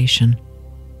relaxation.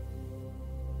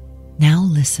 Now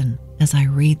listen as I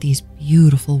read these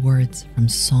beautiful words from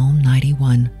Psalm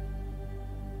 91.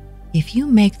 If you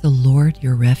make the Lord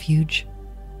your refuge,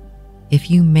 if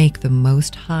you make the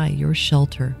Most High your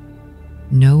shelter,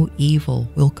 no evil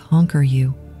will conquer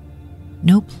you,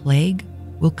 no plague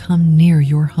will come near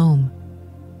your home,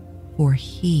 for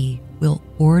He will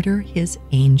order His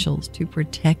angels to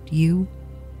protect you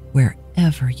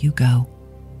wherever you go.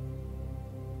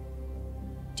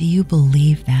 Do you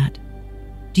believe that?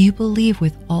 Do you believe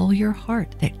with all your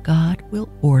heart that God will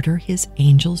order His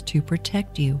angels to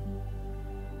protect you?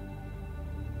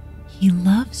 He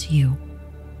loves you,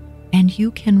 and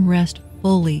you can rest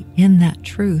fully in that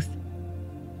truth.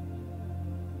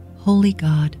 Holy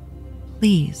God,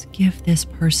 please give this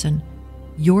person,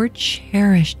 your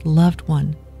cherished loved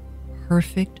one,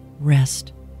 perfect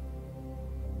rest.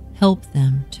 Help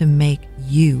them to make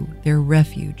you their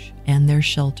refuge and their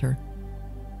shelter.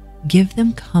 Give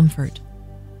them comfort.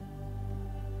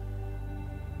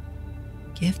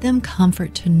 Give them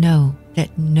comfort to know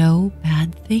that no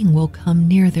bad thing will come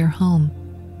near their home.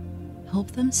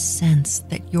 Help them sense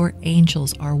that your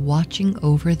angels are watching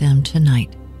over them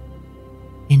tonight.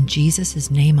 In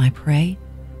Jesus' name I pray.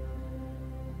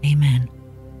 Amen.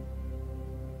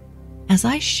 As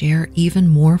I share even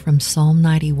more from Psalm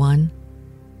 91,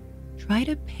 try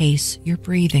to pace your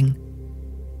breathing.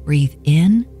 Breathe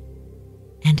in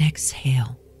and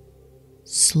exhale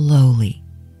slowly.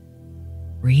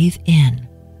 Breathe in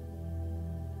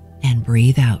and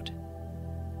breathe out.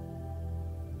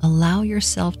 Allow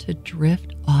yourself to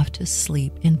drift off to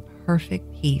sleep in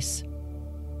perfect peace.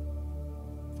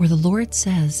 For the Lord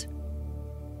says,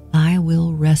 I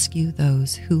will rescue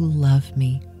those who love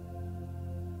me.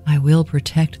 I will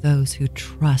protect those who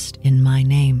trust in my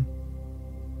name.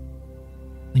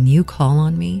 When you call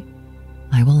on me,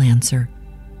 I will answer.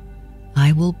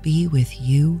 I will be with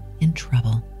you in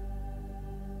trouble.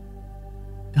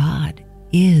 God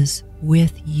is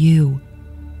with you.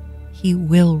 He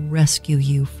will rescue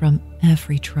you from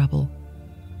every trouble,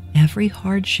 every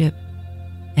hardship,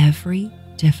 every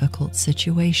difficult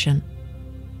situation.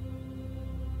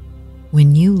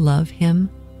 When you love Him,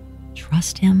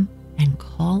 trust Him, and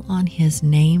call on His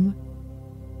name,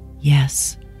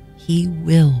 yes, He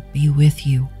will be with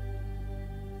you.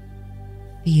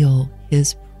 Feel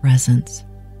His presence.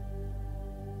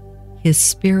 His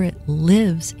Spirit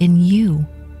lives in you.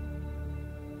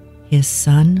 His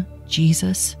Son,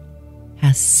 Jesus,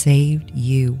 has saved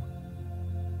you.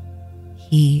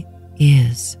 He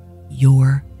is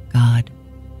your God.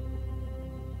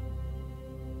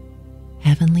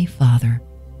 Heavenly Father,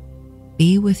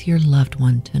 be with your loved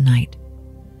one tonight.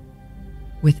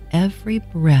 With every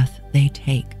breath they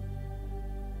take,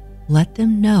 let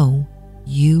them know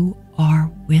you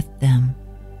are with them.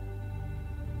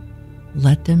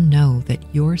 Let them know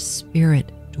that your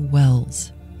Spirit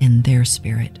dwells in their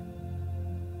spirit.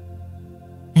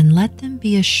 And let them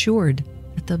be assured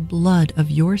that the blood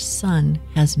of your Son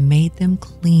has made them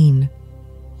clean,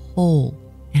 whole,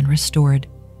 and restored.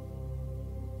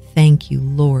 Thank you,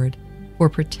 Lord, for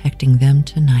protecting them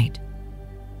tonight,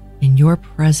 in your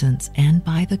presence and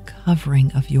by the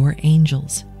covering of your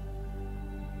angels.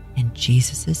 In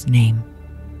Jesus' name.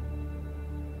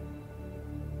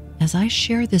 As I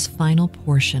share this final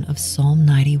portion of Psalm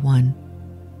 91,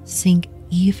 sink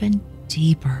even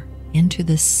deeper into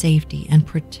the safety and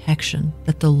protection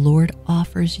that the Lord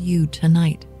offers you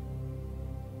tonight.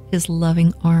 His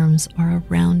loving arms are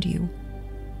around you.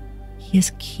 He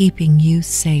is keeping you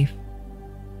safe.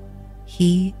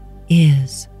 He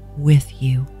is with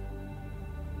you.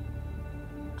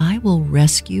 I will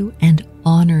rescue and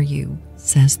honor you,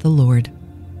 says the Lord.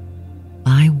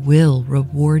 I will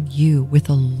reward you with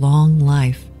a long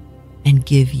life and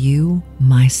give you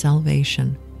my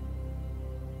salvation.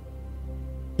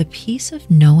 The peace of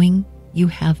knowing you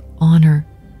have honor,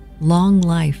 long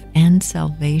life, and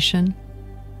salvation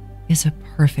is a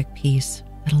perfect peace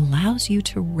that allows you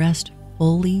to rest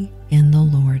fully in the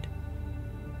Lord.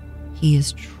 He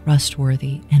is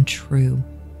trustworthy and true.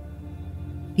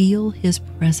 Feel His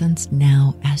presence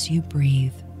now as you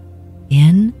breathe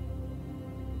in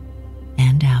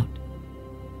and out.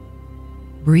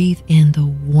 Breathe in the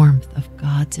warmth of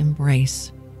God's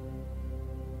embrace.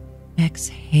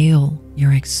 Exhale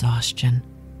your exhaustion,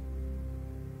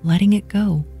 letting it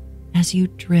go as you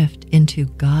drift into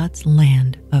God's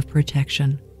land of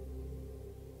protection.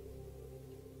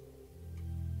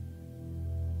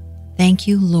 Thank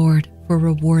you, Lord, for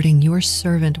rewarding your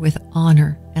servant with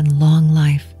honor and long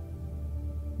life.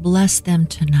 Bless them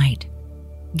tonight.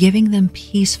 giving them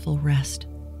peaceful rest,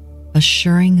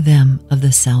 assuring them of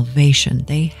the salvation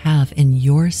they have in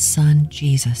your Son,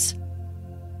 Jesus.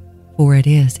 For it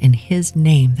is in His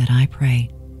name that I pray.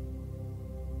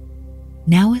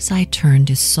 Now as I turn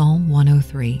to Psalm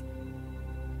 103,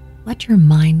 let your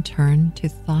mind turn to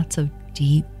thoughts of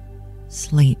deep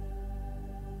sleep.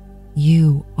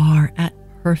 You are at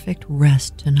perfect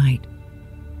rest tonight.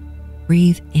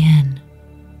 Breathe in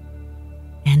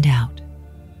and out,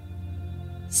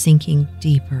 sinking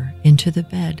deeper into the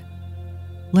bed,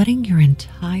 letting your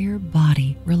entire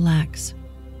body relax.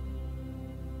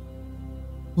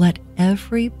 Let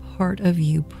every part of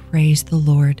you praise the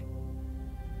Lord.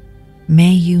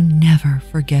 May you never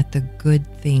forget the good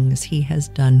things He has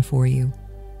done for you.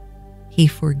 He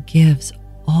forgives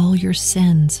all your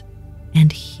sins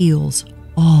and heals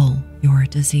all your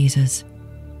diseases.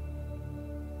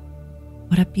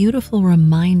 What a beautiful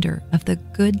reminder of the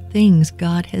good things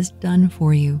God has done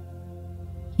for you.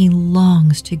 He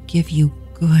longs to give you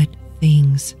good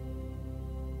things.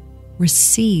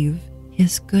 Receive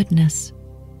His goodness.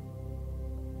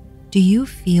 Do you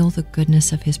feel the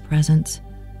goodness of His presence?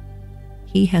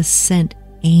 He has sent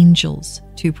angels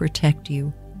to protect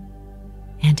you,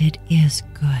 and it is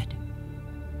good.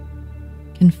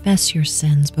 Confess your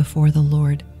sins before the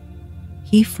Lord.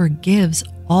 He forgives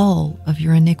all of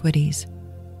your iniquities.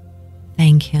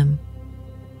 Thank Him.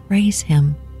 Praise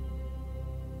Him.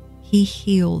 He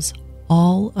heals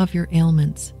all of your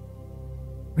ailments.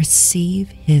 Receive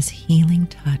His healing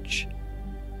touch,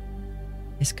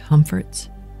 His comforts,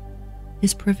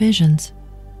 His provisions.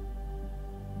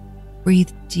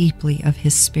 Breathe deeply of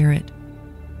His Spirit.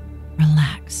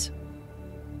 Relax.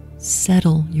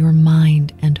 Settle your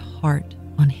mind and heart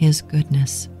on His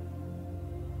goodness.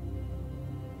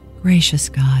 Gracious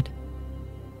God,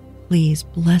 please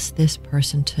bless this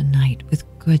person tonight with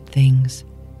good things,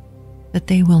 that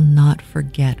they will not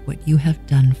forget what you have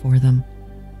done for them.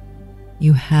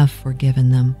 You have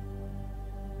forgiven them.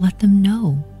 Let them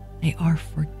know they are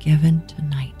forgiven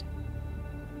tonight.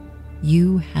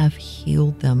 You have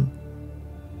healed them.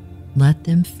 Let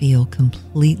them feel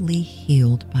completely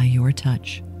healed by your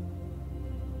touch.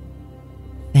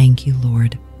 Thank you,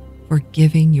 Lord, for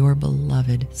giving your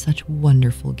beloved such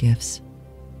wonderful gifts.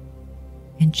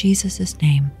 In Jesus'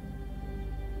 name.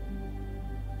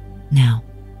 Now,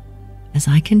 as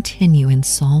I continue in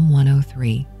Psalm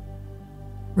 103,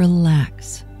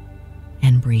 relax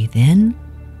and breathe in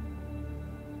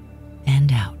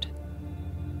and out.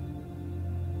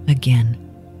 Again,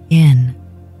 in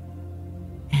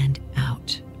and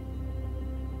out,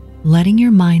 letting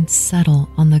your mind settle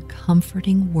on the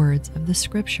comforting words of the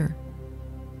Scripture,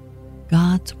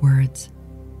 God's words,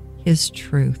 His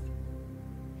truth,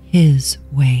 His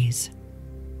ways.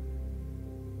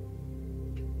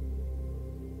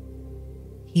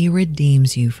 He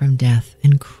redeems you from death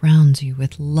and crowns you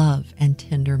with love and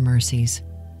tender mercies.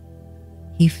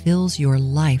 He fills your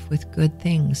life with good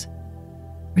things.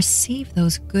 Receive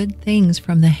those good things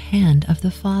from the hand of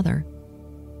the Father,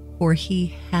 for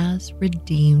He has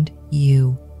redeemed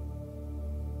you.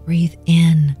 Breathe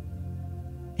in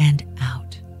and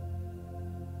out,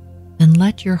 and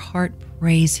let your heart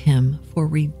praise Him for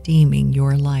redeeming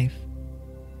your life.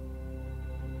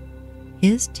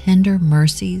 His tender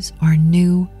mercies are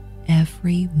new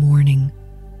every morning.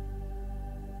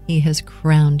 He has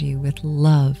crowned you with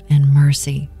love and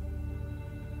mercy.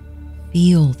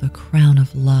 Feel the crown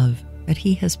of love that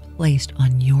He has placed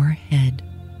on your head.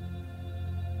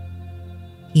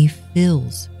 He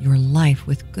fills your life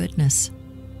with goodness.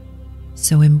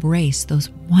 So embrace those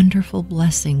wonderful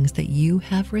blessings that you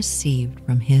have received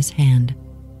from His hand.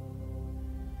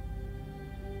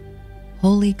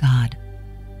 Holy God,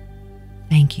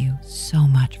 thank you so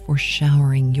much for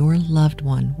showering your loved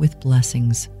one with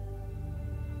blessings.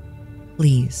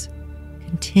 Please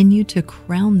continue to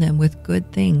crown them with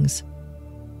good things.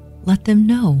 Let them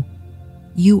know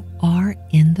you are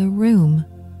in the room.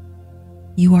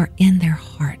 You are in their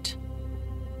heart.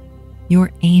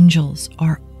 Your angels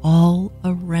are all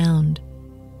around,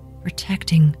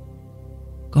 protecting,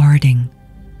 guarding,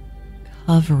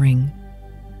 covering,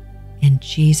 in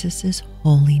Jesus'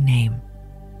 holy name.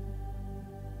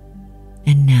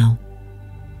 And now,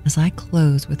 as I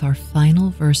close with our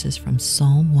final verses from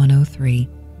Psalm 103,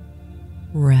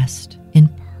 rest in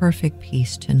perfect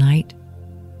peace tonight,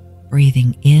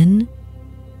 breathing in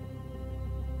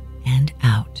and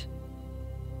out.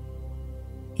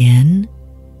 In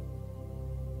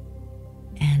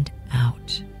and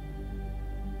out,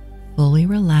 fully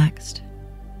relaxed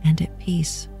and at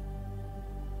peace.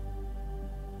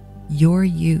 Your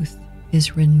youth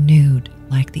is renewed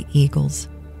like the eagles.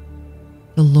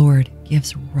 The Lord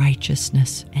gives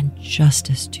righteousness and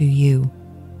justice to you.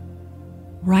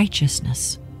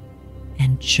 Righteousness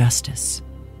and justice.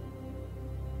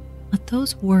 Let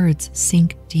those words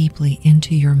sink deeply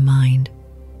into your mind,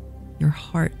 your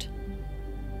heart,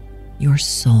 your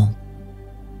soul.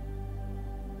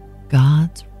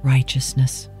 God's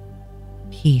righteousness,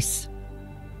 peace,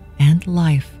 and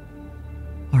life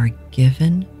are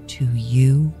given to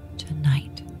you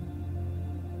tonight.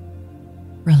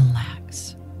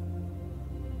 Relax.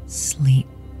 Sleep.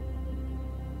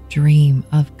 Dream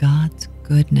of God's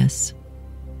goodness.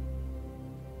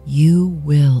 You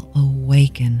will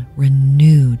awaken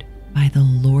renewed by the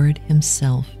Lord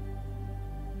Himself,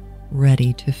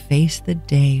 ready to face the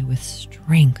day with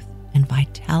strength and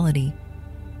vitality.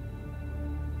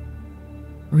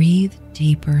 Breathe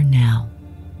deeper now,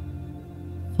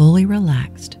 fully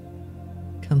relaxed,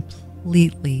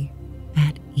 completely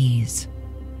at ease.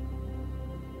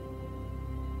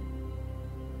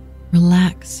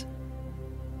 Relax.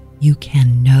 You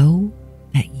can know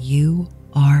that you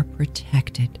are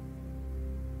protected.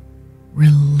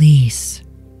 Release.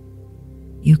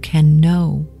 You can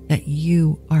know that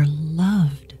you are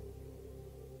loved.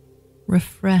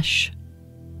 Refresh.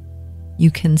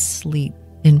 You can sleep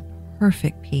in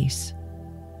perfect peace.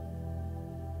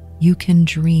 You can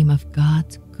dream of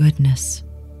God's goodness,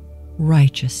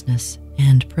 righteousness,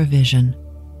 and provision.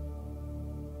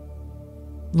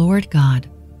 Lord God,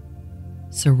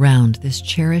 surround this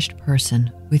cherished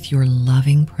person with your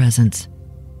loving presence.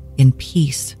 In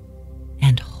peace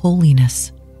and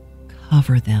holiness,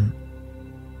 cover them.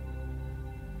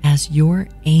 As your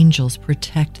angels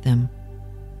protect them,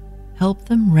 help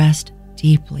them rest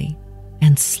deeply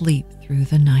and sleep through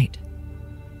the night.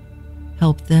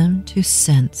 Help them to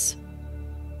sense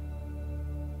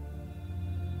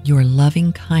your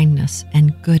loving kindness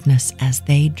and goodness as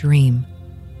they dream.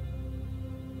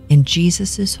 In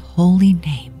Jesus' holy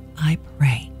name I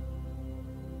pray.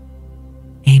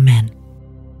 Amen.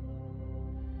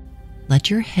 Let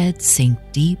your head sink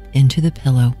deep into the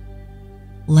pillow.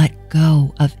 Let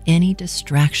go of any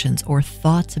distractions or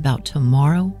thoughts about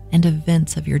tomorrow and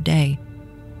events of your day.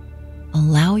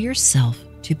 Allow yourself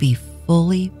to be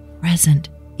fully present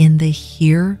in the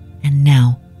here and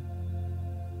now.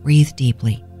 Breathe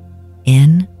deeply,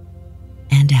 in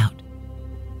and out.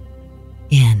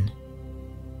 In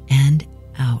and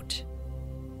out.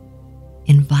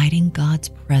 Inviting God's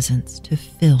presence to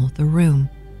fill the room.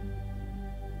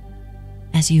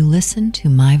 As you listen to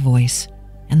my voice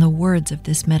and the words of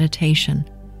this meditation,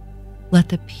 let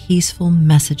the peaceful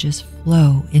messages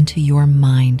flow into your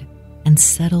mind and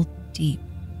settle deep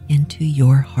into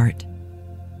your heart.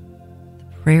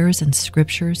 The prayers and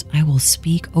scriptures I will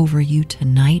speak over you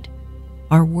tonight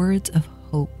are words of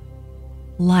hope,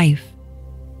 life,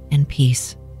 and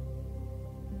peace.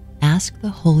 Ask the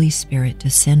Holy Spirit to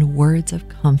send words of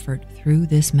comfort through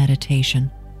this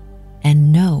meditation,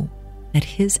 and know that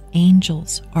His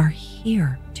angels are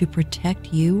here to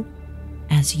protect you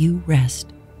as you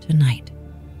rest tonight.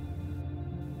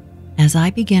 As I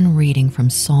begin reading from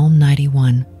Psalm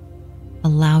 91,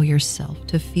 allow yourself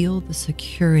to feel the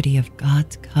security of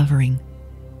God's covering.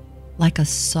 Like a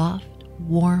soft,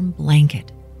 warm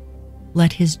blanket,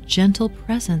 let His gentle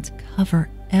presence cover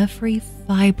every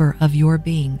fiber of your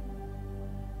being.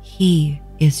 He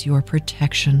is your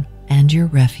protection and your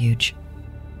refuge.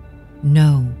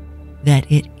 Know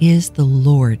that it is the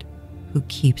Lord who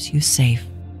keeps you safe.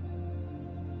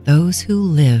 Those who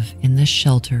live in the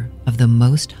shelter of the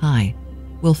Most High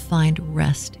will find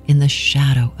rest in the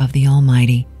shadow of the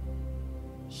Almighty.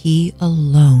 He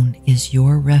alone is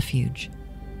your refuge,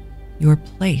 your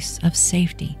place of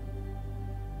safety.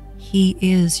 He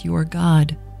is your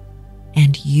God,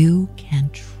 and you can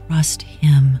trust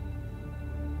Him.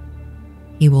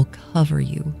 He will cover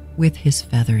you with His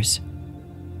feathers.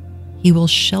 He will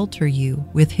shelter you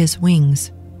with His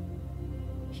wings.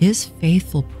 His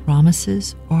faithful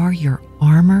promises are your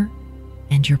armor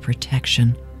and your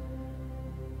protection.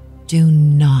 Do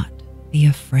not be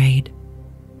afraid.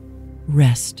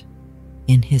 Rest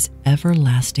in His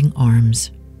everlasting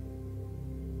arms.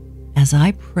 As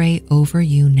I pray over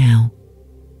you now,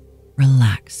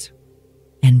 relax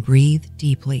and breathe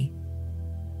deeply,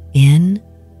 in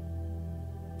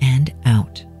and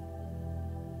out.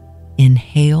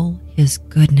 Inhale His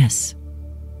goodness.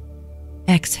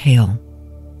 Exhale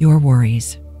your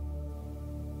worries.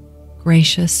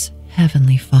 Gracious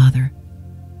Heavenly Father,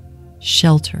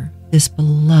 shelter this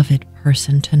beloved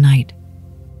person tonight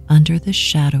under the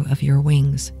shadow of your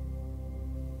wings.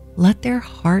 Let their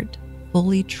heart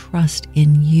fully trust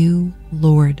in you,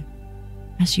 Lord,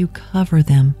 as you cover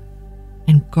them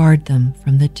and guard them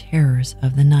from the terrors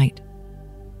of the night.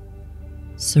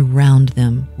 surround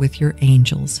them with your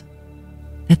angels,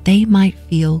 that they might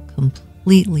feel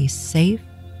completely safe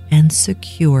and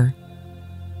secure.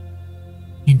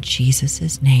 In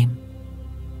Jesus' name.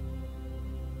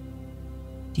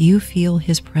 Do you feel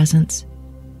His presence,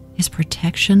 His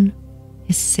protection,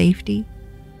 His safety?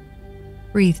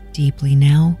 Breathe deeply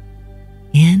now,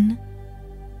 in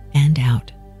and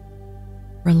out,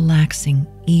 relaxing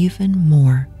even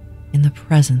more in the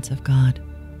presence of God.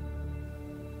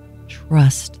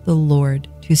 Trust the Lord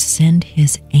to send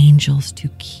His angels to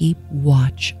keep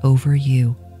watch over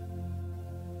you.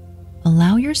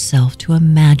 Allow yourself to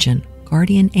imagine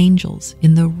guardian angels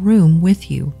in the room with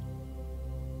you.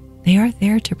 They are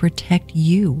there to protect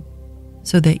you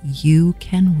so that you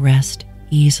can rest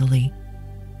easily.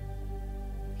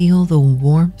 Feel the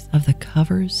warmth of the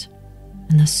covers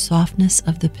and the softness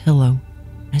of the pillow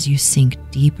as you sink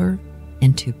deeper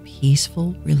into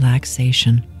peaceful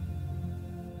relaxation.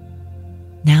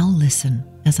 Now listen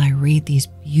as I read these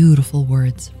beautiful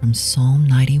words from Psalm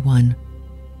 91.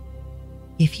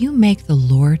 If you make the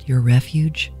Lord your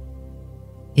refuge,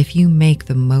 if you make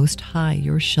the Most High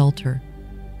your shelter,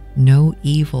 no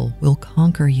evil will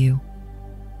conquer you,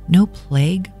 no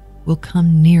plague will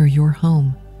come near your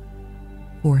home,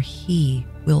 for He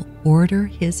will order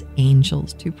His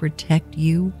angels to protect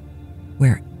you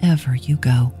wherever you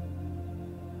go.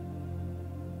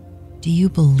 Do you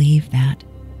believe that?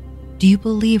 Do you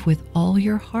believe with all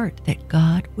your heart that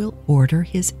God will order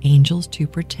His angels to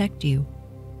protect you?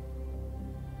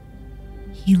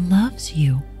 He loves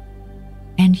you,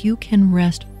 and you can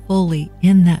rest fully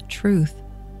in that truth.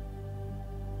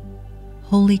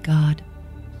 Holy God,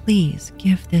 please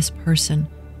give this person,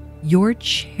 your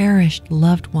cherished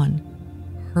loved one,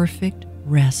 perfect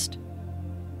rest.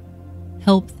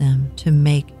 Help them to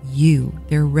make you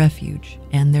their refuge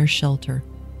and their shelter.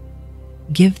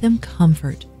 Give them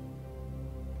comfort.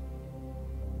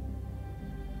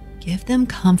 Give them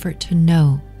comfort to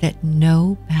know that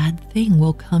no bad thing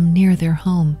will come near their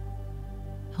home.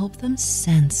 Help them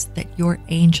sense that your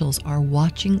angels are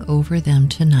watching over them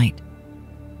tonight.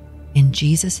 In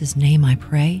Jesus' name I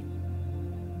pray.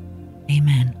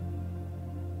 Amen.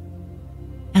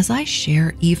 As I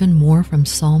share even more from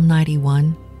Psalm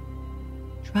 91,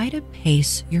 try to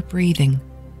pace your breathing.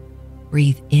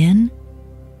 Breathe in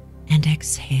and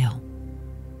exhale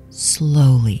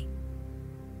slowly.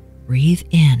 Breathe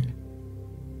in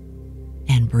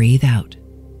and breathe out.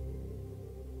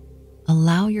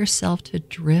 Allow yourself to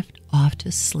drift off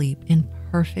to sleep in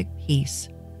perfect peace.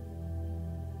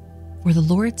 For the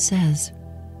Lord says,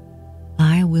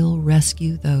 I will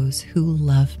rescue those who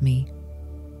love me.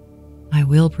 I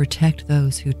will protect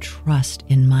those who trust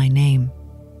in my name.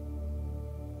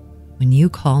 When you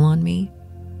call on me,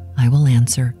 I will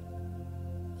answer.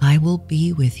 I will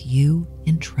be with you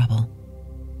in trouble.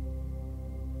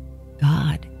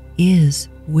 God is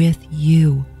with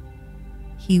you.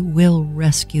 He will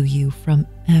rescue you from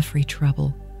every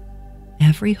trouble,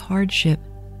 every hardship,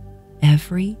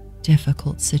 every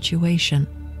difficult situation.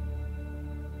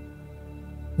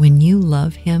 When you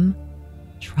love Him,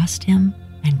 trust Him,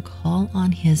 and call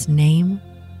on His name,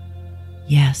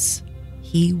 yes,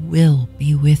 He will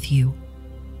be with you.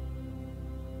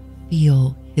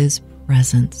 Feel His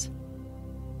presence.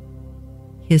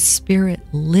 His Spirit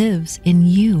lives in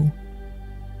you.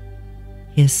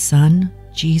 His Son,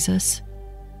 Jesus,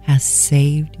 has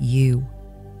saved you.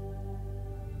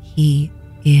 He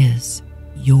is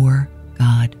your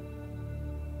God.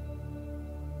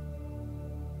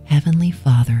 Heavenly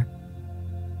Father,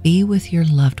 be with your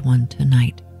loved one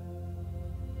tonight.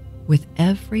 With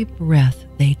every breath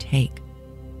they take,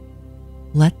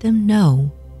 let them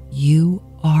know you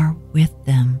are with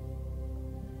them.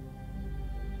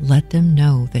 Let them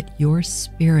know that your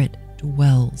Spirit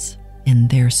dwells in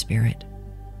their spirit.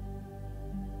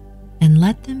 And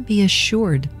let them be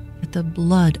assured that the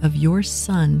blood of your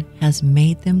Son has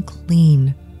made them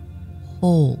clean,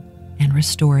 whole, and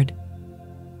restored.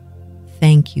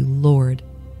 Thank you, Lord,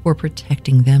 for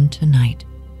protecting them tonight,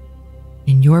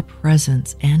 in your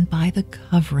presence and by the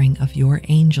covering of your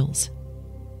angels.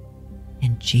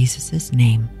 In Jesus'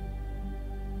 name.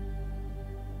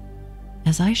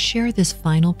 As I share this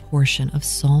final portion of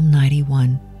Psalm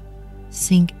 91,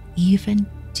 sink even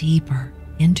deeper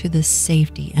into the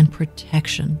safety and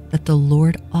protection that the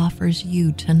Lord offers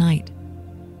you tonight.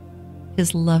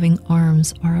 His loving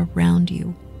arms are around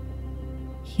you.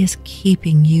 He is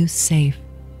keeping you safe.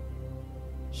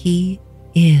 He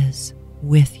is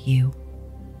with you.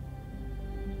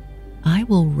 I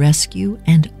will rescue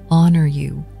and honor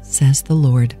you, says the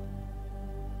Lord.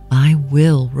 I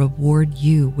will reward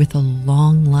you with a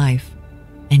long life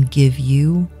and give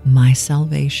you my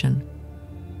salvation.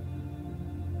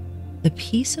 The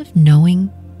peace of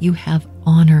knowing you have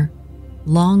honor,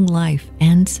 long life,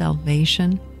 and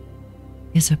salvation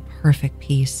is a perfect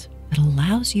peace that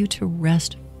allows you to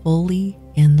rest fully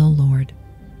in the Lord.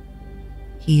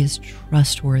 He is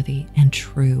trustworthy and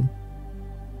true.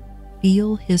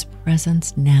 Feel His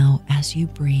presence now as you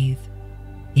breathe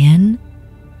in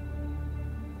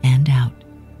and out.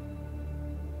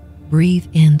 Breathe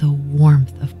in the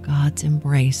warmth of God's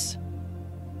embrace.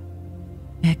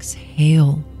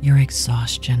 Exhale your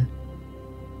exhaustion,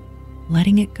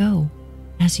 letting it go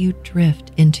as you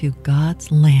drift into God's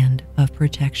land of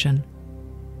protection.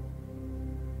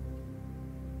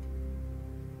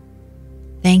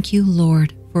 Thank you,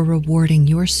 Lord, for rewarding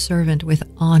your servant with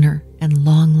honor and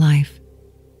long life.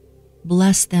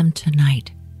 Bless them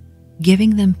tonight,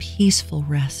 giving them peaceful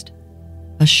rest,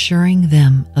 assuring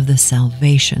them of the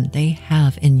salvation they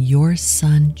have in your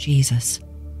Son, Jesus.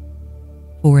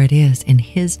 For it is in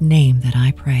His name that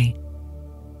I pray.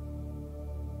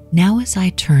 Now as I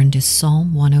turn to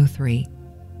Psalm 103,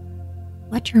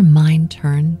 let your mind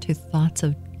turn to thoughts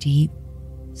of deep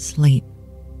sleep.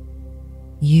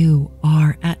 You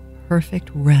are at perfect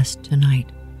rest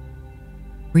tonight.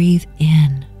 Breathe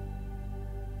in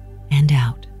and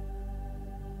out,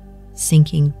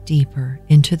 sinking deeper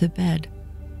into the bed,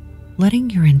 letting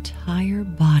your entire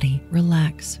body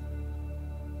relax.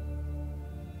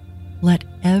 Let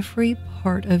every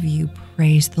part of you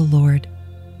praise the Lord.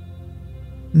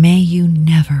 May you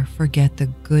never forget the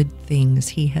good things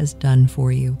He has done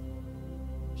for you.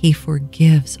 He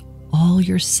forgives all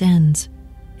your sins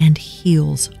and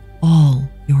heals all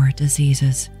your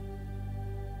diseases.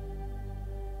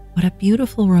 What a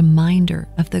beautiful reminder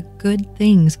of the good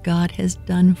things God has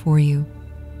done for you.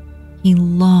 He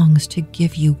longs to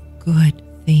give you good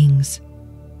things.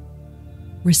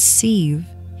 Receive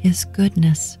His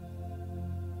goodness.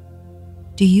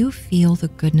 Do you feel the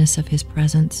goodness of His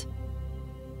presence?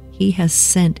 He has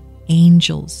sent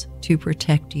angels to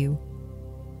protect you,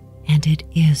 and it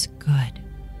is good.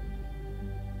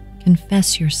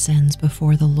 Confess your sins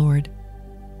before the Lord.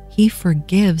 He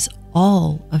forgives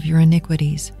all of your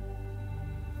iniquities.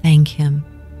 Thank Him.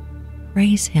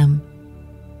 Praise Him.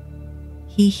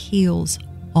 He heals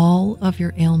all of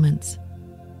your ailments.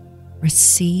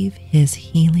 Receive His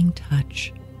healing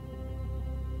touch,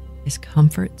 His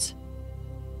comforts,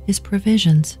 His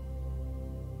provisions.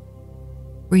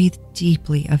 Breathe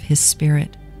deeply of His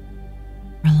Spirit.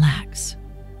 Relax.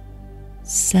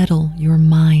 Settle your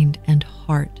mind and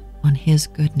heart on His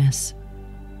goodness.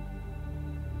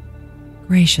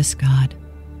 Gracious God,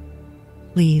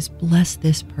 please bless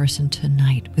this person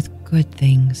tonight with good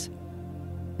things,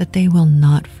 that they will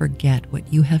not forget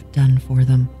what you have done for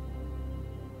them.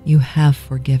 You have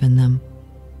forgiven them.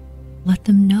 Let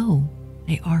them know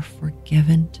they are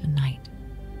forgiven tonight.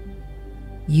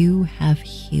 You have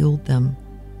healed them.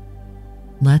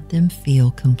 Let them feel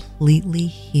completely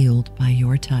healed by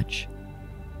your touch.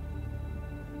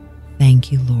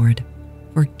 Thank you, Lord,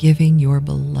 for giving your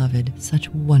beloved such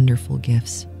wonderful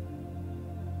gifts.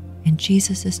 In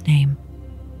Jesus' name.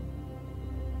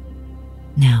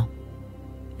 Now,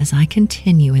 as I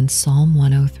continue in Psalm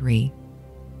 103,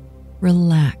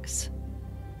 relax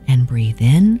and breathe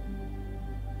in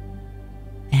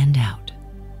and out.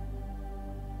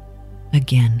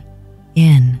 Again,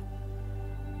 in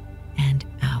and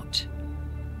out,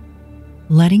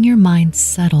 letting your mind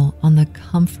settle on the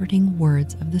comforting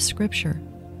words of the Scripture.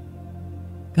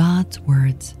 God's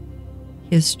words,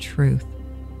 His truth,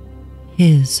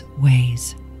 His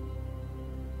ways.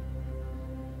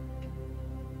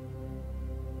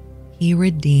 He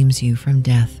redeems you from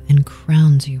death and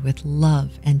crowns you with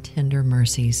love and tender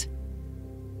mercies.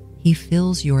 He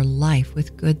fills your life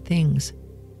with good things.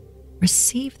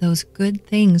 Receive those good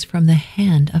things from the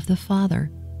hand of the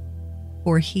Father,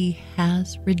 for He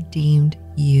has redeemed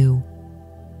you.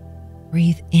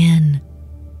 Breathe in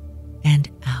and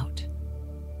out,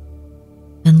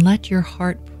 and let your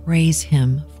heart praise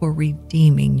Him for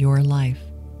redeeming your life.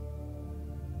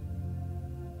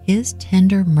 His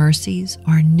tender mercies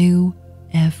are new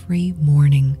every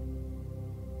morning.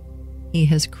 He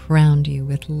has crowned you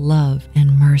with love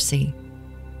and mercy.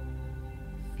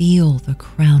 Feel the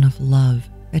crown of love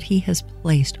that He has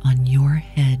placed on your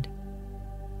head.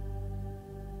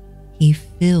 He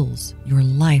fills your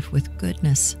life with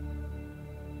goodness.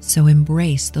 So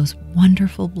embrace those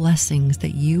wonderful blessings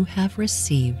that you have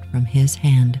received from His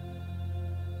hand.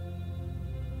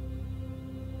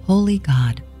 Holy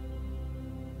God,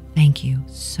 thank you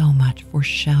so much for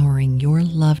showering your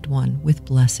loved one with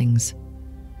blessings.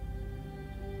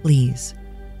 Please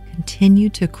continue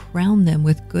to crown them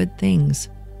with good things.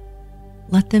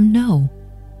 Let them know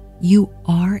you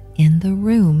are in the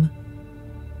room.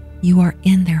 You are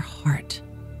in their heart.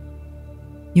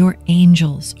 Your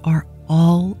angels are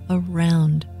all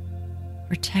around,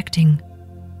 protecting,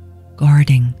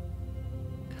 guarding,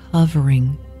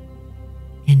 covering,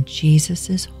 in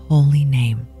Jesus' holy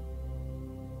name.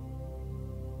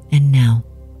 And now,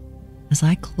 as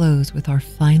I close with our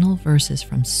final verses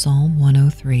from Psalm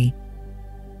 103,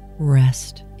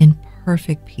 rest in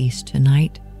perfect peace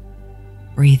tonight,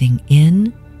 breathing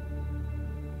in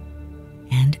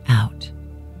and out.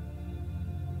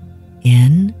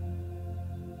 In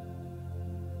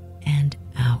and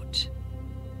out.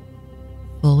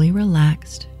 Fully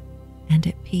relaxed and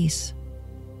at peace.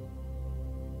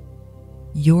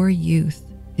 Your youth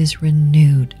is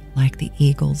renewed like the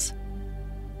eagles.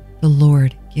 The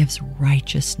Lord gives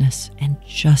righteousness and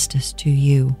justice to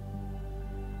you.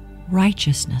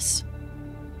 Righteousness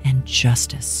and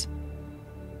justice.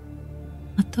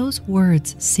 Let those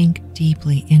words sink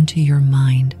deeply into your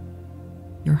mind,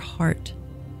 your heart,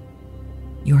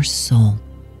 your soul.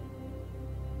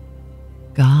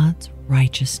 God's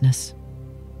righteousness,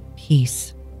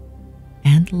 peace,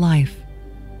 and life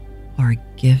are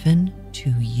given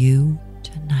to you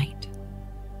tonight.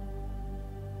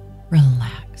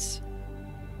 Relax.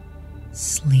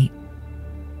 Sleep.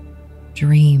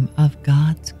 Dream of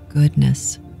God's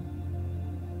goodness.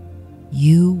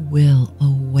 You will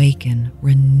awaken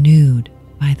renewed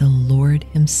by the Lord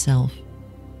Himself,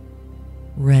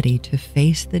 ready to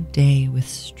face the day with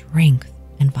strength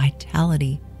and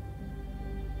vitality.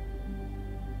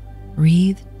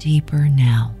 Breathe deeper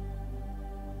now,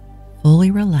 fully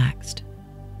relaxed,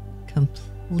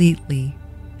 completely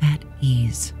at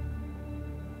ease.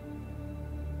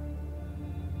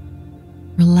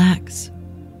 Relax.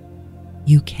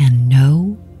 You can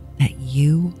know that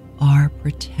you are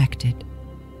protected.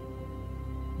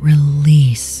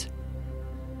 Release.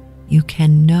 You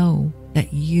can know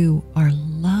that you are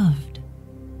loved.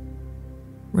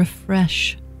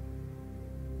 Refresh.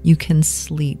 You can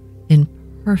sleep in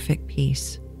perfect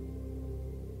peace.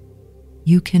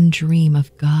 You can dream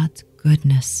of God's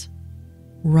goodness,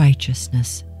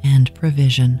 righteousness, and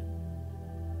provision.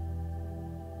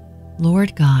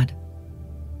 Lord God,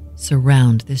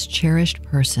 surround this cherished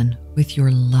person with your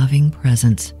loving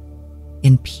presence.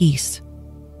 In peace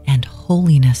and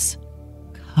holiness,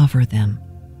 cover them.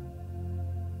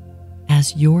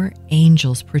 As your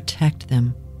angels protect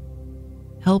them,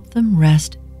 help them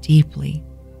rest deeply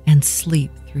and sleep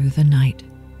through the night.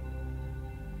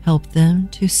 Help them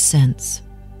to sense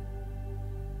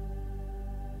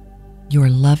your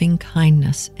loving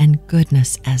kindness and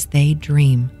goodness as they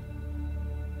dream.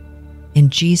 In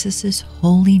Jesus'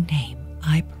 holy name,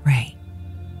 I pray.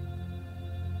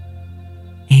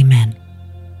 Amen.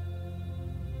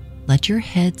 Let your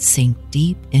head sink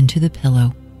deep into the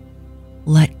pillow.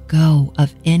 Let go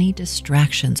of any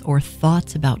distractions or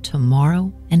thoughts about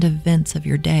tomorrow and events of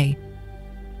your day.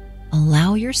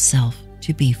 Allow yourself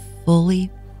to be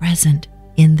fully present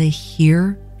in the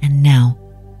here and now.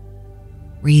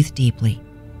 Breathe deeply,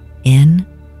 in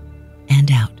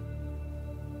and out.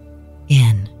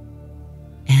 In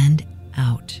and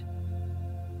out.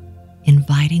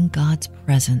 Inviting God's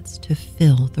presence to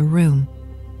fill the room.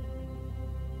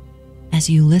 As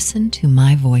you listen to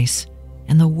my voice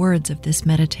and the words of this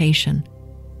meditation,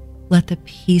 let the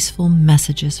peaceful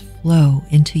messages flow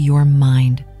into your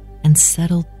mind and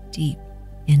settle deep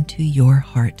into your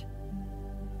heart.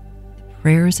 The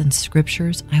prayers and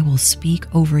scriptures I will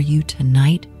speak over you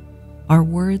tonight are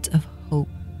words of hope,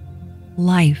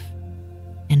 life,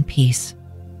 and peace.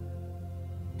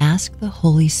 Ask the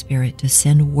Holy Spirit to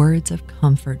send words of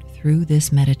comfort through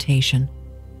this meditation,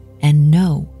 and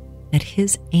know that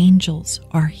His angels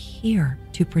are here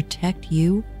to protect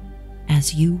you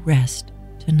as you rest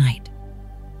tonight.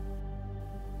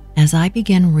 As I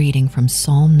begin reading from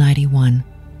Psalm 91,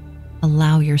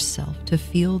 allow yourself to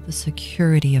feel the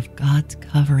security of God's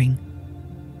covering.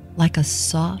 Like a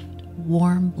soft,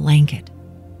 warm blanket,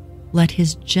 let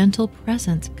His gentle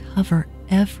presence cover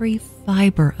every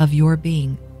fiber of your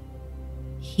being.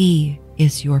 He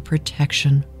is your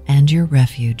protection and your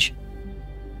refuge.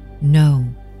 Know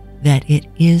that it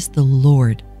is the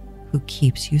Lord who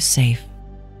keeps you safe.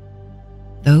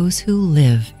 Those who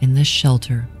live in the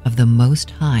shelter of the Most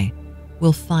High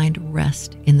will find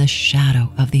rest in the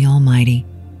shadow of the Almighty.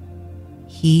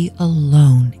 He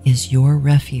alone is your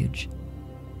refuge,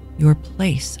 your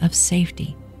place of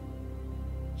safety.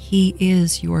 He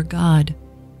is your God,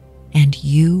 and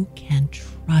you can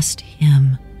trust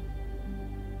Him.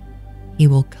 He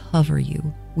will cover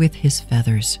you with His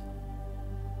feathers.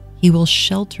 He will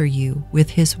shelter you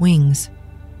with His wings.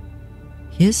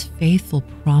 His faithful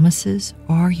promises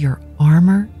are your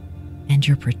armor and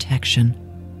your protection.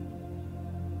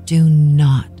 Do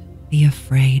not be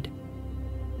afraid.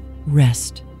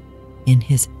 Rest in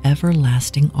His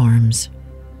everlasting arms.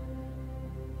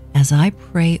 As I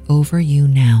pray over you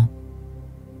now,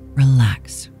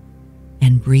 relax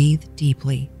and breathe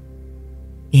deeply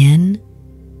in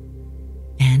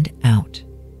and out.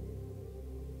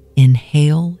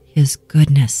 Inhale His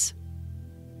goodness.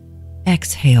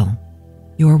 Exhale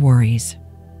your worries.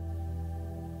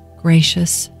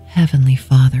 Gracious Heavenly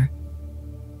Father,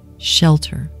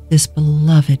 shelter this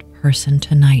beloved person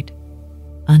tonight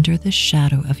under the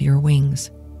shadow of your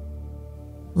wings.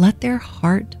 Let their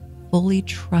heart fully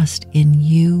trust in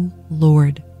you,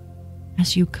 Lord,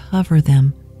 as you cover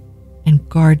them and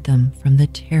guard them from the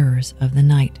terrors of the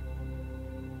night.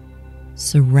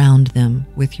 Surround them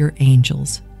with your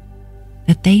angels,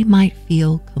 that they might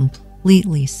feel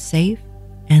completely safe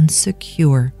and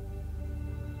secure.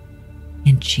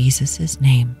 In Jesus'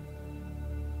 name.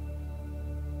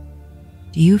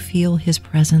 Do you feel His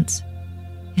presence,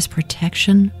 His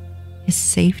protection, His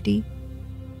safety?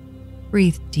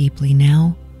 Breathe deeply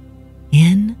now,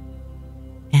 in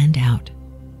and out,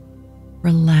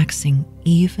 relaxing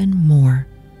even more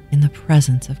in the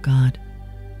presence of God.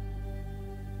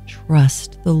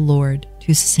 Trust the Lord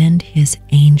to send His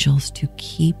angels to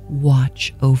keep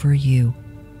watch over you.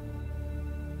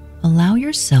 Allow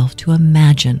yourself to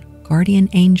imagine guardian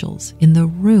angels in the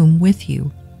room with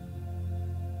you.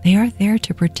 They are there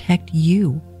to protect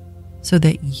you so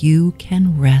that you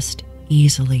can rest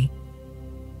easily.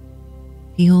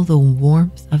 Feel the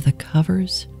warmth of the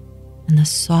covers and the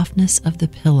softness of the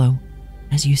pillow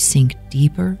as you sink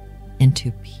deeper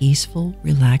into peaceful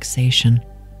relaxation.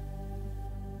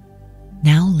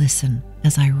 Now listen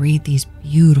as I read these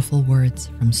beautiful words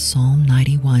from Psalm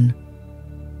 91.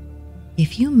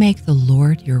 If you make the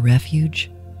Lord your refuge,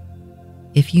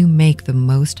 if you make the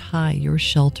Most High your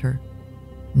shelter,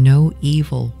 no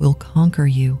evil will conquer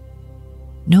you,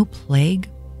 no plague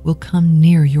will come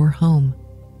near your home,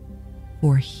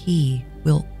 for He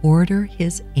will order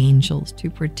His angels to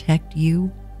protect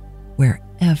you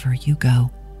wherever you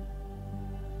go.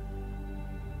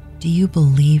 Do you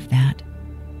believe that?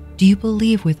 Do you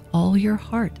believe with all your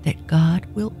heart that God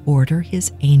will order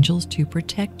His angels to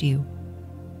protect you?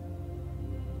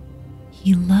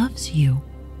 He loves you,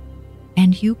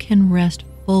 and you can rest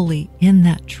fully in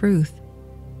that truth.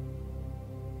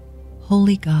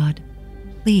 Holy God,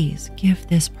 please give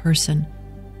this person,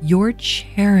 your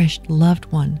cherished loved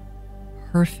one,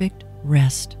 perfect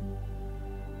rest.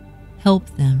 Help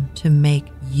them to make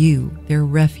you their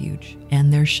refuge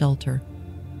and their shelter.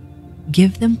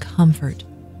 Give them comfort.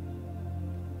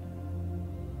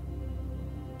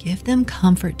 Give them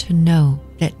comfort to know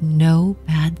that no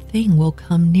bad thing will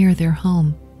come near their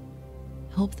home.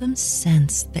 Help them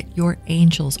sense that your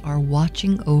angels are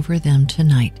watching over them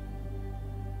tonight.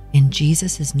 In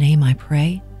Jesus' name I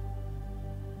pray.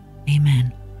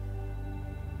 Amen.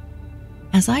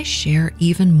 As I share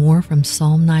even more from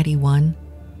Psalm 91,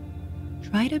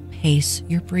 try to pace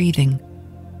your breathing.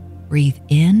 Breathe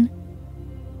in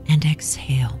and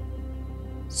exhale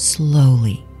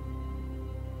slowly.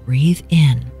 Breathe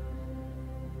in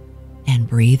and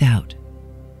breathe out.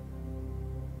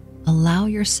 Allow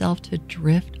yourself to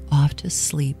drift off to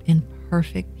sleep in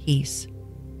perfect peace.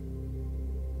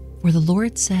 For the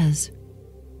Lord says,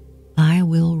 I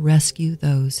will rescue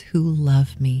those who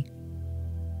love me.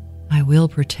 I will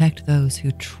protect those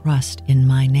who trust in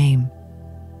my name.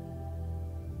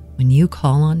 When you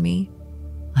call on me,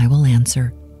 I will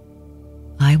answer.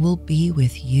 I will be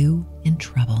with you in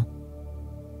trouble.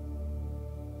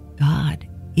 God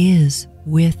is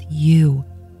with you.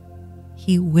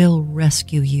 He will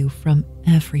rescue you from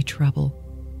every trouble,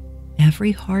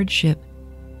 every hardship,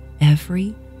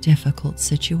 every difficult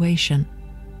situation.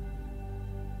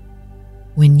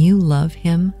 When you love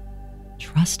Him,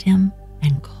 trust Him,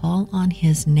 and call on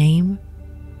His name,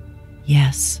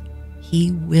 yes,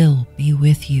 He will be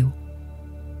with you.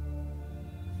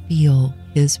 Feel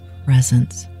His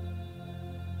presence.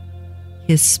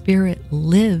 His Spirit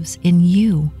lives in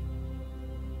you.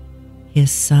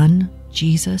 His Son,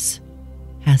 Jesus,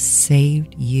 has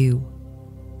saved you.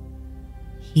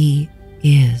 He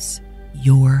is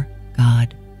your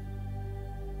God.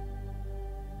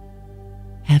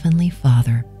 Heavenly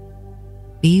Father,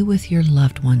 be with your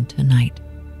loved one tonight.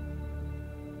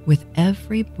 With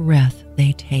every breath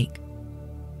they take,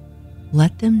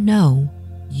 let them know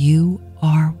you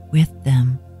are with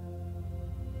them.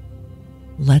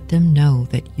 Let them know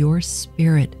that your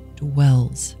Spirit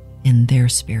dwells in their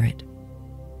spirit.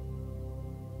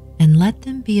 and let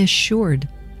them be assured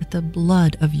that the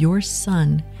blood of your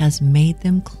Son has made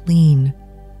them clean,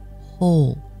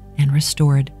 whole, and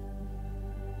restored.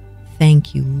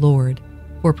 Thank you, Lord,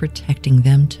 for protecting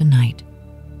them tonight,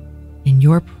 in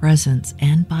your presence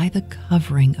and by the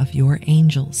covering of your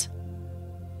angels.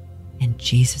 In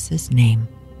Jesus' name.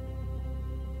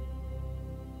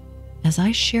 As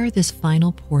I share this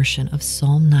final portion of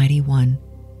Psalm 91,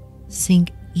 sink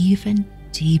even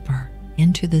deeper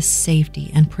into the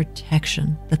safety and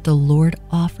protection that the Lord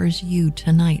offers you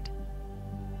tonight.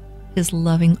 His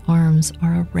loving arms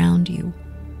are around you.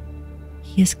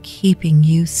 He is keeping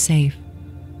you safe.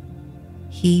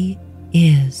 He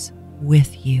is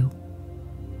with you.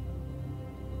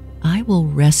 I will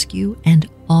rescue and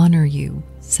honor you,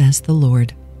 says the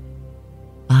Lord.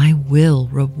 I will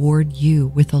reward you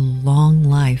with a long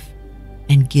life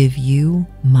and give you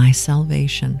my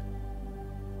salvation.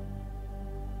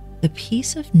 The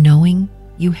peace of knowing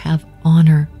you have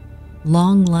honor,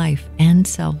 long life, and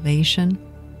salvation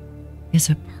is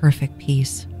a perfect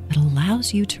peace that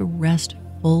allows you to rest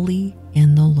fully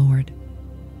in the Lord.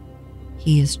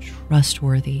 He is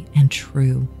trustworthy and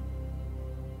true.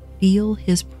 Feel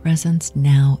His presence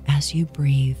now as you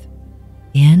breathe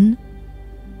in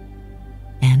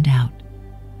and out.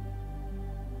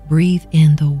 Breathe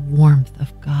in the warmth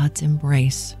of God's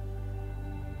embrace.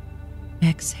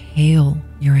 Exhale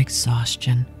your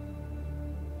exhaustion,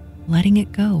 letting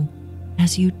it go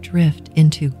as you drift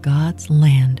into God's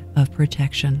land of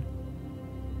protection.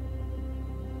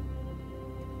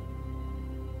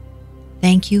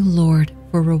 Thank you, Lord,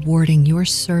 for rewarding your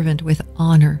servant with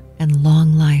honor and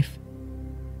long life.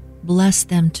 Bless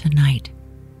them tonight,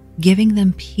 giving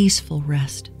them peaceful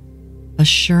rest,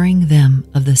 assuring them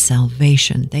of the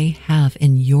salvation they have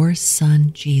in your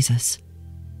Son, Jesus.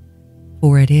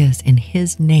 For it is in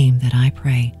His name that I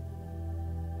pray.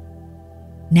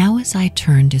 Now as I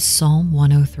turn to Psalm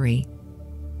 103,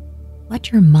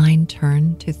 let your mind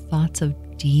turn to thoughts of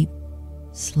deep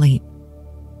sleep.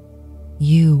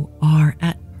 You are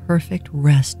at perfect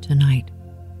rest tonight.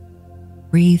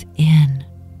 Breathe in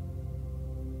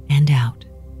and out,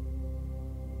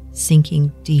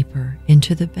 sinking deeper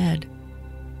into the bed,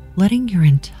 letting your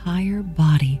entire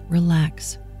body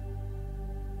relax.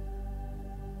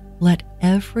 Let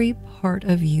every part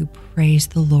of you praise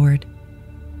the Lord.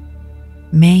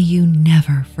 May you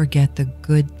never forget the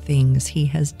good things He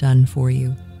has done for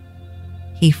you.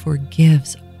 He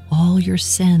forgives all your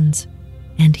sins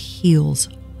and heals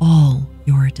all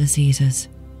your diseases.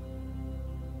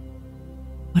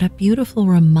 What a beautiful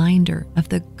reminder of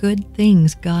the good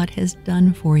things God has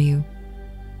done for you.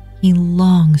 He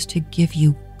longs to give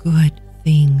you good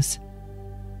things.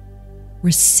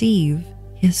 Receive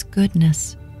His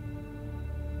goodness.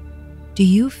 Do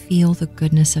you feel the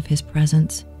goodness of His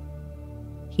presence?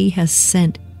 He has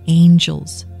sent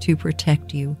angels to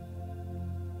protect you,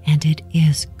 and it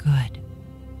is good.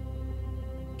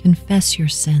 Confess your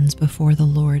sins before the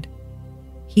Lord.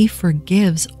 He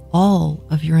forgives all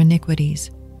of your iniquities.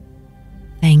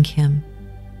 Thank Him.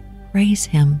 Praise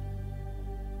Him.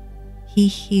 He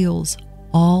heals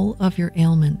all of your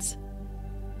ailments.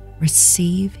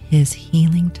 Receive His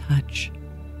healing touch,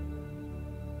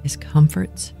 His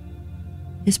comforts,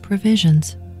 His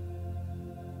provisions.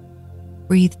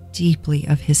 Breathe deeply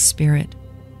of His Spirit.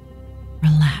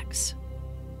 Relax.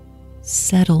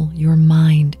 Settle your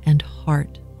mind and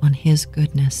heart on His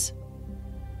goodness.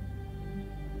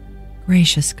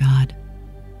 Gracious God,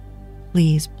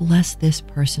 please bless this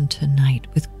person tonight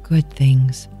with good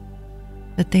things,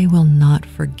 that they will not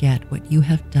forget what you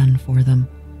have done for them.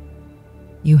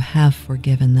 You have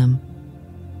forgiven them.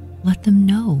 Let them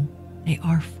know they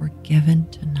are forgiven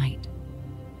tonight.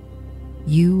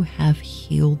 You have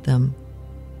healed them.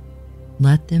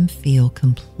 Let them feel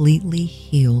completely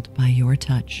healed by your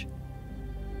touch.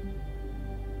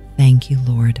 Thank you,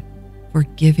 Lord, for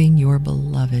giving your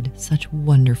beloved such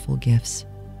wonderful gifts.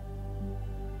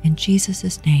 In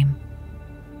Jesus' name.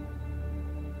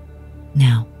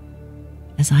 Now,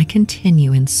 as I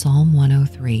continue in Psalm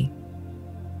 103,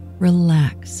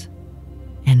 relax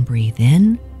and breathe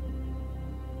in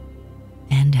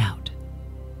and out.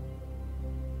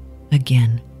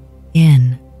 Again,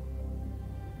 in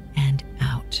and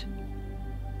out.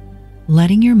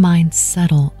 Letting your mind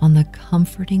settle on the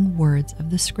comforting words of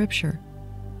the Scripture.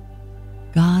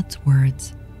 God's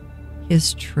words,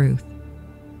 His truth,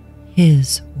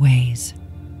 His ways.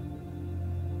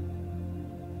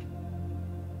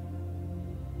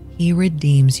 He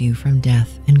redeems you from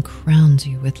death and crowns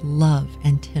you with love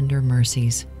and tender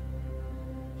mercies.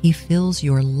 He fills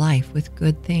your life with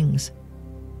good things.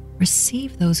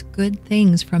 Receive those good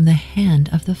things from the hand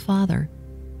of the Father.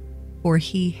 for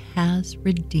He has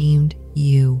redeemed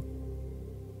you.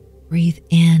 Breathe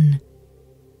in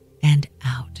and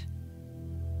out,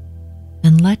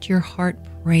 and let your heart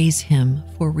praise Him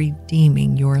for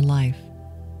redeeming your life.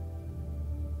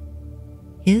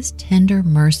 His tender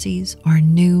mercies are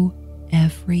new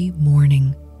every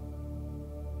morning.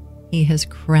 He has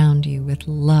crowned you with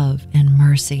love and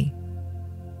mercy.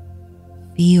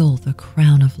 Feel the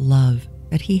crown of love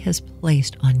that He has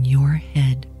placed on your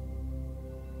head.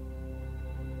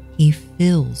 He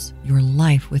fills your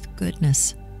life with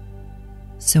goodness,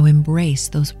 so embrace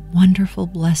those wonderful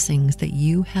blessings that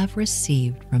you have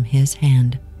received from His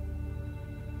hand.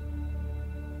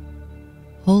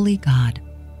 Holy God,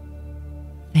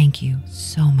 thank you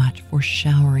so much for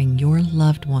showering your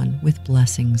loved one with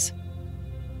blessings.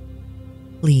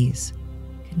 Please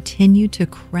continue to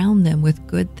crown them with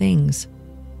good things.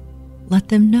 Let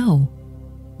them know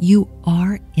you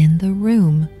are in the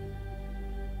room.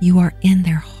 You are in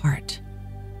their heart.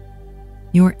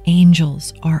 Your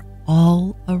angels are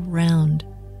all around,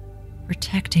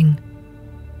 protecting,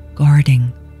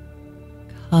 guarding,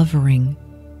 covering,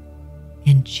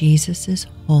 in Jesus'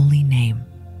 holy name.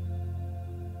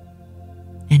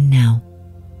 And now,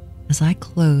 as I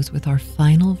close with our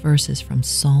final verses from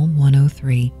Psalm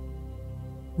 103,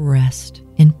 rest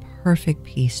in perfect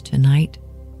peace tonight,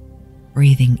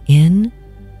 breathing in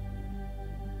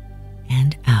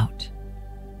and out.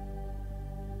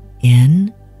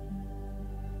 In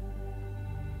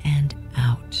and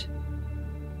out.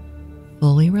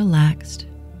 Fully relaxed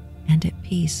and at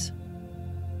peace.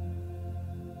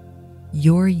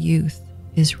 Your youth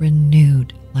is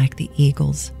renewed like the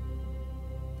eagles.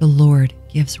 The Lord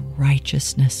gives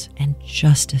righteousness and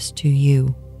justice to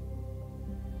you.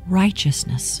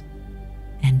 Righteousness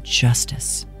and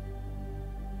justice.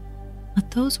 Let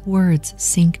those words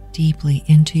sink deeply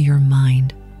into your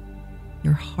mind,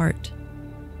 your heart,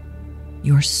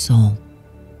 your soul.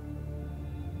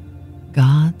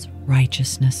 God's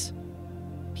righteousness,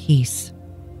 peace,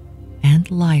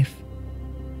 and life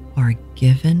are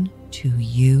given to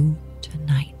you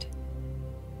tonight.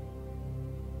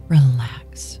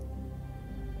 Relax.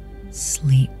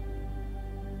 Sleep.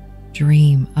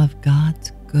 Dream of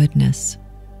God's goodness.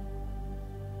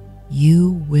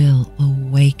 You will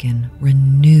awaken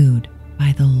renewed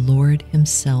by the Lord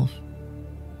Himself,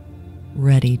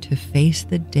 ready to face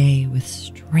the day with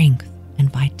strength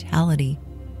and vitality.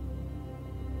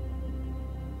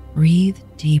 Breathe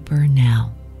deeper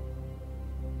now,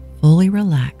 fully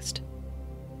relaxed,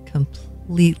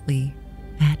 completely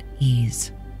at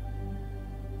ease.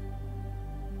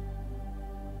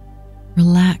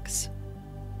 Relax.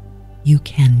 You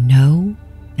can know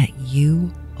that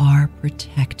you are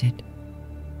protected.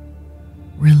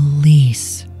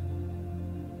 Release.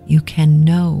 You can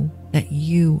know that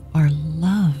you are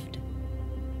loved.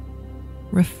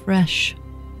 Refresh.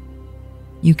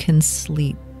 You can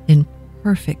sleep in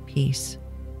perfect peace.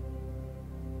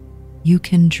 You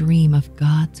can dream of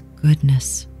God's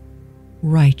goodness,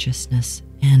 righteousness,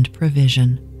 and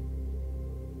provision.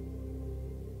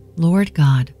 Lord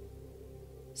God,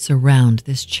 surround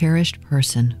this cherished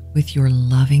person with your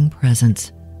loving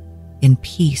presence. In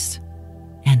peace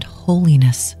and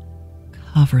holiness,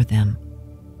 cover them.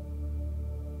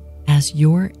 As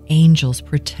your angels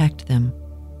protect them,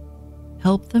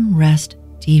 help them rest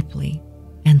deeply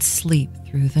and sleep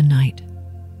through the night.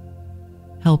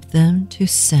 Help them to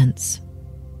sense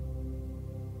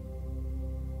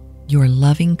your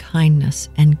loving kindness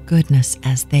and goodness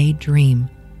as they dream.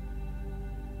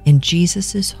 In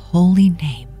Jesus' holy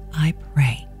name, I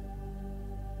pray.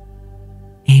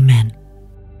 Amen.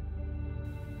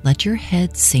 Let your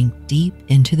head sink deep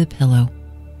into the pillow.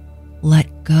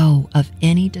 Let go of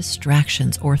any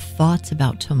distractions or thoughts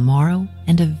about tomorrow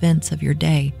and events of your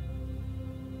day.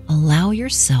 Allow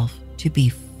yourself to be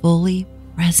fully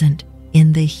present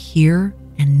in the here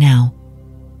and now.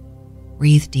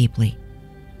 Breathe deeply,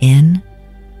 in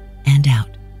and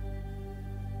out.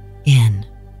 In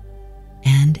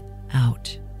and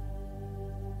out.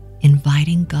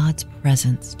 Inviting God's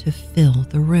presence to fill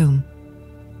the room.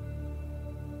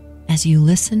 As you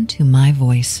listen to my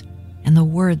voice and the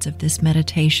words of this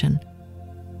meditation,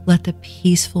 let the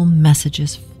peaceful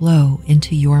messages flow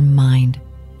into your mind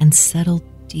and settle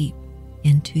deep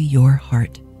into your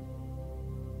heart.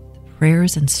 The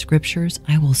prayers and scriptures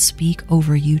I will speak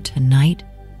over you tonight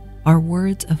are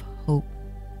words of hope,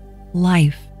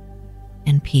 life,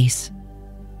 and peace.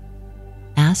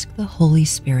 Ask the Holy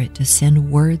Spirit to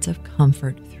send words of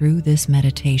comfort through this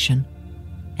meditation,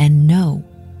 and know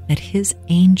that His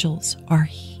angels are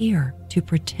here to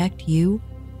protect you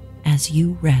as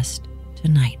you rest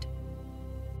tonight.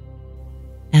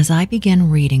 As I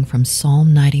begin reading from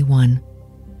Psalm 91,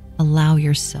 allow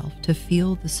yourself to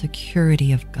feel the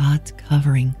security of God's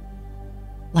covering.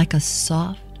 Like a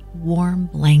soft, warm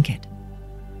blanket,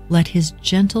 let His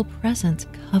gentle presence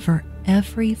cover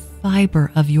every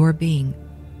fiber of your being.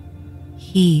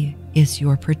 He is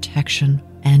your protection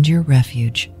and your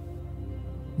refuge.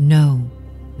 Know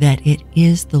that it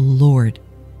is the Lord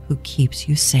who keeps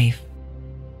you safe.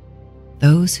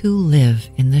 Those who live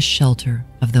in the shelter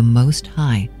of the Most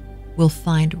High will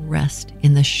find rest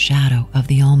in the shadow of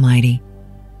the Almighty.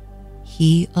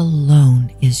 He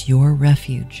alone is your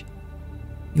refuge,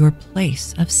 your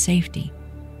place of safety.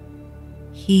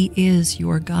 He is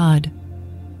your God,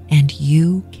 and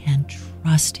you can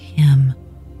trust Him.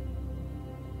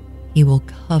 He will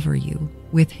cover you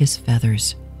with His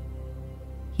feathers.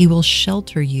 He will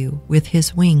shelter you with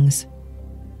His wings.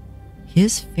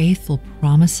 His faithful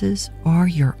promises are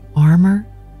your armor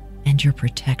and your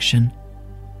protection.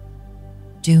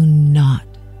 Do not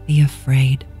be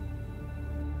afraid.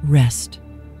 Rest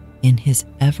in His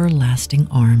everlasting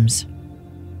arms.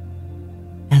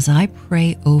 As I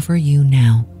pray over you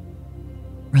now,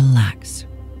 relax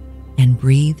and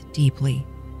breathe deeply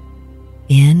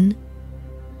in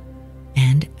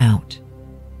and out.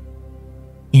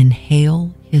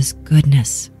 Inhale His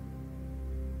goodness.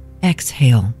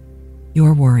 Exhale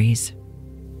your worries.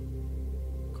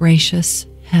 Gracious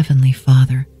Heavenly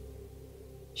Father,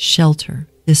 shelter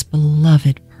this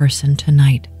beloved person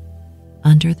tonight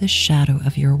under the shadow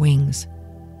of your wings.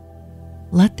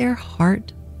 Let their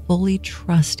heart fully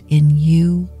trust in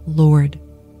you, Lord,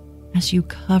 as you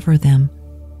cover them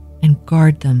and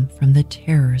guard them from the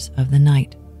terrors of the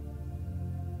night.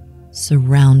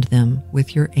 Surround them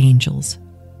with your angels,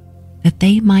 that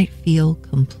they might feel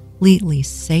completely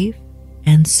safe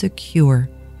and secure.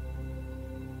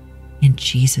 In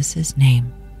Jesus'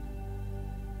 name.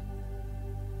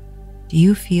 Do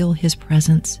you feel His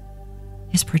presence,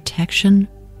 His protection,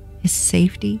 His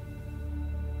safety?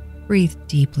 Breathe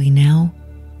deeply now,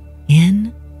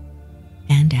 in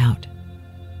and out,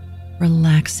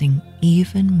 relaxing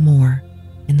even more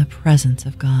in the presence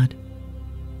of God.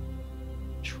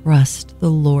 Trust the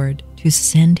Lord to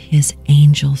send His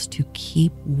angels to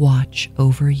keep watch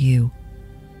over you.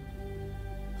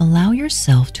 Allow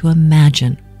yourself to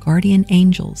imagine guardian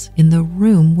angels in the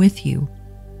room with you.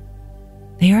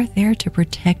 They are there to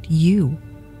protect you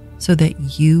so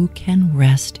that you can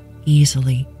rest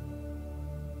easily.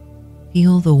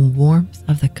 Feel the warmth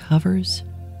of the covers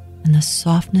and the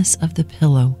softness of the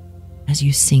pillow as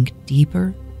you sink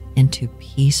deeper into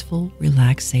peaceful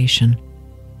relaxation.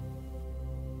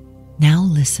 Now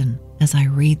listen as I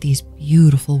read these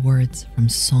beautiful words from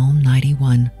Psalm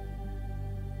 91.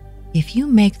 If you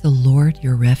make the Lord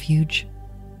your refuge,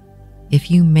 if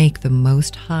you make the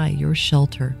Most High your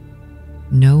shelter,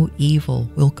 no evil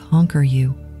will conquer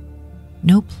you,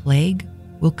 no plague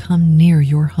will come near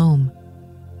your home,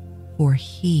 for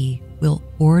He will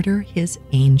order His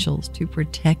angels to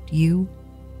protect you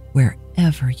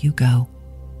wherever you go.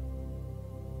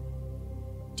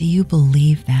 Do you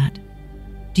believe that?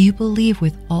 Do you believe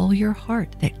with all your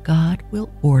heart that God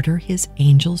will order His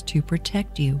angels to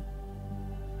protect you?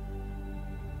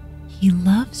 He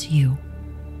loves you,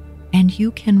 and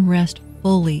you can rest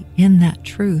fully in that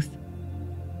truth.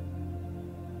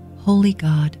 Holy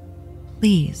God,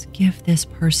 please give this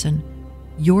person,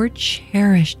 your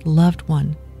cherished loved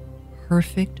one,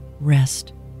 perfect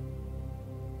rest.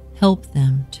 Help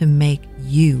them to make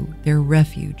you their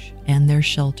refuge and their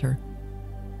shelter.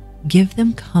 Give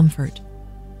them comfort.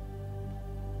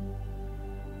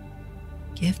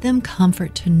 Give them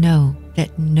comfort to know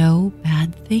that no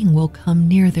bad thing will come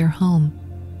near their home.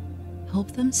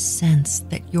 Help them sense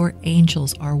that your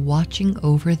angels are watching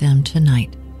over them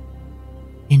tonight.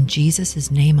 In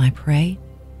Jesus' name I pray.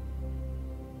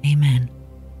 Amen.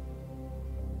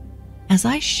 As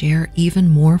I share even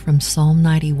more from Psalm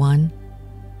 91,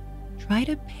 try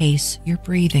to pace your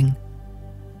breathing.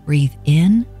 Breathe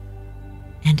in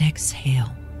and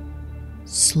exhale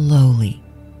slowly.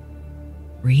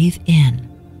 Breathe in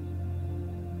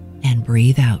and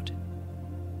breathe out.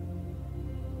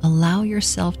 Allow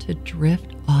yourself to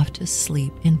drift off to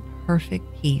sleep in perfect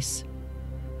peace.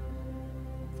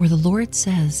 For the Lord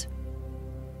says,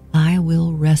 I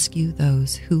will rescue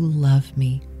those who love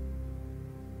me.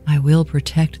 I will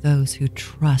protect those who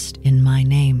trust in my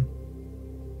name.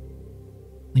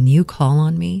 When you call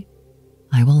on me,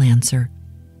 I will answer.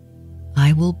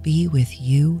 I will be with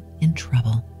you in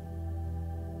trouble.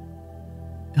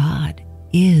 God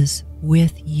is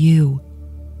with you.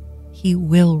 He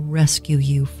will rescue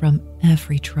you from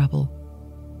every trouble,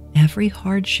 every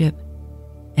hardship,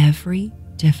 every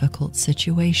difficult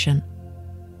situation.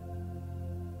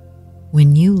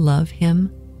 When you love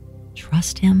Him,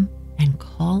 trust Him, and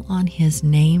call on His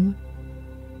name,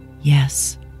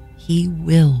 yes, He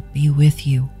will be with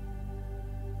you.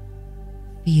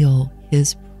 Feel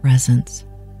His presence.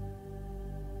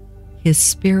 His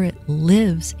Spirit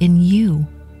lives in you.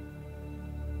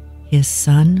 His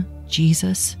Son,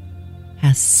 Jesus,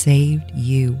 has saved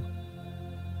you.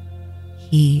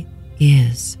 He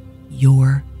is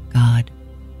your God.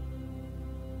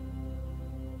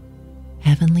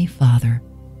 Heavenly Father,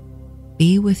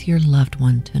 be with your loved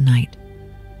one tonight.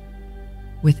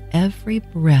 With every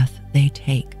breath they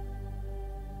take,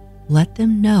 let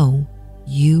them know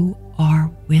you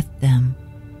are with them.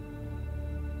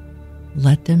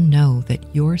 Let them know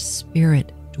that your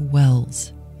Spirit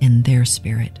dwells in their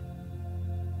spirit.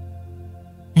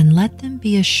 And let them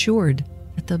be assured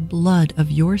that the blood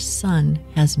of your Son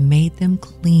has made them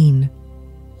clean,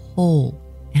 whole,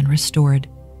 and restored.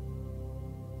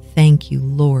 Thank you,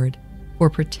 Lord, for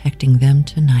protecting them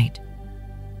tonight,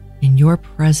 in your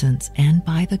presence and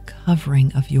by the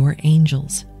covering of your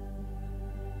angels.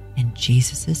 In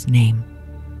Jesus' name.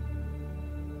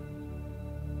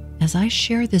 As I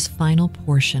share this final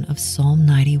portion of Psalm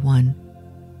 91,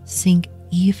 sink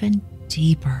even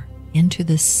deeper into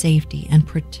the safety and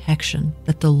protection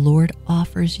that the Lord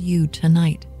offers you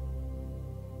tonight.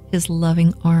 His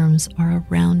loving arms are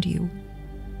around you.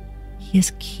 He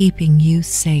is keeping you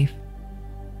safe.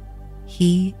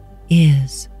 He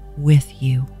is with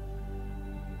you.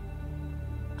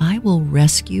 I will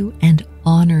rescue and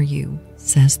honor you,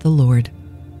 says the Lord.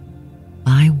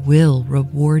 I will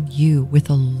reward you with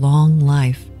a long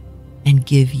life and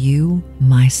give you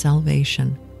my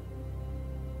salvation.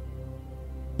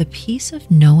 The peace of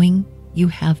knowing you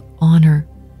have honor,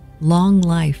 long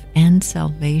life, and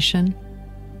salvation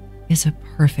is a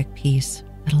perfect peace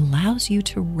that allows you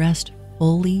to rest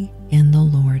fully in the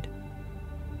Lord.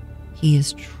 He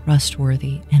is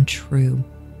trustworthy and true.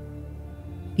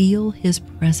 Feel His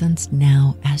presence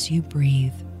now as you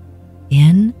breathe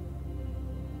in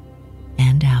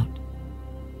and out.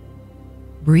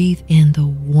 Breathe in the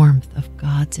warmth of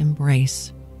God's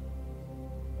embrace.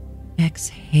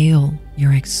 Exhale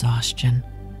your exhaustion,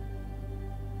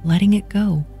 letting it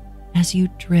go as you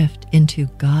drift into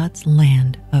God's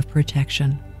land of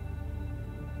protection.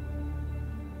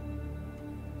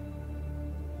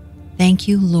 Thank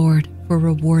you, Lord, for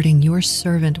rewarding your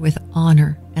servant with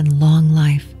honor and long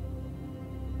life.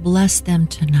 Bless them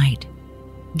tonight,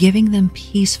 giving them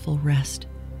peaceful rest,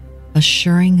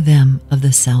 assuring them of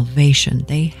the salvation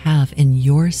they have in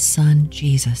your Son,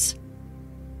 Jesus.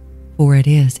 For it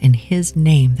is in His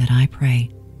name that I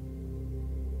pray.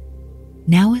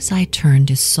 Now as I turn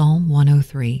to Psalm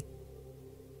 103,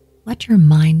 let your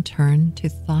mind turn to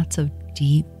thoughts of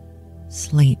deep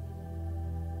sleep.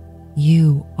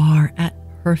 You are at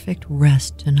perfect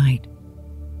rest tonight.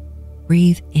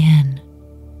 Breathe in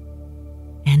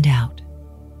and out,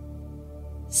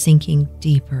 sinking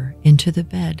deeper into the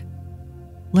bed,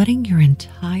 letting your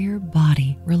entire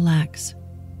body relax.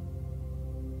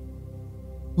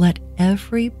 Let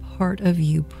every part of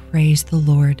you praise the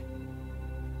Lord.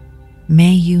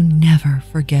 May you never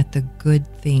forget the good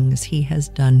things He has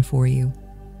done for you.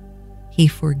 He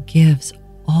forgives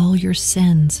all your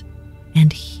sins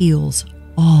and heals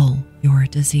all your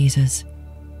diseases.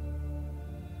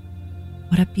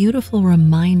 What a beautiful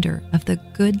reminder of the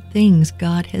good things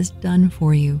God has done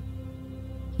for you.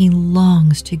 He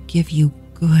longs to give you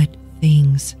good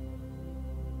things.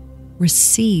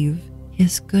 Receive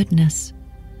His goodness.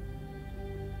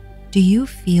 Do you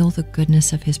feel the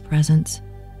goodness of His presence?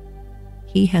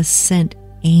 He has sent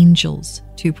angels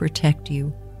to protect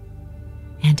you,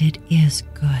 and it is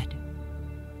good.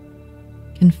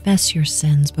 Confess your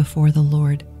sins before the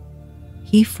Lord.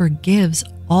 He forgives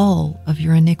all of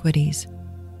your iniquities.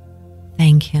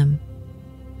 Thank Him.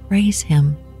 Praise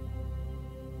Him.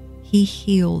 He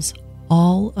heals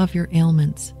all of your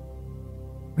ailments.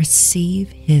 Receive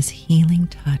His healing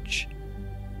touch,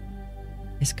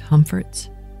 His comforts,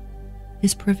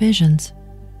 His provisions.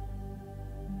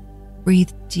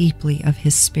 Breathe deeply of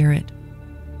His Spirit.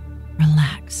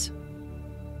 Relax.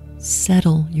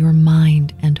 Settle your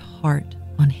mind and heart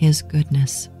on His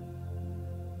goodness.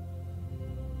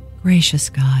 Gracious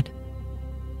God,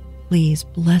 please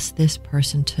bless this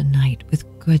person tonight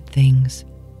with good things,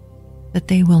 that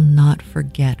they will not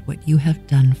forget what you have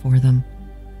done for them.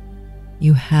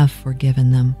 You have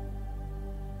forgiven them.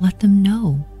 Let them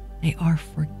know they are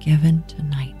forgiven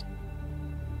tonight.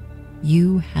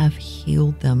 You have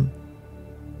healed them.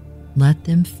 Let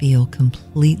them feel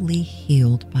completely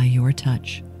healed by your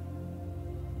touch.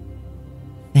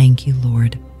 Thank you,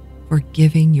 Lord, for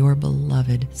giving your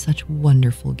beloved such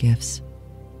wonderful gifts.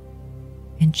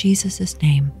 In Jesus'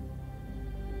 name.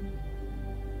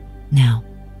 Now,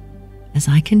 as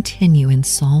I continue in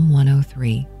Psalm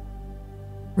 103,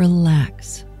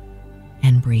 relax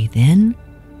and breathe in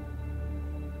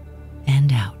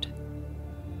and out.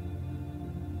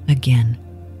 Again,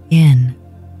 in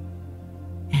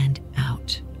and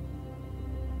out.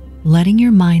 Letting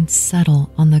your mind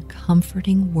settle on the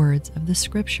comforting words of the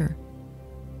Scripture.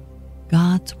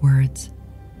 God's words,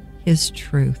 His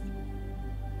truth,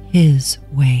 His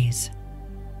ways.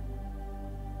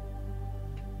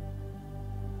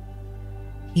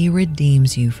 He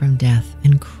redeems you from death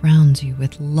and crowns you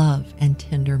with love and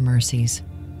tender mercies.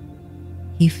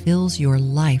 He fills your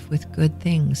life with good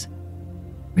things.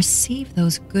 Receive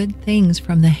those good things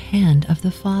from the hand of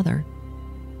the Father,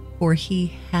 for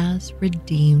He has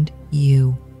redeemed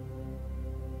you.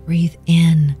 Breathe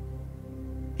in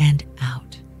and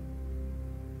out,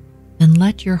 and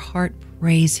let your heart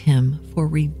praise Him for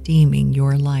redeeming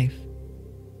your life.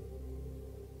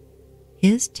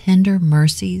 His tender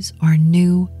mercies are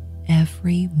new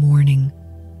every morning.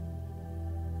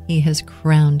 He has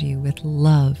crowned you with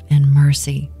love and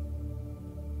mercy.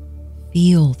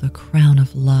 Feel the crown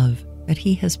of love that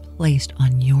He has placed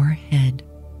on your head.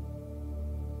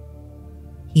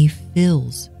 He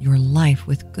fills your life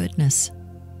with goodness.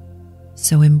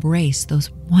 So embrace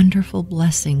those wonderful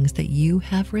blessings that you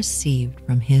have received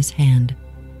from His hand.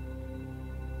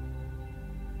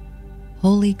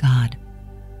 Holy God,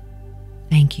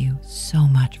 thank you so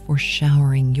much for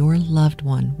showering your loved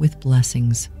one with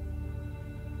blessings.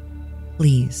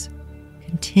 Please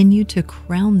continue to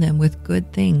crown them with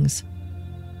good things.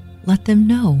 Let them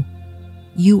know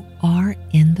you are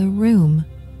in the room.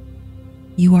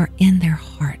 You are in their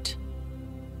heart.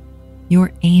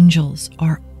 Your angels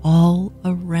are all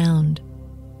around,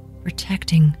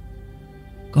 protecting,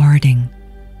 guarding,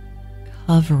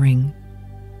 covering,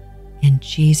 in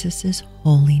Jesus'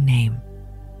 holy name.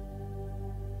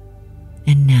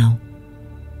 And now,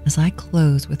 as I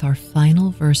close with our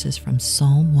final verses from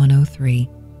Psalm 103,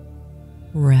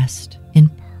 rest in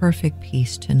perfect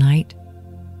peace tonight,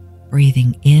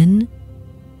 breathing in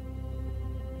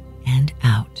and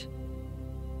out.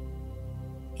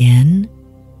 In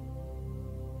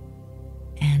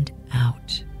and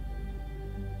out.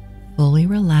 Fully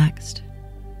relaxed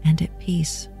and at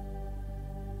peace.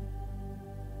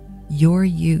 Your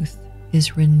youth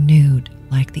is renewed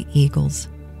like the eagles.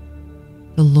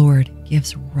 The Lord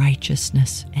gives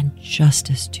righteousness and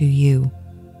justice to you.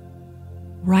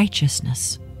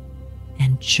 Righteousness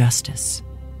and justice.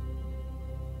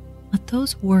 Let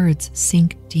those words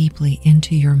sink deeply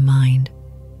into your mind,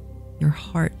 your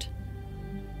heart,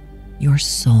 your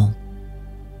soul.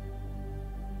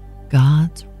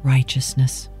 God's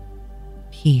righteousness,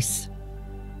 peace,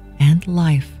 and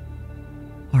life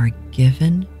are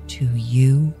given to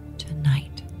you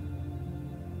tonight.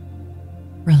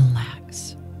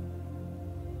 Relax.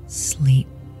 Sleep.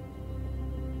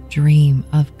 Dream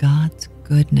of God's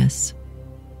goodness.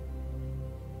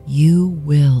 You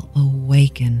will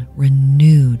awaken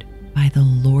renewed by the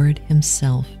Lord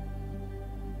Himself,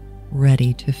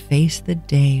 ready to face the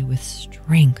day with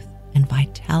strength and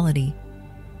vitality.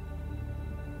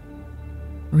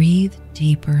 Breathe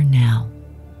deeper now,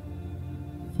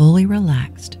 fully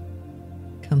relaxed,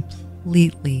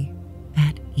 completely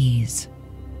at ease.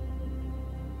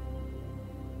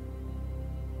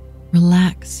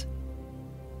 Relax.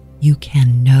 You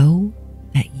can know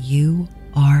that you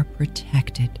are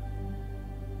protected.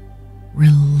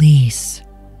 Release.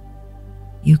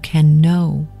 You can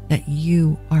know that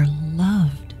you are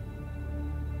loved.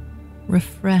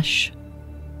 Refresh.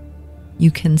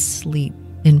 You can sleep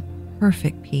in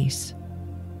perfect peace.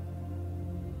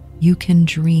 You can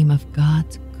dream of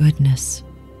God's goodness,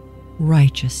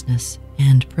 righteousness,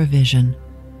 and provision.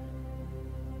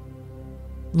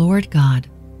 Lord God,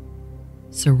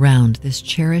 surround this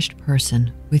cherished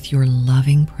person with your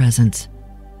loving presence.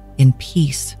 In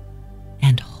peace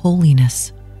and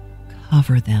holiness,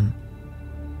 cover them.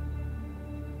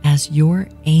 As your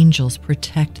angels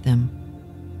protect them,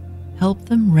 help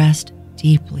them rest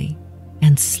deeply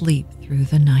and sleep through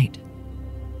the night.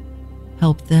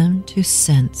 Help them to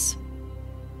sense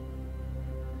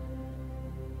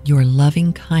your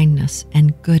loving kindness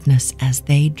and goodness as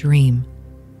they dream.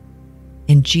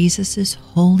 In Jesus'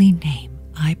 holy name,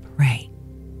 I pray.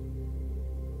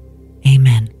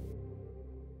 Amen.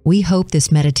 We hope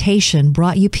this meditation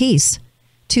brought you peace.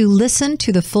 To listen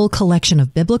to the full collection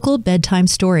of biblical bedtime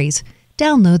stories,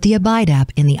 download the Abide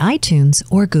app in the iTunes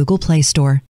or Google Play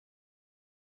Store.